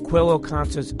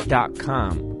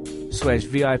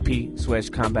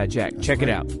QuilloConcerts.com/VIP/CombatJack. Check it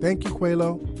out. Thank you,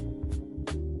 Quelo.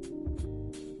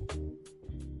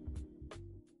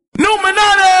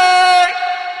 Numinati!